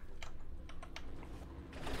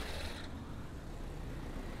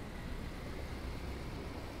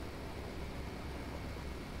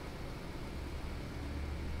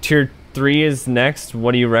 Tier 3 is next.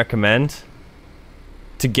 What do you recommend?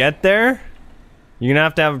 To get there, you're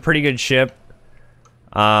gonna have a pretty good ship.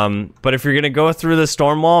 But if you're gonna go through the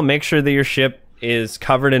storm wall, make sure that your ship is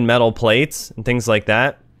covered in metal plates and things like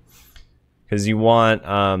that. Because you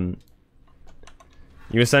want,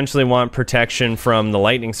 you essentially want protection from the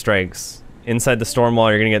lightning strikes. Inside the storm wall,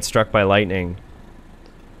 you're gonna get struck by lightning.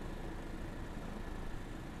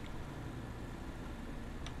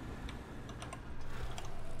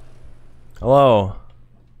 Hello.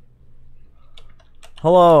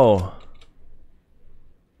 Hello.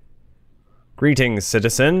 Greetings,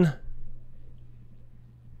 citizen.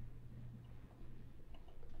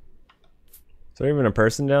 Is there even a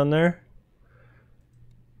person down there?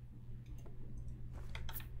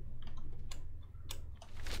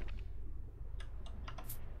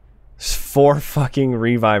 There's 4 fucking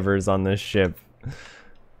revivers on this ship.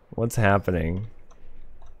 What's happening?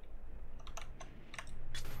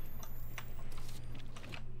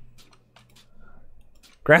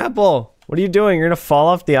 Grapple! What are you doing? You're gonna fall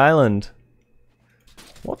off the island.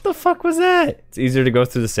 What the fuck was that? It's easier to go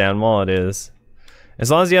through the sand wall, it is. As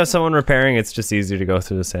long as you have someone repairing, it's just easier to go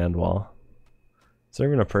through the sand wall. Is there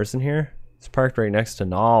even a person here? It's parked right next to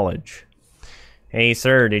knowledge. Hey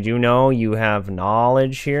sir, did you know you have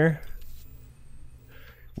knowledge here?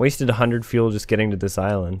 Wasted 100 fuel just getting to this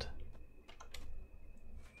island.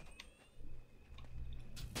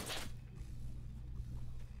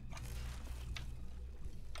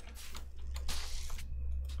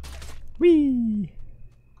 Whee!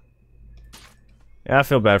 Yeah, I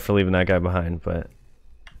feel bad for leaving that guy behind, but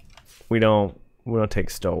we don't take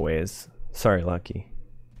stowaways. Sorry, Lucky.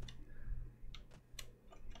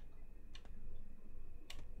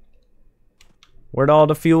 Where'd all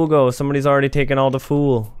the fuel go? Somebody's already taken all the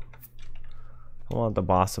fuel. I want the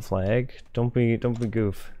boss a flag. Don't be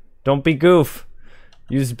goof. Don't be goof.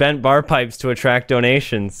 Use bent bar pipes to attract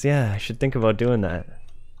donations. Yeah, I should think about doing that.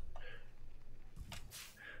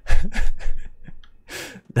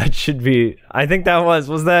 That should be, I think that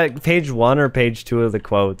was that page 1 or page 2 of the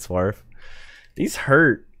quotes, Warf? These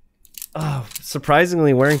hurt. Oh,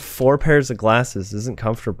 surprisingly, wearing 4 pairs of glasses isn't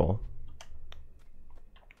comfortable.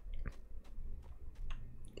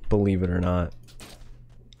 Believe it or not.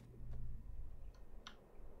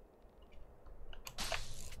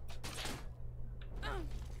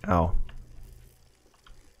 Ow.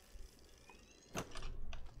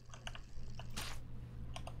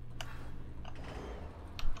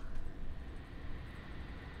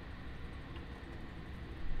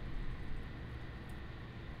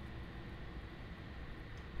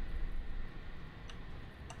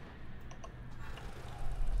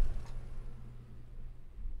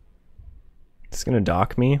 It's gonna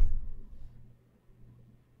dock me.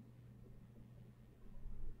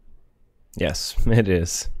 Yes, it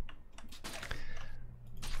is.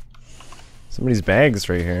 Somebody's bag's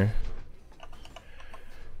right here.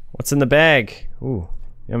 What's in the bag? Ooh,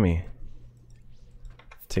 yummy.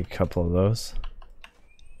 Take a couple of those.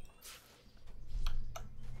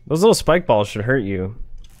 Those little spike balls should hurt you.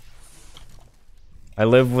 I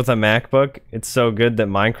live with a MacBook. It's so good that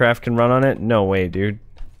Minecraft can run on it. No way, dude.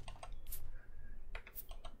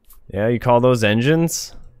 Yeah, you call those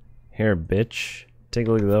engines? Here, bitch. Take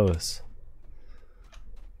a look at those.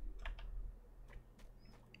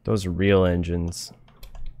 Those are real engines.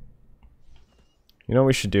 You know what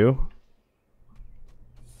we should do?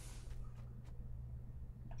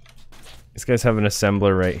 These guys have an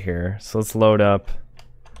assembler right here. So let's load up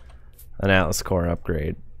an Atlas Core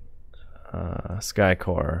upgrade. Sky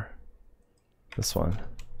Core. This one.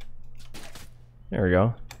 There we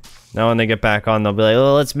go. Now when they get back on, they'll be like,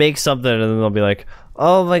 oh, let's make something. And then they'll be like,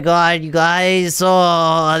 Oh my god, you guys.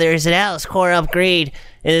 Oh, there's an Atlas Core upgrade.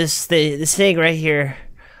 And this thing right here.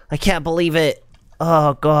 I can't believe it.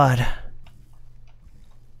 Oh god.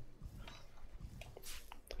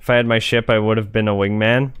 if I had my ship, I would have been a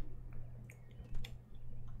wingman.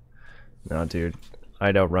 No, dude.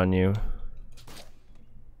 I'd outrun you.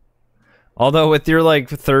 Although with your like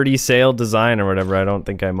 30 sail design or whatever, I don't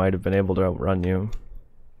think I might have been able to outrun you.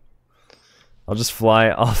 I'll just fly.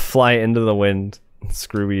 I'll fly into the wind.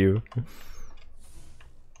 Screw you.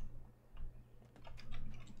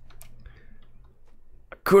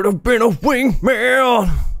 I could have been a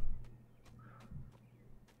wingman.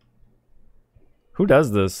 Who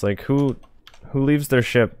does this? Like who leaves their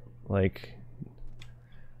ship? Like,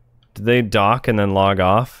 do they dock and then log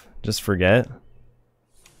off? Just forget?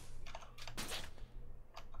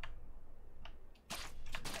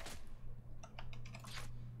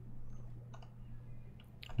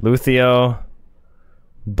 Luthio,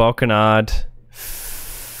 Bokanad,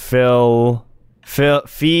 Fee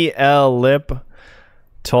El Lip,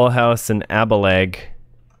 Tollhouse, and Abeleg.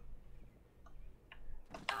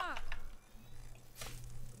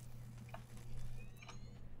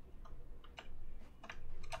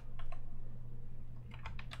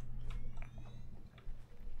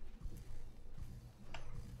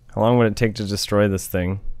 How long would it take to destroy this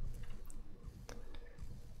thing?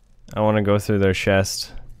 I want to go through their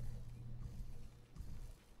chest.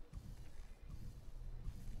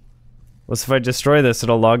 What's if I destroy this?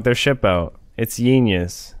 It'll log their ship out. It's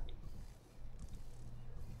genius.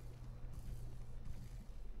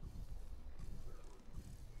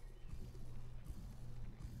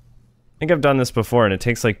 I think I've done this before and it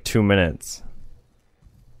takes like 2 minutes.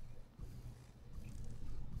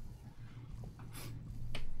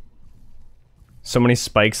 So many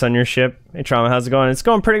spikes on your ship. Hey Trauma, how's it going? It's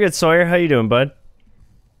going pretty good, Sawyer. How you doing, bud?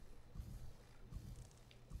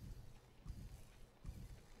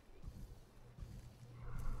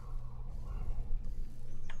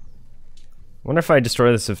 Wonder if I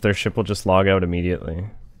destroy this, if their ship will just log out immediately.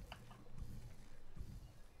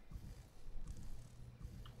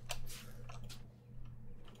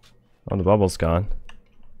 Oh, the bubble's gone.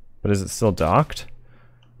 But is it still docked?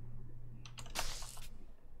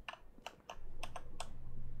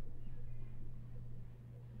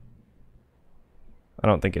 I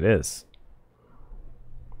don't think it is.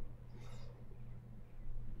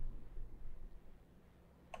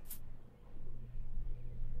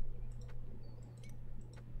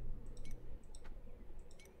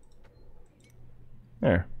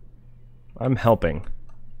 There. I'm helping.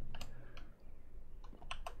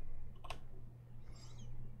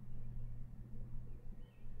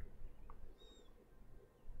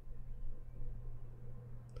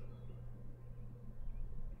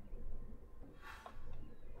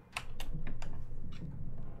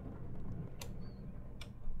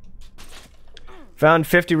 Found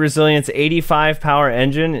 50 resilience, 85 power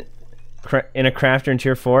engine in a crafter in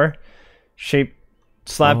tier 4. Shape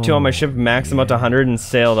slapped 2 on my ship, max about 100 and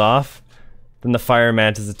sailed off. Then the fire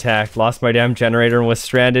mantis attacked. Lost my damn generator and was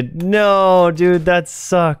stranded. No, dude, that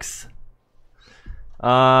sucks.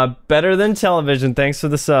 Better than television. Thanks for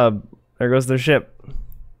the sub. There goes their ship.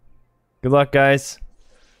 Good luck, guys.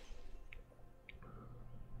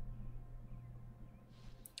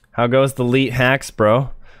 How goes the elite hacks,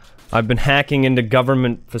 bro? I've been hacking into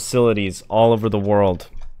government facilities all over the world.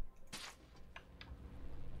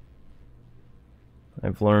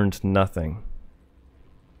 I've learned nothing.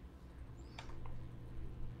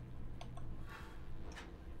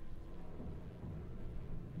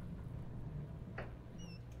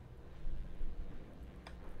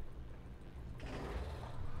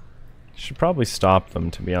 Should probably stop them,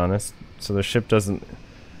 to be honest, so the ship doesn't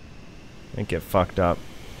get fucked up.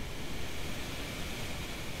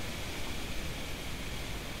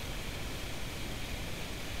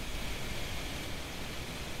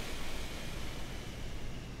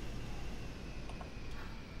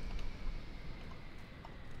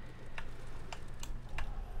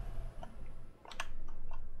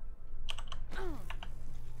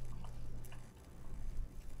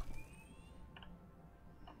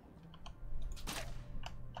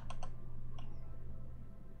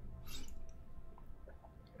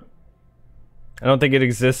 I don't think it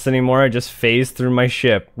exists anymore. I just phased through my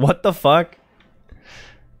ship. What the fuck?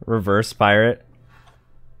 Reverse pirate.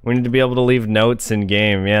 We need to be able to leave notes in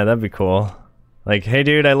game. Yeah, that'd be cool. Like, hey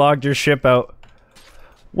dude, I logged your ship out.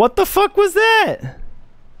 What the fuck was that?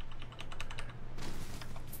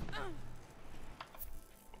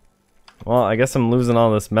 Well, I guess I'm losing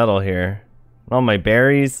all this metal here. All my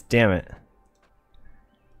berries. Damn it.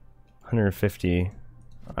 150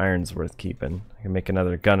 iron's worth keeping. I can make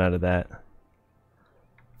another gun out of that.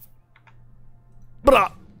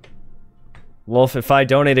 Blah. Wolf, if I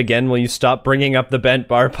donate again, will you stop bringing up the bent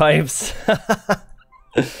bar pipes?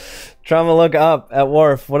 Trauma, look up at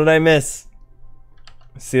Wharf. What did I miss?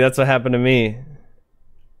 See, that's what happened to me.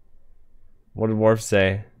 What did Wharf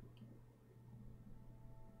say?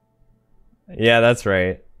 Yeah, that's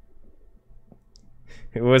right.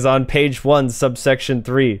 It was on page 1, subsection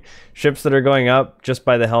 3. Ships that are going up just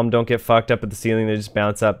by the helm don't get fucked up at the ceiling, they just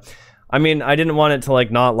bounce up. I mean, I didn't want it to,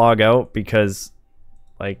 like, not log out because,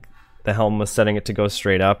 like, the helm was setting it to go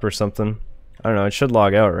straight up or something. I don't know, it should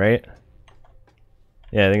log out, right?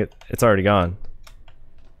 Yeah, I think it's already gone.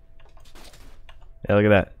 Yeah, look at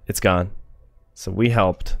that. It's gone. So we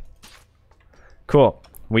helped. Cool.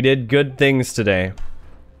 We did good things today.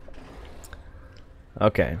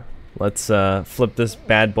 Okay. Let's flip this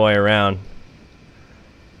bad boy around.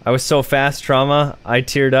 I was so fast, Trauma. I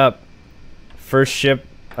teared up. First ship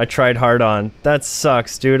I tried hard on. That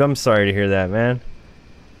sucks, dude. I'm sorry to hear that, man.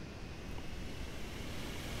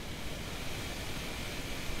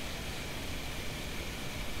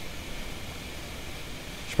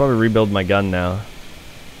 Should probably rebuild my gun now.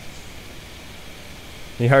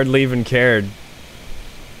 He hardly even cared.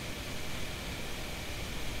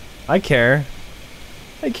 I care.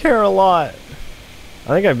 I care a lot. I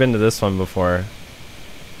think I've been to this one before.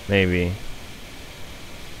 Maybe.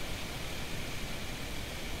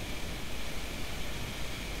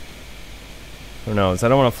 Who knows? I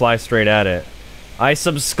don't want to fly straight at it. I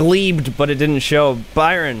subscribed, but it didn't show.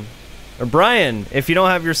 Byron. Or Brian, if you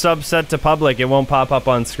don't have your sub set to public, it won't pop up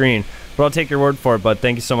on screen. But I'll take your word for it, bud.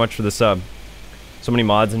 Thank you so much for the sub. So many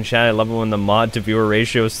mods in chat. I love it when the mod to viewer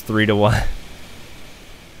ratio is 3 to 1.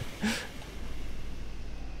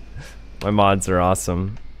 My mods are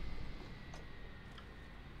awesome.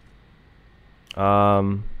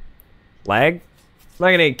 Lag? I'm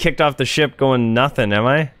not gonna get kicked off the ship going nothing, am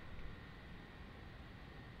I?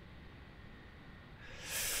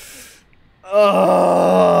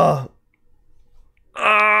 Oh,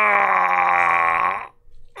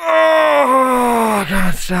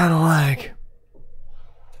 God, it's out of lag.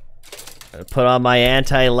 I put on my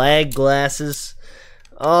anti-lag glasses.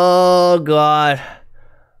 Oh, God.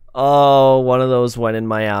 Oh, one of those went in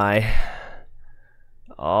my eye.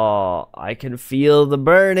 Oh, I can feel the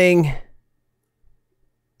burning.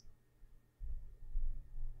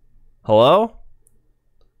 Hello?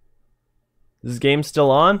 Is this game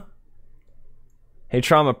still on? Hey,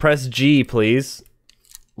 Trauma, press G, please.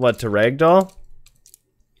 What, to ragdoll?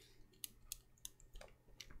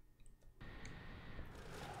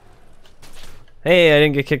 Hey, I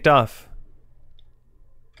didn't get kicked off.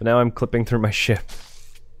 But now I'm clipping through my ship.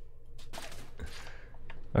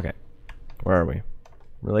 Okay, where are we?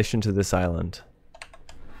 Relation to this island.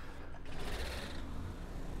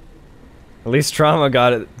 At least Trauma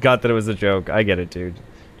got that it was a joke. I get it, dude.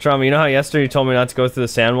 Trauma, you know how yesterday you told me not to go through the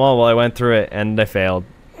sand wall? Well, I went through it and I failed.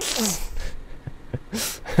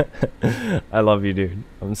 I love you, dude.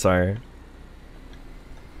 I'm sorry.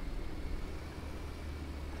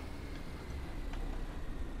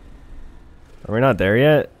 Are we not there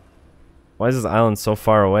yet? Why is this island so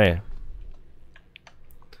far away?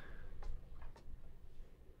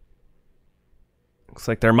 Looks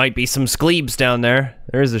like there might be some scleebs down there.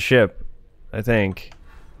 There is a ship, I think.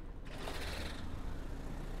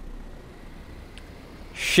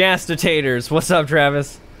 Shasta-taters. What's up,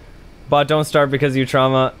 Travis? Bot Don't Start Because You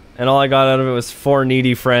Trauma, and all I got out of it was 4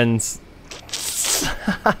 needy friends.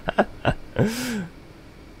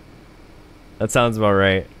 That sounds about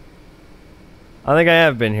right. I think I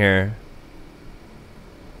have been here.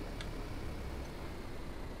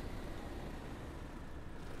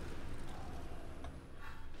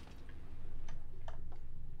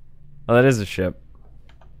 Oh, that is a ship.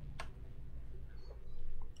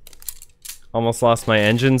 Almost lost my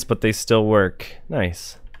engines, but they still work.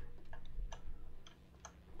 Nice.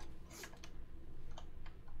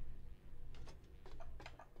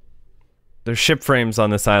 There's ship frames on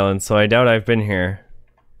this island, so I doubt I've been here.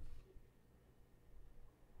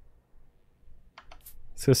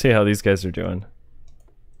 Let's go see how these guys are doing.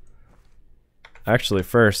 Actually,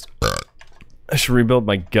 first, I should rebuild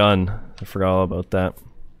my gun. I forgot all about that.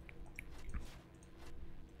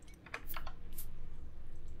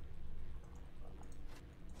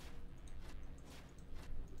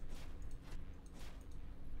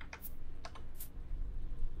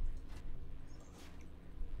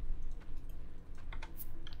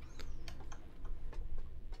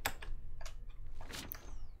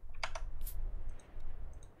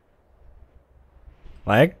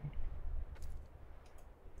 Lag?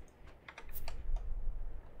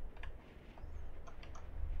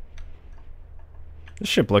 This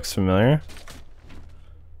ship looks familiar.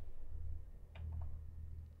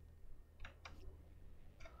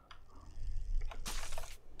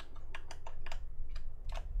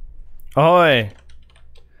 Ahoy!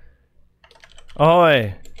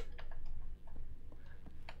 Ahoy!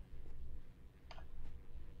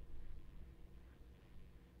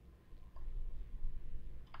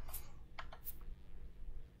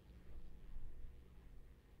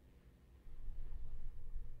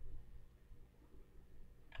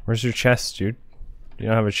 Where's your chest, dude? Do you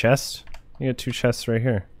not have a chest? You got 2 chests right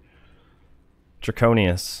here.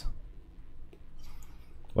 Draconius.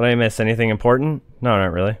 What did I miss? Anything important? No,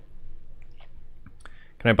 not really.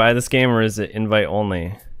 Can I buy this game or is it invite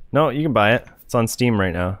only? No, you can buy it. It's on Steam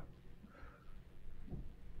right now.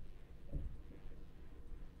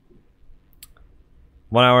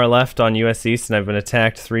 One hour left on US East and I've been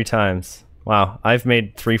attacked 3 times. Wow, I've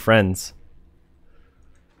made 3 friends.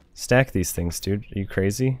 Stack these things, dude. Are you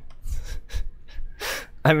crazy?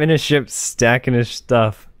 I'm in a ship stacking his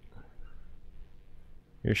stuff.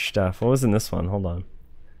 Your stuff. What was in this one? Hold on.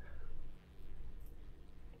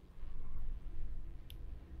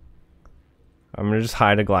 I'm gonna just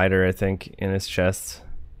hide a glider, I think, in his chest.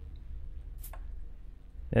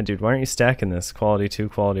 Yeah, dude, why aren't you stacking this? Quality 2,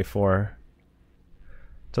 quality 4.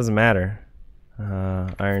 Doesn't matter.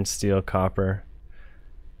 Iron, steel, copper.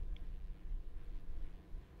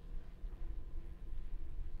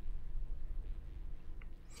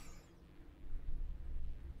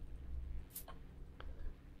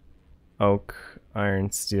 Oak,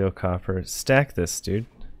 iron, steel, copper. Stack this, dude.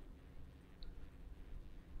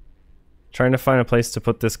 Trying to find a place to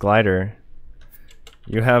put this glider.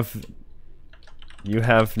 You have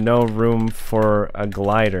no room for a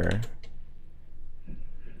glider.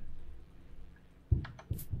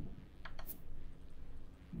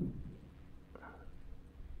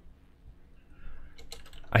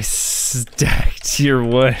 I stacked your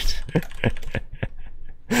wood.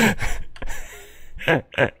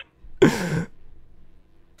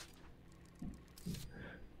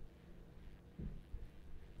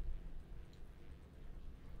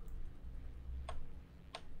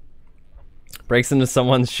 Breaks into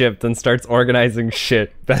someone's ship, then starts organizing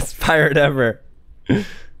shit. Best pirate ever.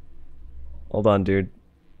 Hold on, dude.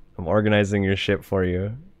 I'm organizing your ship for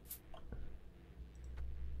you.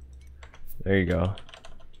 There you go.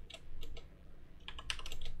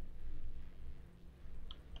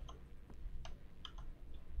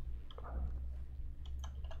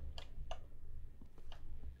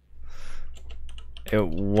 It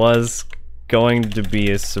was going to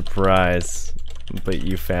be a surprise, but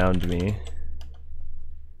you found me.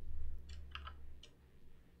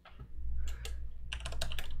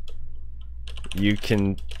 You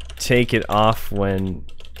can take it off when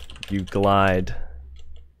you glide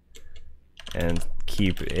and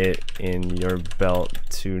keep it in your belt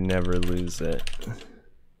to never lose it.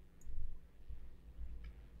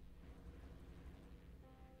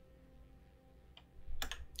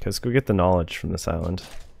 Let's go get the knowledge from this island.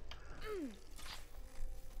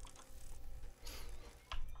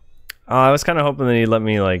 I was kind of hoping that he'd let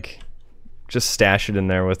me, like, just stash it in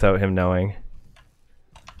there without him knowing.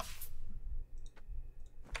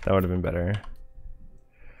 That would have been better.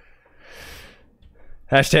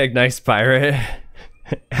 Hashtag nice pirate.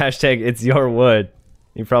 Hashtag it's your wood.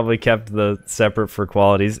 You probably kept the separate for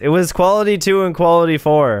qualities. It was quality 2 and quality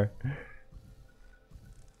 4.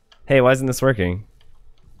 Hey, why isn't this working?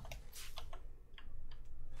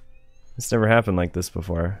 This never happened like this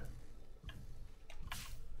before.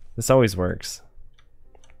 This always works.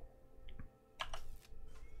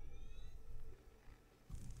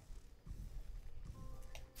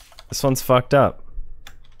 This one's fucked up.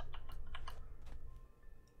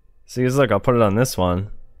 See, look, I'll put it on this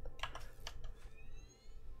one.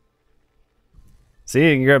 See,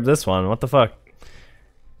 you can grab this one. What the fuck?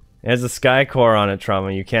 It has a sky core on it,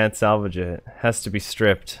 Trauma. You can't salvage it. It has to be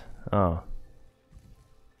stripped. Oh.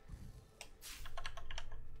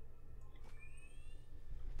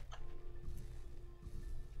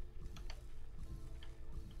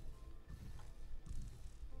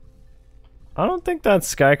 I don't think that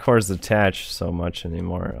sky core is attached so much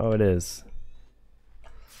anymore. Oh, it is.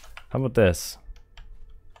 How about this?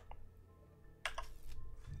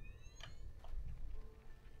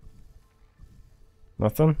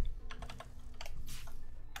 Nothing?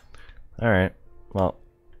 Alright, well.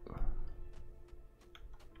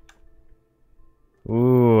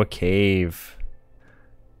 Ooh, a cave.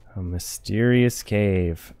 A mysterious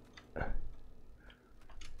cave.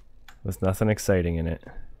 With nothing exciting in it.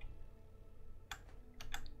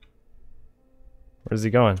 Where's he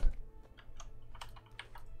going?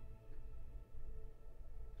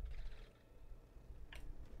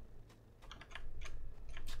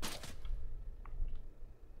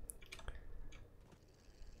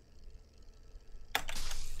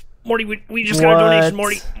 Morty, we just got a donation,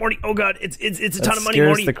 Morty. Morty, oh god, it's a ton of money,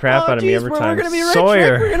 Morty. Scares the crap out of me every time. We're gonna be rich,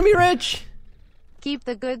 Sawyer. Rick, we're gonna be rich. Keep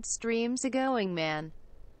the good streams going, man.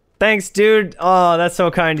 Thanks, dude. Oh, that's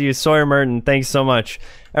so kind of you, Sawyer Merton. Thanks so much.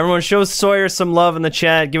 Everyone, show Sawyer some love in the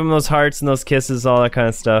chat. Give him those hearts and those kisses, all that kind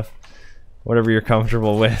of stuff. Whatever you're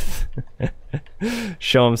comfortable with.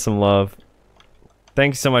 Show him some love.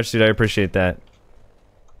 Thanks so much, dude. I appreciate that.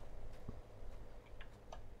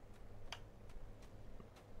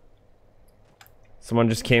 Someone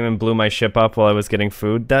just came and blew my ship up while I was getting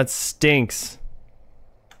food. That stinks.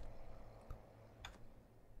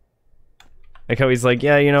 Like how he's like,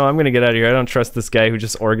 yeah, you know, I'm gonna get out of here. I don't trust this guy who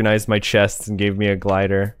just organized my chests and gave me a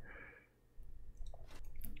glider.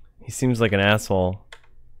 He seems like an asshole.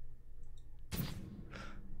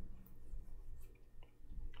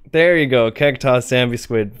 There you go. Kegtoss,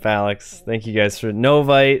 Ambisquid, Phalix. Thank you guys for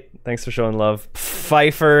Novite. Thanks for showing love.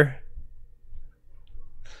 Pfeiffer.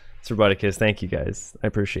 Roboticus, thank you guys. I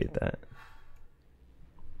appreciate that.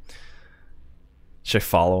 Should I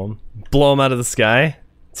follow him? Blow him out of the sky?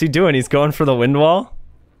 What's he doing? He's going for the wind wall?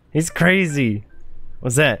 He's crazy.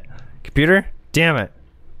 What's that? Computer? Damn it.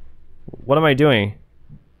 What am I doing?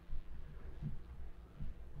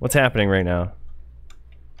 What's happening right now?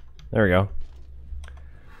 There we go.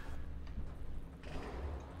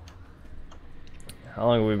 How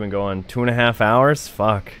long have we been going? 2.5 hours?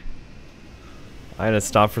 Fuck. I had to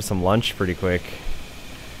stop for some lunch pretty quick.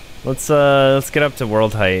 Let's get up to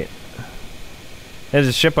world height. There's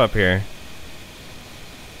a ship up here.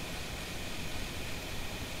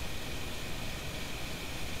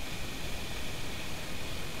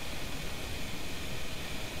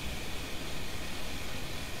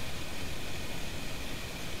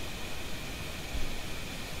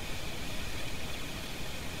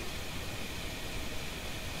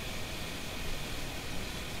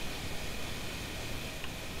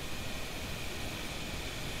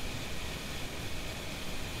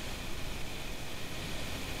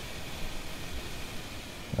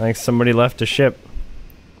 think somebody left a ship.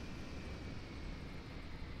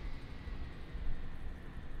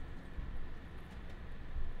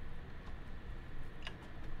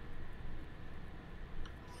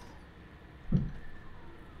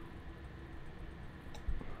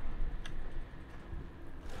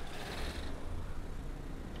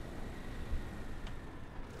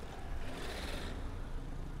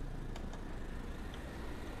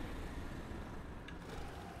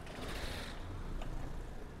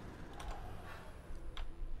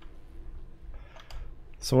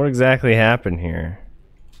 So what exactly happened here?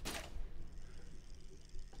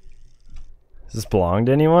 Does this belong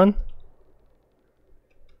to anyone?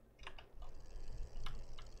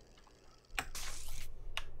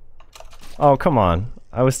 Oh, come on.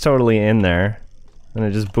 I was totally in there, and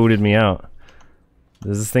it just booted me out.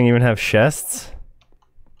 Does this thing even have chests?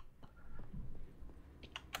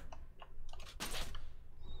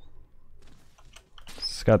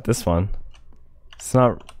 It's got this one. It's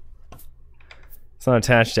not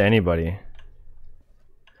attached to anybody.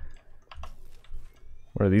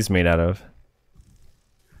 What are these made out of?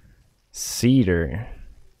 Cedar.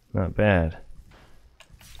 Not bad.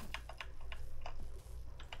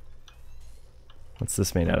 What's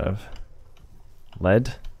this made out of?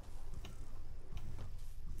 Lead?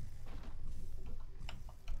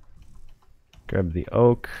 Grab the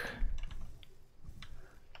oak.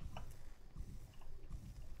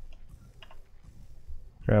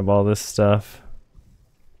 Grab all this stuff.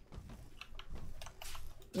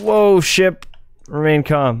 Whoa, ship! Remain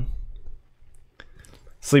calm.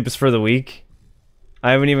 Sleep is for the weak.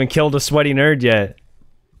 I haven't even killed a sweaty nerd yet.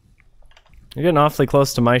 You're getting awfully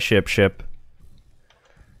close to my ship. Do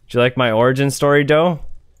you like my origin story, Doe?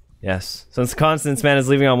 Yes. Since Constance Man is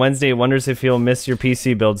leaving on Wednesday, he wonders if he'll miss your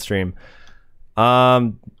PC build stream.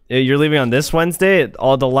 You're leaving on this Wednesday?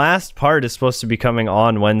 The last part is supposed to be coming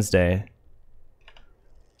on Wednesday.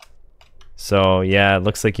 So, yeah, it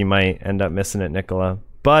looks like you might end up missing it, Nicola.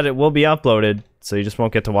 But it will be uploaded, so you just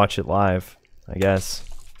won't get to watch it live, I guess.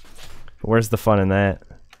 But where's the fun in that?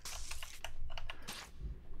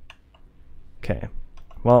 Okay.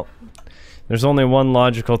 Well, there's only one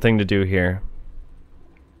logical thing to do here.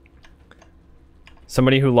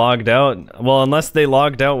 Somebody who logged out, well, unless they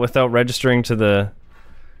logged out without registering to the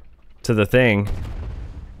thing.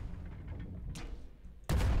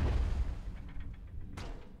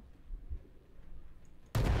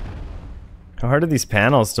 How hard are these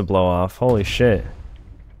panels to blow off? Holy shit.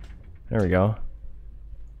 There we go.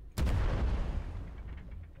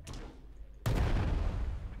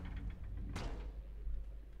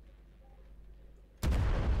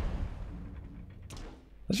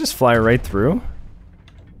 Let's just fly right through.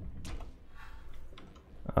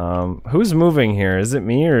 Who's moving here? Is it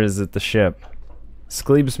me or is it the ship?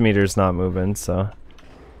 Skleeb's meter's not moving, so...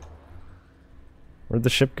 Where'd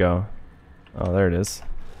the ship go? Oh, there it is.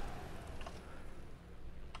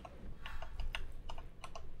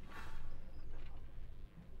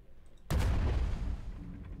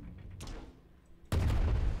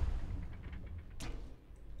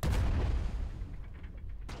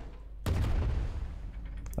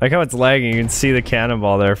 I like how it's lagging, you can see the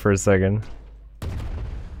cannonball there for a second.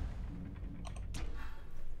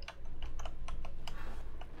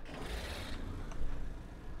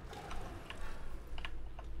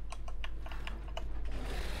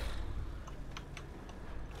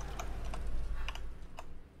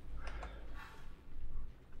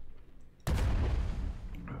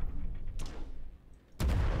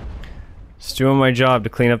 Just doing my job to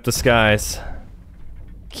clean up the skies.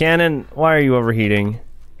 Cannon, why are you overheating?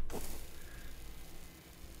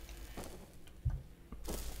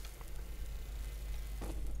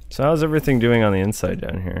 So how's everything doing on the inside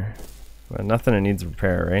down here? Well, nothing that needs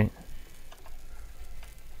repair, right?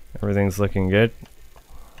 Everything's looking good.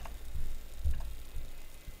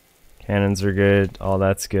 Cannons are good, all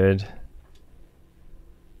that's good.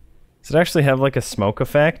 Does it actually have like a smoke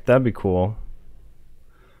effect? That'd be cool.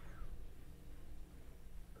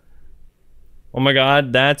 Oh my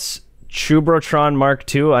god, that's Chubrotron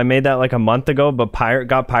Mark II. I made that like a month ago, but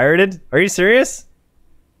got pirated? Are you serious?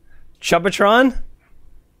 Chubatron?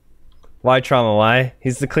 Why Trauma? Why?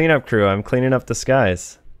 He's the cleanup crew. I'm cleaning up the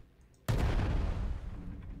skies.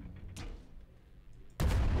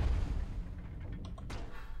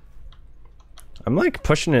 I'm like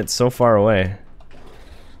pushing it so far away.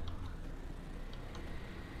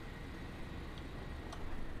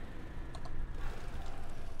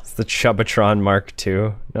 It's the Chubatron Mark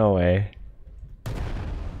II. No way.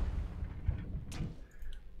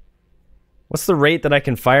 What's the rate that I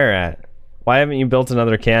can fire at? Why haven't you built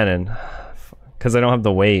another cannon? Because I don't have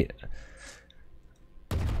the weight.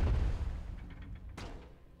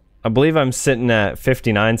 I believe I'm sitting at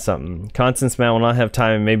 59 something. Constance man will not have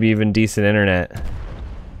time and maybe even decent internet.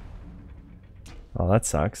 Oh, that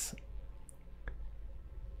sucks.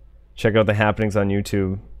 Check out the happenings on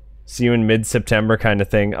YouTube. See you in mid-September kind of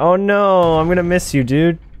thing. Oh no, I'm gonna miss you,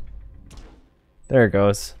 dude. There it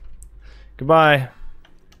goes. Goodbye.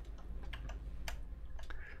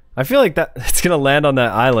 I feel like that it's gonna land on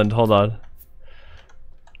that island. Hold on.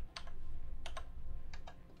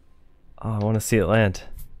 Oh, I want to see it land.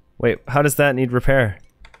 Wait, how does that need repair?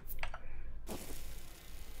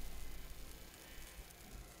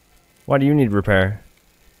 Why do you need repair?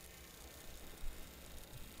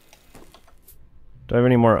 Do I have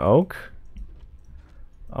any more oak?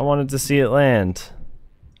 I wanted to see it land.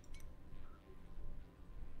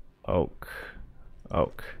 Oak.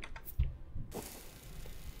 Oak.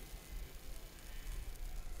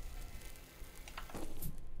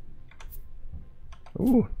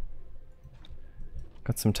 Ooh.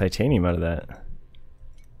 Got some titanium out of that.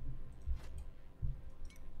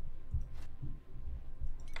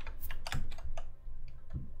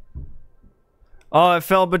 Oh, it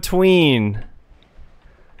fell between.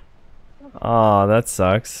 Oh, that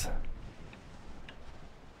sucks.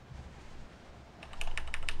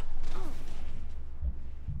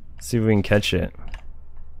 See if we can catch it.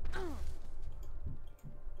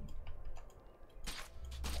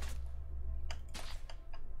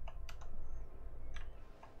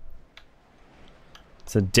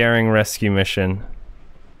 It's a daring rescue mission.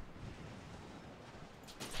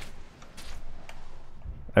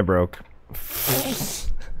 I broke.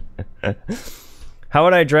 How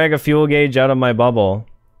would I drag a fuel gauge out of my bubble?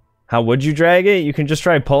 How would you drag it? You can just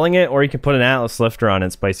try pulling it, or you can put an Atlas lifter on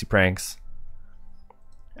it, Spicy Pranks.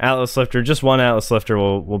 Atlas lifter, just one Atlas lifter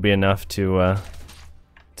will be enough to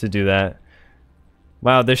do that.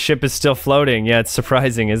 Wow, this ship is still floating. Yeah, it's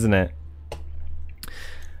surprising, isn't it?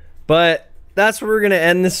 But that's where we're gonna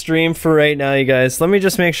end the stream for right now, you guys. Let me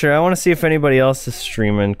just make sure. I want to see if anybody else is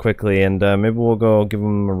streaming quickly, and maybe we'll go give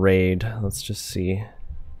them a raid. Let's just see.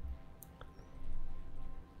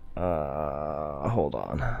 Hold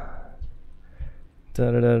on.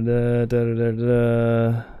 Da da da da da da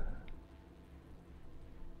da.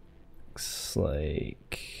 Looks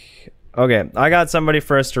like. Okay, I got somebody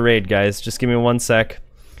for us to raid, guys. Just give me 1 sec.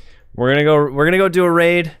 We're gonna go do a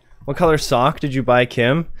raid. What color sock did you buy,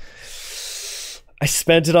 Kim? I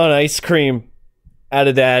spent it on ice cream.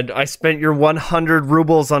 Adadad, I spent your 100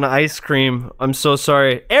 rubles on ice cream. I'm so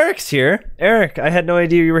sorry. Eric's here. Eric, I had no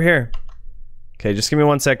idea you were here. Okay, just give me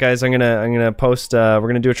 1 sec, guys. I'm gonna post. We're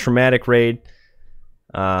gonna do a traumatic raid.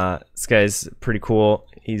 This guy's pretty cool.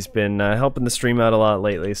 He's been helping the stream out a lot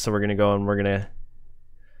lately, so we're gonna go and we're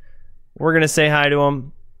gonna say hi to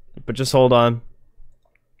him. But just hold on.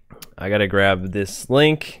 I gotta grab this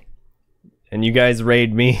link. And you guys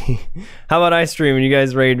raid me. How about I stream and you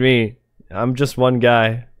guys raid me? I'm just one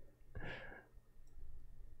guy.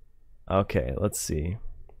 Okay, let's see.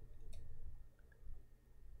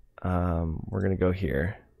 We're gonna go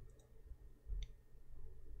here.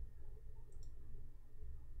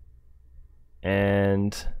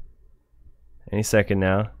 And any second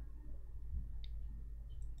now.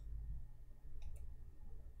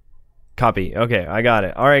 Copy. Okay, I got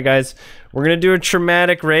it. All right, guys. We're gonna do a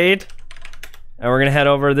traumatic raid. And we're gonna head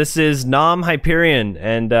over. This is Nom Hyperion,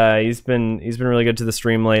 and he's been really good to the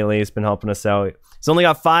stream lately. He's been helping us out. He's only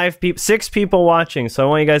got 6 people watching, so I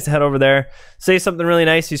want you guys to head over there, say something really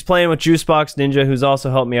nice. He's playing with Juicebox Ninja, who's also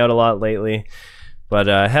helped me out a lot lately. But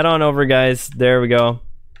head on over, guys. There we go.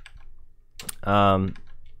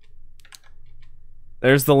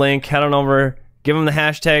 There's the link. Head on over. Give him the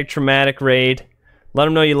hashtag traumatic raid. Let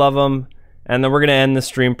him know you love him, and then we're gonna end the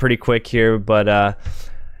stream pretty quick here. But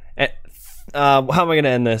how am I gonna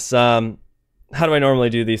end this? How do I normally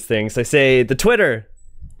do these things? I say the Twitter.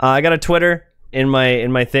 I got a Twitter in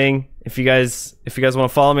my thing. If you guys want to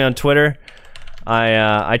follow me on Twitter,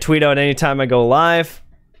 I tweet out anytime I go live.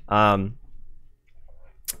 I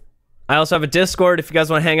also have a Discord. If you guys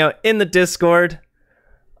want to hang out in the Discord.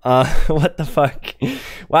 What the fuck?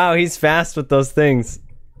 Wow, he's fast with those things.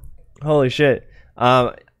 Holy shit.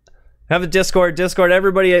 Have a Discord.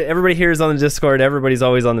 Everybody here is on the Discord. Everybody's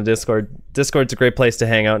always on the Discord. Discord's a great place to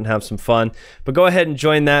hang out and have some fun. But go ahead and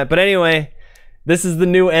join that. But anyway, this is the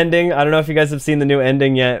new ending. I don't know if you guys have seen the new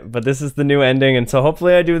ending yet, but this is the new ending. And so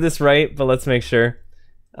hopefully I do this right, but let's make sure.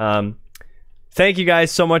 Thank you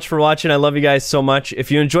guys so much for watching. I love you guys so much.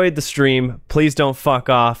 If you enjoyed the stream, please don't fuck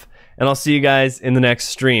off. And I'll see you guys in the next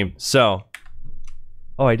stream. So,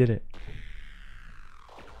 oh, I did it.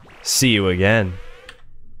 See you again.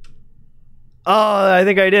 Oh, I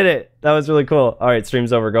think I did it. That was really cool. All right,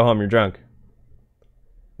 stream's over. Go home. You're drunk.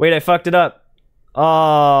 Wait, I fucked it up.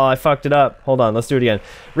 Oh, I fucked it up. Hold on, let's do it again.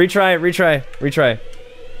 Retry, retry, retry,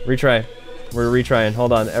 retry. We're retrying.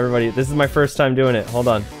 Hold on, everybody. This is my first time doing it. Hold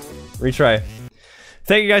on. Retry.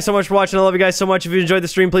 Thank you guys so much for watching. I love you guys so much. If you enjoyed the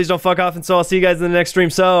stream, please don't fuck off. And so I'll see you guys in the next stream.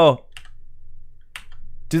 So,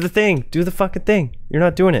 do the thing. Do the fucking thing. You're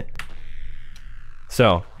not doing it.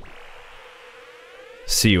 So,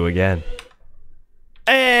 see you again.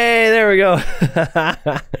 Hey, there we go.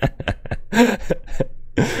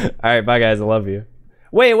 Alright, bye guys. I love you.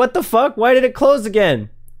 Wait, what the fuck? Why did it close again?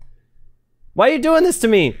 Why are you doing this to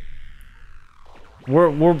me?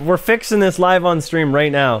 We're fixing this live on stream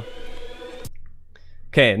right now.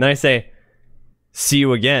 Okay, and then I say, see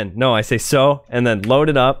you again. No, I say so, and then load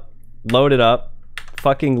it up,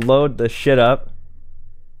 fucking load the shit up.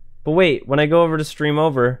 But wait, when I go over to stream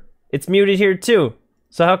over, it's muted here too.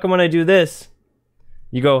 So how come when I do this,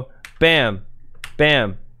 you go bam,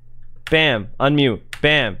 bam, bam, unmute,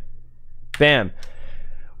 bam, bam.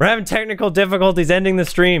 We're having technical difficulties ending the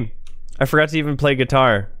stream. I forgot to even play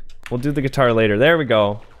guitar. We'll do the guitar later. There we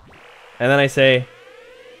go. And then I say,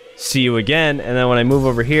 see you again. And then when I move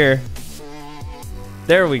over here,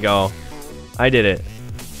 there we go. I did it.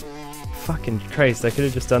 Fucking Christ, I could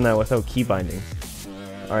have just done that without key binding.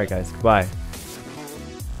 Alright guys, goodbye.